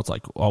Arkansas, it's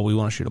like, oh, we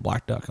want to shoot a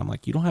black duck. I'm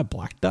like, you don't have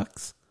black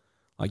ducks?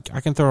 Like,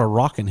 I can throw a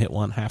rock and hit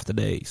one half the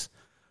days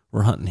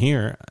we're hunting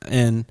here.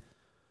 And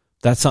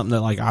that's something that,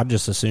 like, I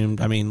just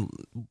assumed, I mean,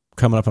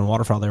 coming up in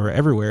waterfowl, they were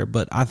everywhere.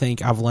 But I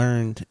think I've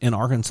learned in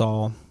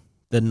Arkansas,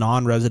 the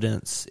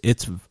non-residents,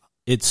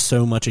 it's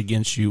so much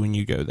against you when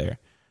you go there.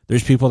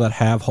 There's people that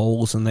have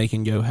holes and they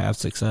can go have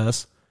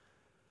success.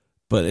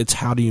 But it's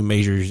how do you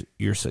measure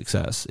your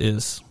success?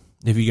 Is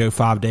if you go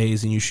 5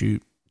 days and you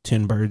shoot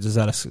 10 birds, is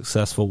that a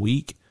successful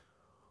week?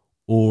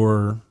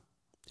 Or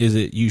is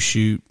it you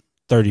shoot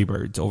 30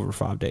 birds over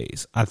 5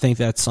 days? I think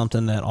that's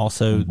something that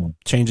also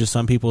changes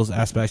some people's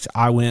aspects.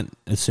 I went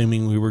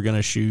assuming we were going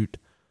to shoot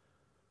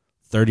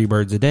 30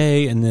 birds a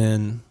day, and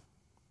then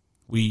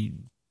we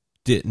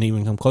didn't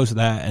even come close to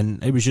that.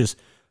 And it was just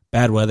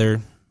bad weather.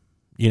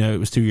 It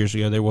was 2 years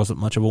ago. There wasn't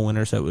much of a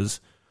winter, so it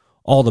was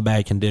all the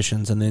bad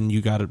conditions. And then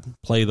you got to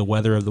play the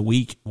weather of the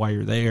week while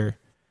you're there.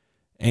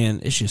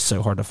 And it's just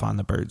so hard to find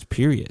the birds,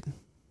 period,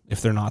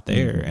 if they're not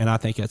there. And I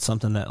think that's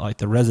something that, like,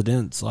 the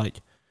residents, like,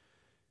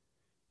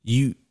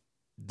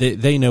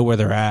 they know where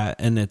they're at,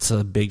 and it's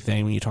a big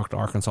thing when you talk to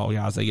Arkansas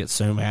guys. They get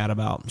so mad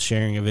about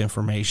sharing of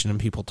information and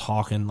people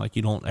talking, like,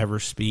 you don't ever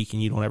speak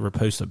and you don't ever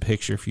post a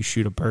picture if you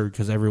shoot a bird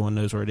because everyone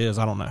knows where it is.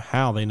 I don't know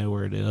how they know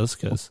where it is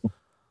because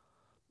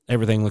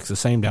everything looks the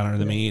same down there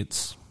to me.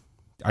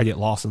 I get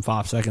lost in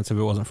 5 seconds if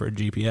it wasn't for a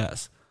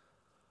GPS.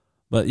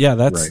 But, yeah,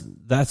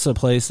 that's a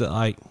place that,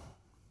 like,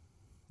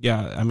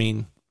 yeah, I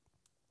mean,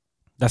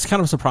 that's kind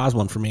of a surprise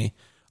one for me.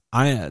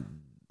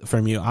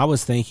 From you, I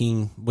was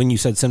thinking when you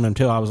said Cinnamon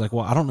Hill, I was like,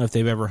 well, I don't know if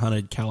they've ever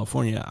hunted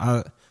California,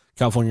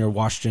 or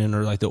Washington,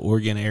 or like the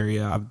Oregon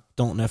area. I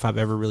don't know if I've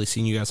ever really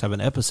seen you guys have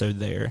an episode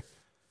there,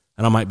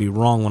 and I might be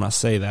wrong when I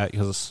say that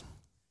because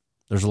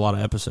there's a lot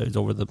of episodes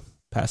over the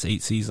past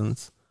 8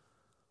 seasons.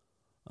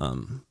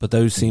 But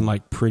those seem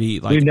like pretty.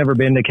 Like, we've never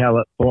been to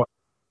California.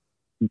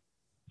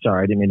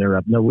 Sorry, I didn't mean to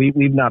interrupt. No, we've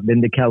not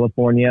been to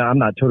California. I'm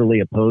not totally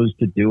opposed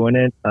to doing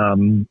it.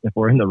 If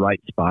we're in the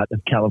right spot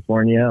of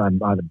California, I'm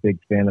not a big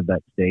fan of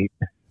that state.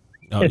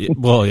 Oh, yeah.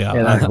 Well, yeah,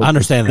 I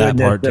understand that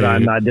part too.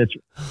 I'm not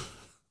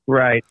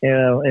right,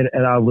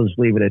 and I'll just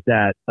leave it at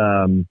that.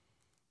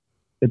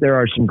 But there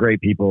are some great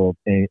people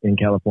in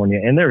California,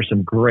 and there are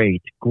some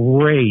great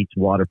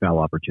waterfowl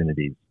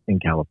opportunities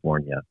in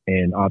California.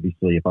 And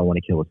obviously, if I want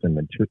to kill a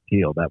cinnamon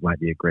teal, that might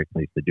be a great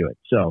place to do it.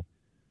 So,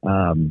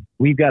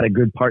 We've got a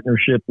good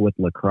partnership with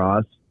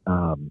lacrosse.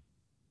 I'm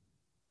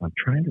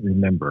trying to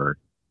remember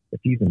if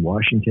he's in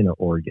Washington or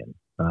Oregon.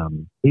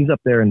 He's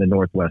up there in the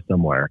Northwest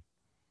somewhere.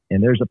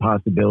 And there's a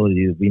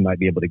possibility that we might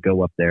be able to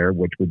go up there,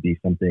 which would be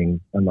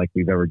something unlike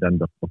we've ever done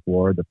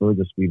before. The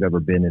furthest we've ever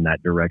been in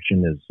that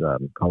direction is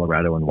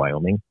Colorado and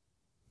Wyoming.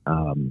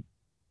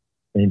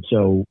 And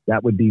so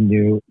that would be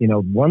new. You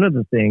know, one of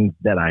the things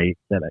that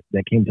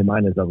came to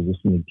mind as I was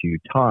listening to you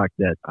talk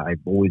that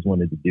I've always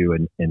wanted to do,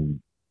 and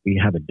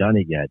we haven't done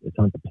it yet, is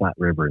hunt the Platte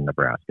River in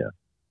Nebraska.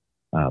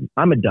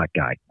 I'm a duck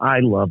guy. I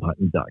love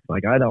hunting ducks.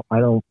 Like I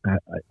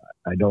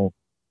don't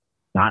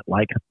not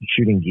like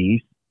shooting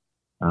geese.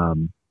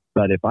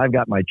 But if I've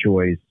got my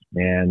choice,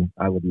 man,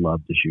 I would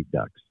love to shoot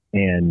ducks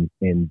and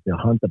to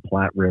hunt the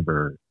Platte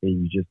River.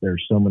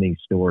 There's so many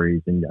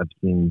stories, and I've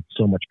seen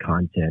so much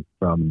content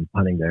from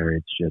hunting there.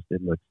 It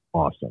looks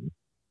awesome.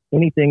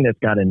 Anything that's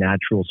got a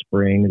natural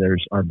spring.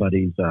 There's our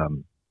buddies.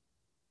 We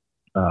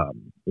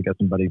got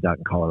some buddies out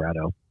in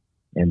Colorado,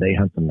 and they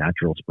hunt some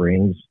natural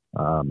springs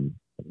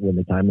when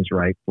the time is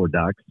right for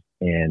ducks,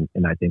 and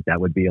I think that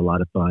would be a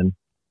lot of fun.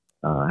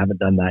 I haven't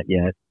done that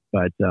yet,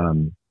 but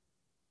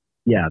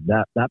yeah,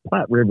 that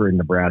Platte River in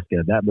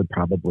Nebraska, that would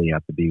probably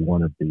have to be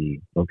one of the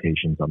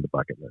locations on the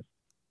bucket list.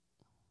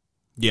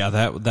 Yeah,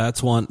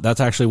 that's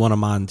actually one of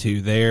mine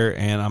too there,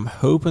 and I'm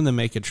hoping to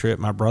make a trip.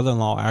 My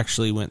brother-in-law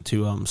actually went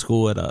to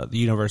school at the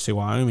University of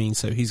Wyoming,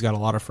 so he's got a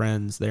lot of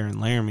friends there in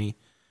Laramie.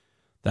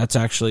 That's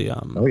actually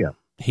oh yeah,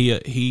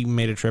 he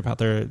made a trip out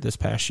there this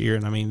past year,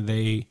 and I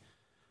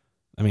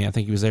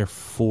think he was there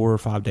 4 or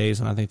 5 days,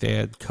 and I think they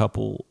had a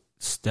couple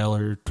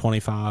stellar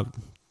 25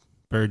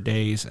 bird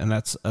days, and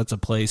that's a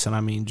place, and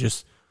I mean,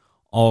 just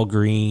all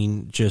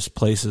green, just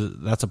places.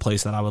 That's a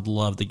place that I would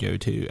love to go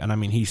to. And I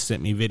mean, he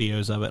sent me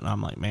videos of it, and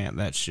I'm like, man,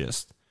 that's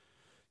just,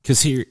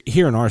 because here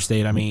in our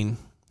state, I mean,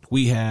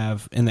 we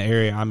have, in the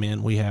area I'm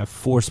in, we have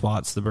 4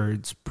 spots the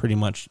birds pretty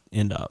much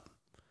end up,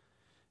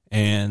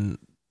 and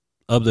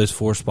of those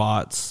 4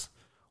 spots,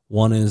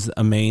 one is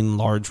a main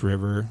large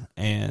river,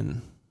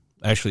 and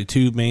actually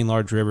 2 main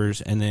large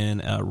rivers, and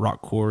then a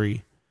rock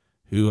quarry.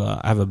 Who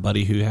I have a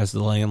buddy who has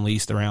the land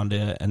leased around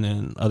it, and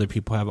then other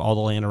people have all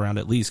the land around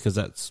it leased, because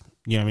that's,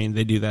 you know what I mean,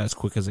 they do that as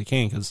quick as they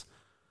can, because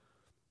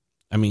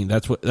I mean,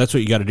 that's what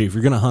you got to do. If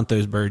you're going to hunt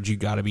those birds, you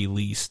got to be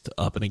leased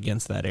up and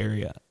against that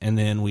area. And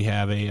then we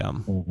have a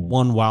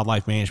one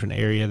wildlife management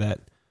area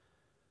that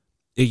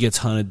it gets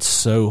hunted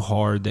so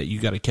hard that you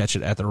got to catch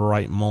it at the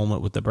right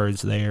moment with the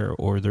birds there,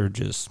 or they're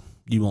just,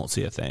 you won't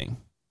see a thing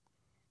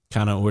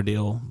kind of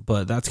ordeal.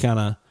 But that's kind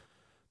of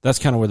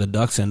where the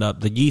ducks end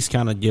up. The geese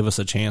kind of give us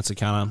a chance to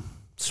kind of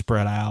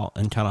spread out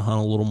and kind of hunt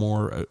a little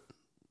more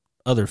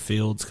other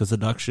fields, because the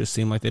ducks just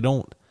seem like they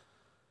don't.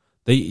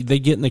 They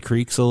get in the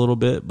creeks a little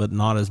bit, but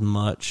not as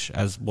much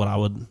as what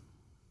I'd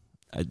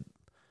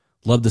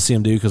love to see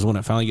them do, because when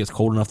it finally gets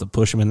cold enough to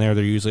push them in there,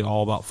 they're usually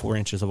all about 4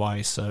 inches of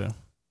ice. So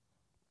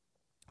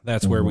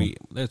that's where we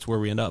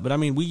end up. But I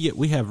mean,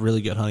 we have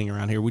really good hunting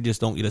around here. We just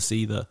don't get to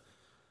see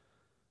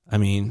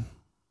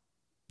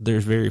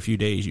there's very few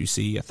days you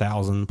see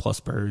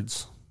 1,000+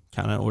 birds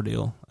kind of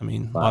ordeal. I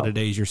mean, wow. A lot of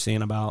days you're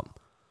seeing about,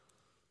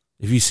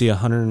 if you see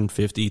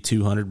 150,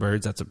 200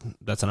 birds,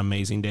 that's an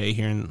amazing day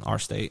here in our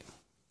state.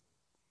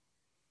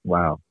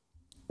 Wow.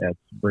 That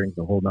brings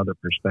a whole nother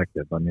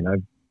perspective. I mean,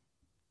 I've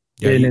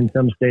been in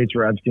some states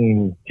where I've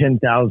seen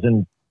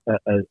 10,000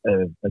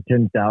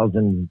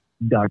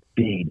 duck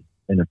feed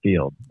in a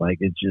field. Like,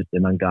 it's just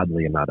an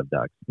ungodly amount of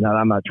ducks. Now,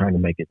 I'm not trying to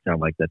make it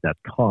sound like that's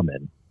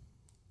common,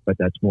 but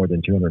that's more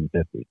than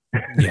 250.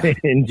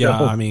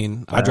 Yeah. I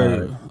mean,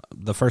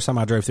 the first time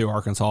I drove through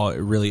Arkansas, it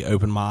really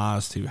opened my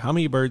eyes to how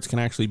many birds can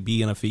actually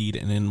be in a feed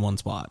and in one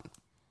spot.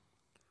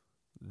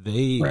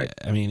 Right.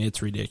 I mean,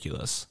 it's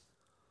ridiculous.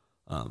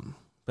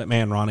 But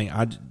man, Ronnie,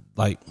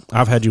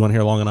 I've had you on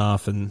here long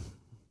enough,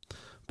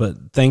 but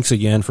thanks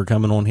again for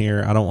coming on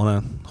here. I don't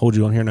want to hold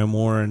you on here no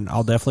more, and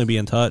I'll definitely be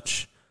in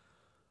touch.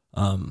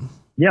 Yeah,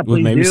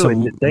 please do.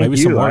 And thank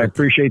you. I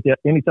appreciate that.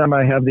 Anytime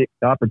I have the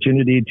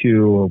opportunity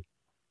to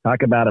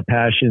talk about a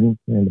passion,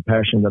 and the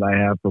passion that I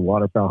have for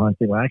waterfowl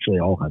hunting, well, actually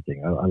all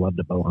hunting. I love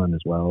to bow hunt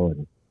as well.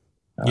 And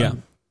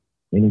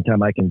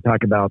anytime I can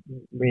talk about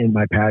me and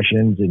my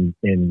passions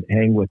and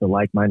hang with a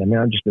like mind. I mean,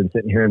 I've just been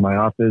sitting here in my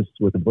office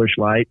with a bush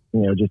light,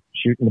 just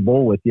shooting the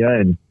bull with you.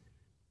 And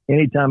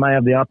anytime I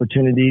have the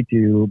opportunity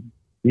to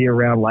be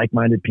around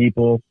like-minded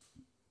people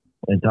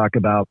and talk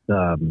about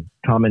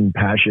common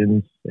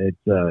passions,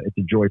 it's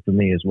a joy for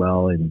me as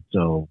well. And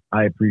so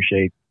I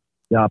appreciate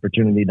the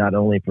opportunity, not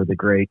only for the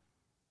great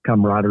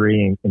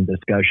camaraderie and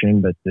discussion,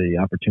 but the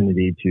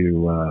opportunity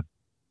to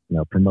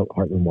promote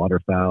Heartland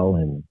Waterfowl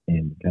and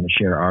kind of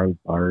share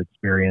our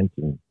experience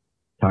and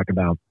talk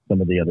about some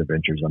of the other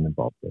ventures I'm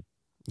involved with.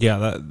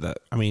 Yeah,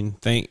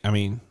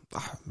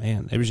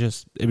 man, it was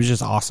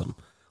just awesome.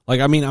 Like,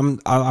 I mean,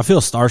 I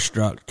feel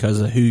starstruck because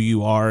of who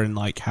you are and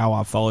like how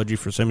I followed you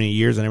for so many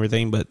years and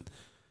everything. But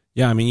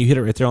yeah, I mean, you hit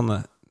it right there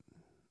on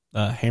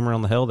the hammer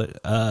on the hill,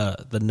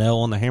 the nail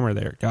on the hammer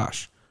there.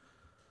 Gosh.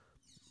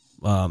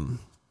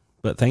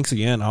 But thanks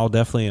again. I'll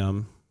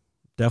definitely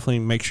definitely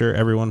make sure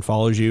everyone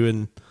follows you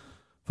and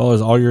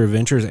follows all your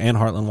adventures and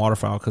Heartland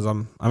Waterfowl, because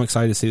I'm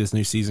excited to see this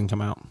new season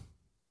come out.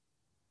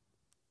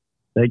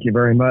 Thank you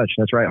very much.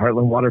 That's right.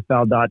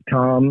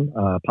 HeartlandWaterfowl.com,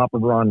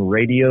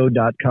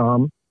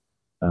 PapaRonRadio.com,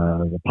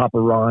 the Papa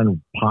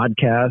Ron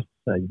podcast.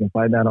 You can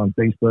find that on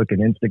Facebook and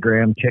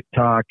Instagram,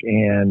 TikTok,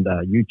 and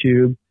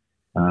YouTube.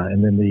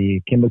 And then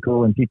the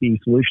chemical and PPE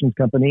solutions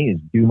company is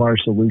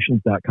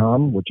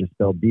DumarSolutions.com, which is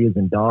spelled D as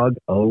in dog,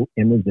 O,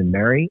 M as in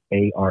Mary,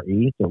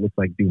 A-R-E. So it looks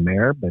like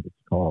Dumare, but it's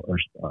called or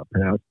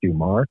pronounced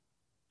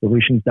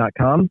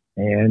DumarSolutions.com.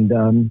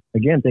 And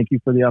again, thank you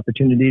for the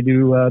opportunity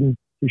to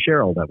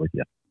share all that with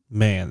you.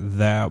 Man,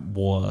 that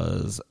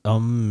was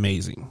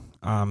amazing.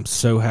 I'm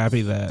so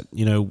happy that,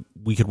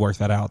 we could work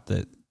that out,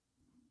 that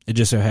it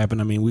just so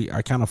happened. I mean,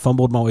 I kind of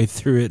fumbled my way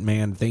through it,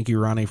 man. Thank you,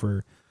 Ronnie,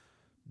 for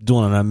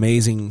doing an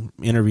amazing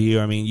interview.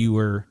 I mean, you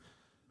were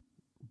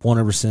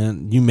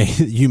 100%,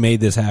 you made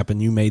this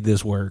happen. You made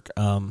this work.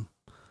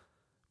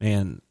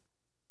 Man,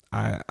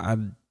 I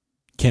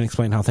can't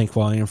explain how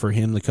thankful I am for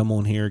him to come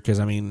on here. Cause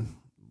I mean,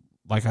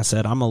 like I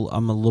said, I'm a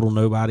little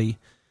nobody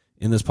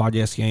in this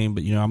podcast game,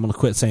 but I'm going to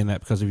quit saying that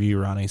because of you,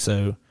 Ronnie.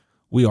 So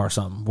we are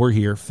something. We're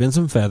here, Fins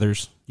and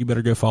Feathers. You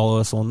better go follow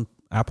us on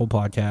Apple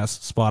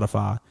Podcasts,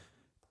 Spotify,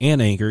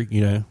 and Anchor.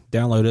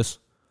 Download us,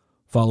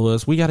 follow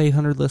us. We got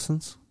 800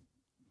 listens.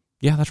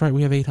 Yeah, that's right.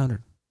 We have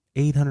 800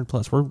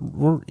 plus.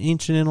 We're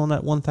inching in on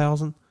that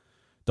 1,000.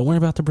 Don't worry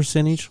about the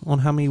percentage on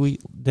how many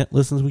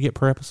listens we get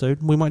per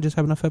episode. We might just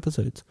have enough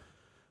episodes.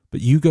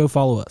 But you go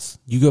follow us.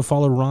 You go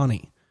follow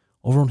Ronnie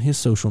over on his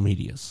social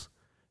medias.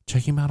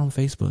 Check him out on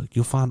Facebook.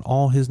 You'll find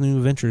all his new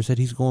adventures that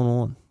he's going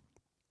on.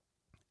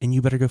 And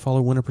you better go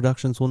follow Winter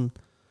Productions on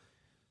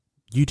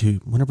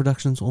YouTube, Winter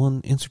Productions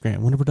on Instagram,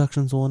 Winter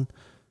Productions on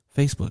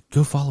Facebook.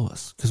 Go follow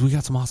us, because we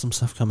got some awesome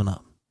stuff coming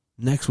up.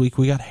 Next week,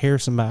 we got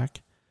Harrison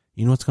back.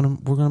 You know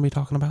we're going to be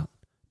talking about?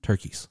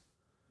 Turkeys.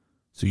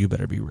 So you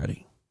better be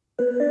ready.